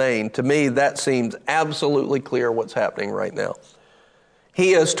will remain. To me, that seems absolutely clear what's happening right now.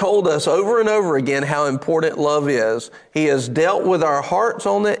 He has told us over and over again how important love is. He has dealt with our hearts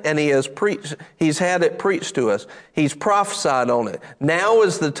on it, and He's had it preached to us. He's prophesied on it. Now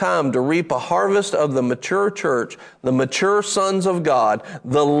is the time to reap a harvest of the mature church, the mature sons of God,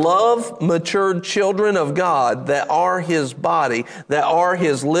 the love-matured children of God that are His body, that are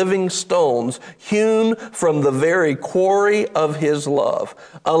His living stones, hewn from the very quarry of His love.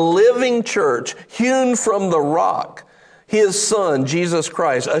 A living church hewn from the rock, His Son, Jesus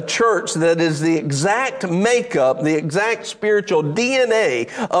Christ, a church that is the exact makeup, the exact spiritual DNA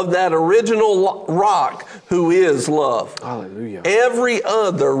of that original rock who is love. Hallelujah. Every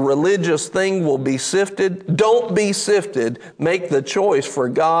other religious thing will be sifted. Don't be sifted. Make the choice for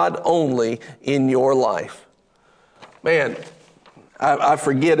God only in your life. Man, I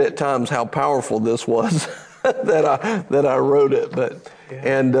forget at times how powerful this was that I wrote it,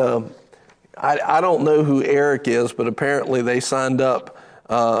 I don't know who Eric is, but apparently they signed up,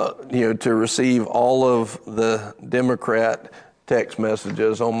 to receive all of the Democrat text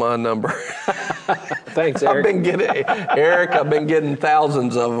messages on my number. Thanks, Eric. I've been getting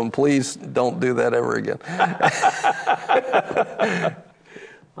thousands of them. Please don't do that ever again.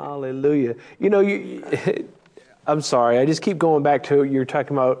 Hallelujah. I'm sorry. I just keep going back to you're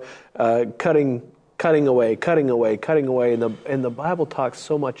talking about cutting away, and the Bible talks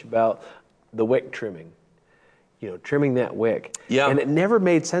so much about the wick trimming, trimming that wick. And it never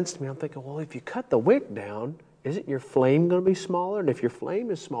made sense to me. I'm thinking, well, if you cut the wick down, isn't your flame going to be smaller? And if your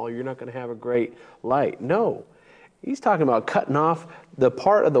flame is smaller, you're not going to have a great light. No. He's talking about cutting off the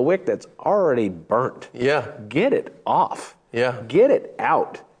part of the wick that's already burnt. Get it off. Get it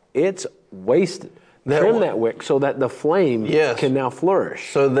out. It's wasted. trim that wick so that the flame can now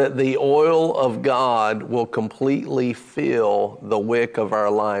flourish. So that the oil of God will completely fill the wick of our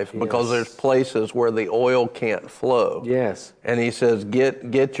life, because there's places where the oil can't flow. Yes. And he says,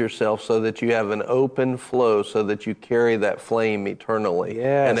 get yourself so that you have an open flow so that you carry that flame eternally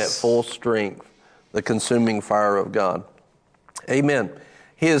and at full strength, the consuming fire of God. Amen.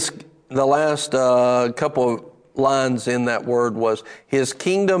 The last couple of lines in that word was, his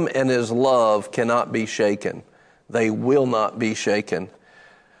kingdom and his love cannot be shaken. They will not be shaken.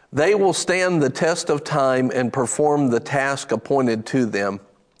 They will stand the test of time and perform the task appointed to them.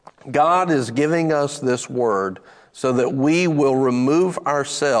 God is giving us this word so that we will remove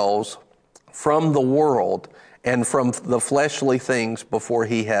ourselves from the world and from the fleshly things before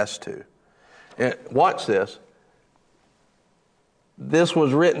he has to. And watch this. This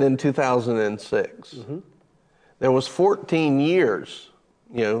was written in 2006. Mm-hmm. There was 14 years,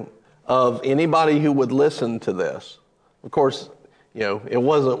 of anybody who would listen to this. Of course, it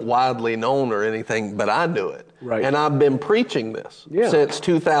wasn't widely known or anything, but I knew it. Right. And I've been preaching this since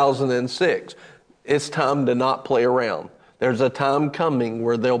 2006. It's time to not play around. There's a time coming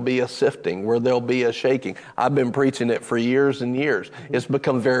where there'll be a sifting, where there'll be a shaking. I've been preaching it for years and years. It's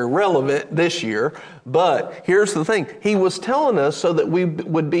become very relevant this year. But here's the thing. He was telling us so that we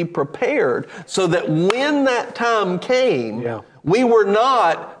would be prepared, so that when that time came, we were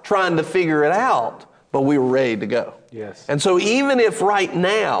not trying to figure it out, but we were ready to go. Yes. And so even if right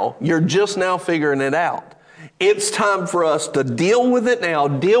now you're just now figuring it out, it's time for us to deal with it now,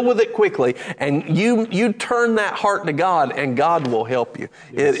 deal with it quickly, and you turn that heart to God, and God will help you.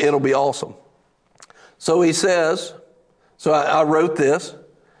 Yes. It'll be awesome. So he says, I wrote this,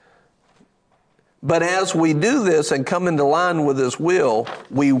 but as we do this and come into line with his will,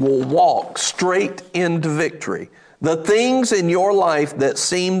 we will walk straight into victory. The things in your life that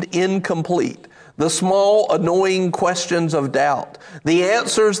seemed incomplete, the small, annoying questions of doubt, the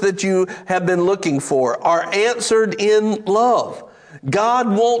answers that you have been looking for are answered in love. God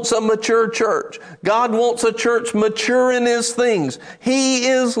wants a mature church. God wants a church mature in his things. He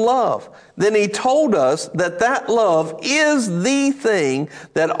is love. Then he told us that love is the thing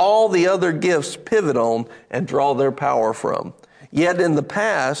that all the other gifts pivot on and draw their power from. Yet in the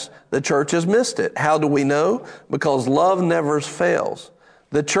past, the church has missed it. How do we know? Because love never fails.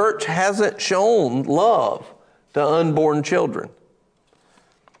 The church hasn't shown love to unborn children.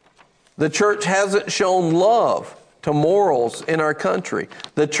 The church hasn't shown love to morals in our country.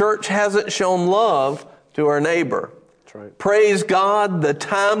 The church hasn't shown love to our neighbor. That's right. Praise God, the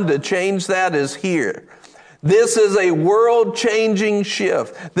time to change that is here. This is a world-changing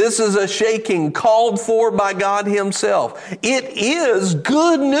shift. This is a shaking called for by God himself. It is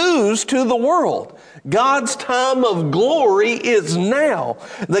good news to the world. God's time of glory is now.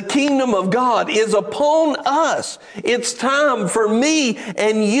 The kingdom of God is upon us. It's time for me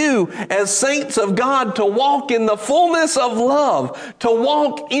and you as saints of God to walk in the fullness of love, to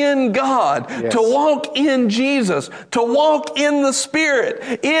walk in God, to walk in Jesus, to walk in the Spirit.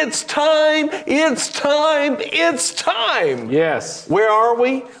 It's time, it's time, it's time. Yes. Where are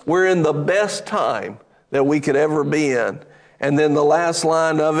we? We're in the best time that we could ever be in. And then the last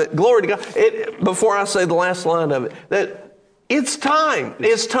line of it, glory to God. Before I say the last line of it, that it's time.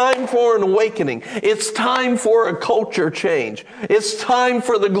 It's time for an awakening. It's time for a culture change. It's time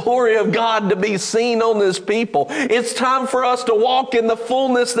for the glory of God to be seen on this people. It's time for us to walk in the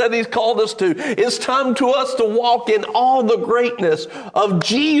fullness that he's called us to. It's time to us to walk in all the greatness of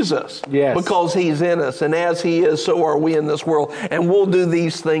Jesus. Yes. Because he's in us. And as he is, so are we in this world. And we'll do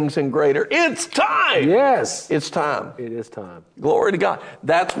these things and greater. It's time. Yes. It's time. It is time. Glory to God.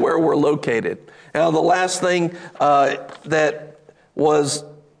 That's where we're located. Now, the last thing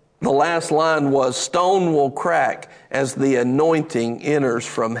the last line was, stone will crack as the anointing enters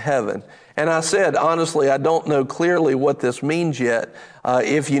from heaven. And I said, honestly, I don't know clearly what this means yet.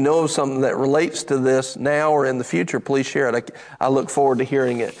 If you know of something that relates to this now or in the future, please share it. I look forward to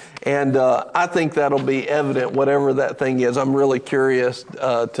hearing it. And I think that'll be evident, whatever that thing is. I'm really curious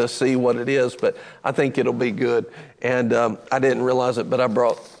to see what it is, but I think it'll be good. And I didn't realize it, but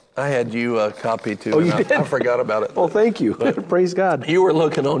I had you a copy too. Oh, you did? I forgot about it. Well, thank you. Praise God. You were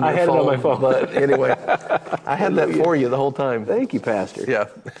looking on your phone. I had it on my phone. But anyway, I had that for you the whole time. Thank you, Pastor. Yeah.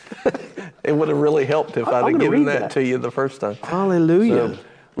 It would have really helped if I'd have given that to you the first time. Hallelujah. So,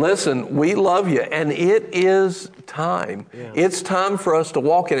 listen, we love you, and it is time. Yeah. It's time for us to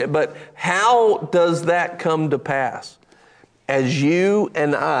walk in it. But how does that come to pass? As you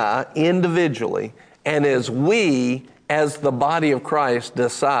and I individually, and as we as the body of Christ,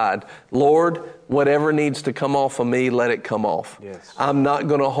 decide, Lord, whatever needs to come off of me, let it come off. Yes. I'm not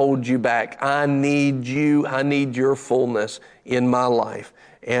going to hold you back. I need you. I need your fullness in my life.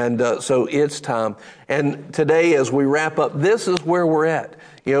 And so it's time. And today, as we wrap up, this is where we're at.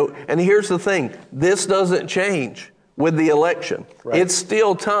 And here's the thing. This doesn't change with the election. Right. It's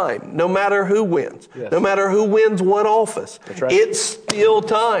still time, no matter who wins, no matter who wins what office. That's right. It's still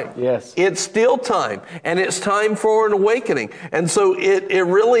time. Yes. It's still time. And it's time for an awakening. And so it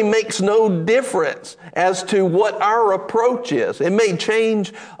really makes no difference as to what our approach is. It may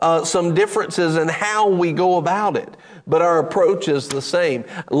change some differences in how we go about it, but our approach is the same.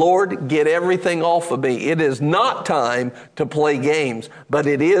 Lord, get everything off of me. It is not time to play games, but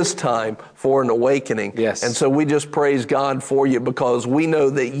it is time for an awakening. Yes. And so we just praise God for you, because we know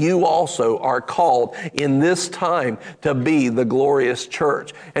that you also are called in this time to be the glorious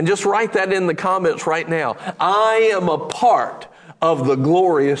church. And just write that in the comments right now. I am a part of the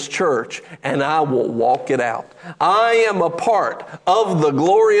glorious church, and I will walk it out. I am a part of the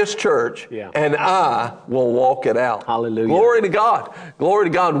glorious church, and I will walk it out. Hallelujah. Glory to God. Glory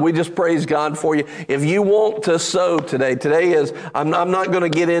to God. We just praise God for you. If you want to sow today is, I'm not going to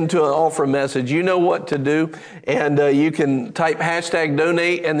get into an offer message. You know what to do. And you can type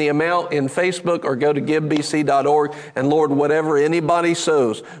 #donate and the amount in Facebook, or go to givebc.org. And Lord, whatever anybody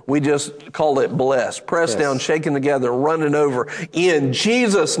sows, we just call it blessed. Pressed down, shaken together, running over. In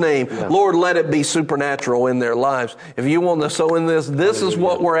Jesus' name, Lord, let it be supernatural in their lives. If you want to sow in this is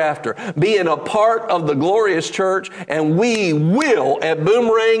what we're after. Being a part of the glorious church, and we will, at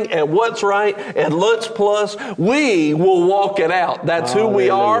Boomerang, at What's Right, at Lunch Plus, we will walk it out. That's who we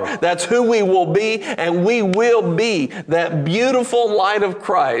are. That's who we will be. And we will be that beautiful light of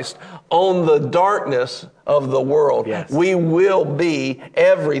Christ on the darkness of the world. Yes. We will be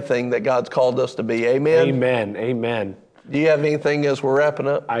everything that God's called us to be. Amen? Amen. Amen. Do you have anything as we're wrapping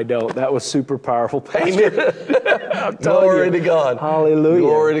up? I don't. That was super powerful, Pastor. Amen. Glory to God. Hallelujah.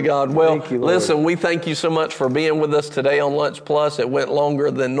 Glory to God. Well, thank you, Lord. Listen, we thank you so much for being with us today on Lunch Plus. It went longer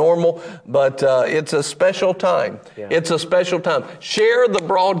than normal, but it's a special time. Yeah. It's a special time. Share the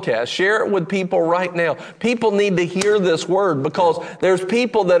broadcast. Share it with people right now. People need to hear this word, because there's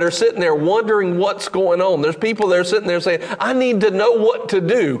people that are sitting there wondering what's going on. There's people that are sitting there saying, I need to know what to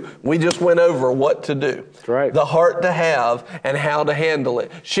do. We just went over what to do. That's right. The heart to have and how to handle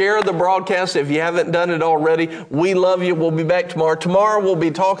it. Share the broadcast if you haven't done it already. We love you. We'll be back tomorrow. Tomorrow we'll be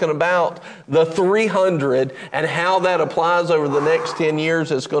talking about the 300 and how that applies over the next 10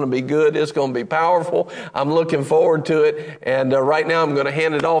 years. It's going to be good. It's going to be powerful. I'm looking forward to it. And right now I'm going to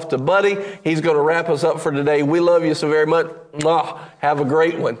hand it off to Buddy. He's going to wrap us up for today. We love you so very much. Have a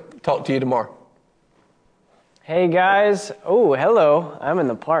great one. Talk to you tomorrow. Hey guys. Oh, hello. I'm in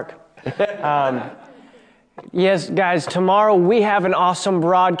the park. Yes, guys, tomorrow we have an awesome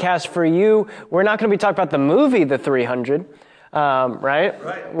broadcast for you. We're not going to be talking about the movie, The 300,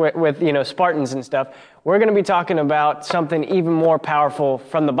 right? With Spartans and stuff. We're going to be talking about something even more powerful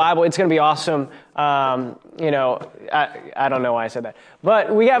from the Bible. It's going to be awesome. I don't know why I said that.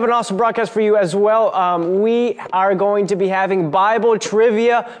 But we have an awesome broadcast for you as well. We are going to be having Bible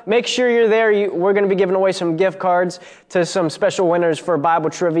trivia. Make sure you're there. We're going to be giving away some gift cards to some special winners for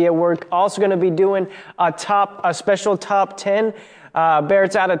Bible trivia. We're also going to be doing a special top 10.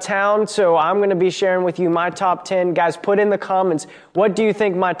 Barrett's out of town, so I'm going to be sharing with you my top 10. Guys, put in the comments, what do you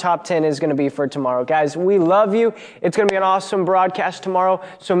think my top 10 is going to be for tomorrow? Guys, we love you. It's going to be an awesome broadcast tomorrow,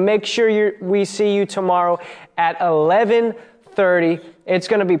 so make sure we see you tomorrow at 11:30. It's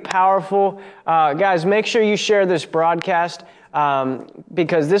going to be powerful. Guys, make sure you share this broadcast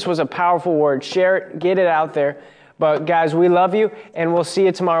because this was a powerful word. Share it, get it out there. But guys, we love you, and we'll see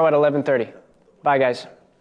you tomorrow at 11:30. Bye, guys.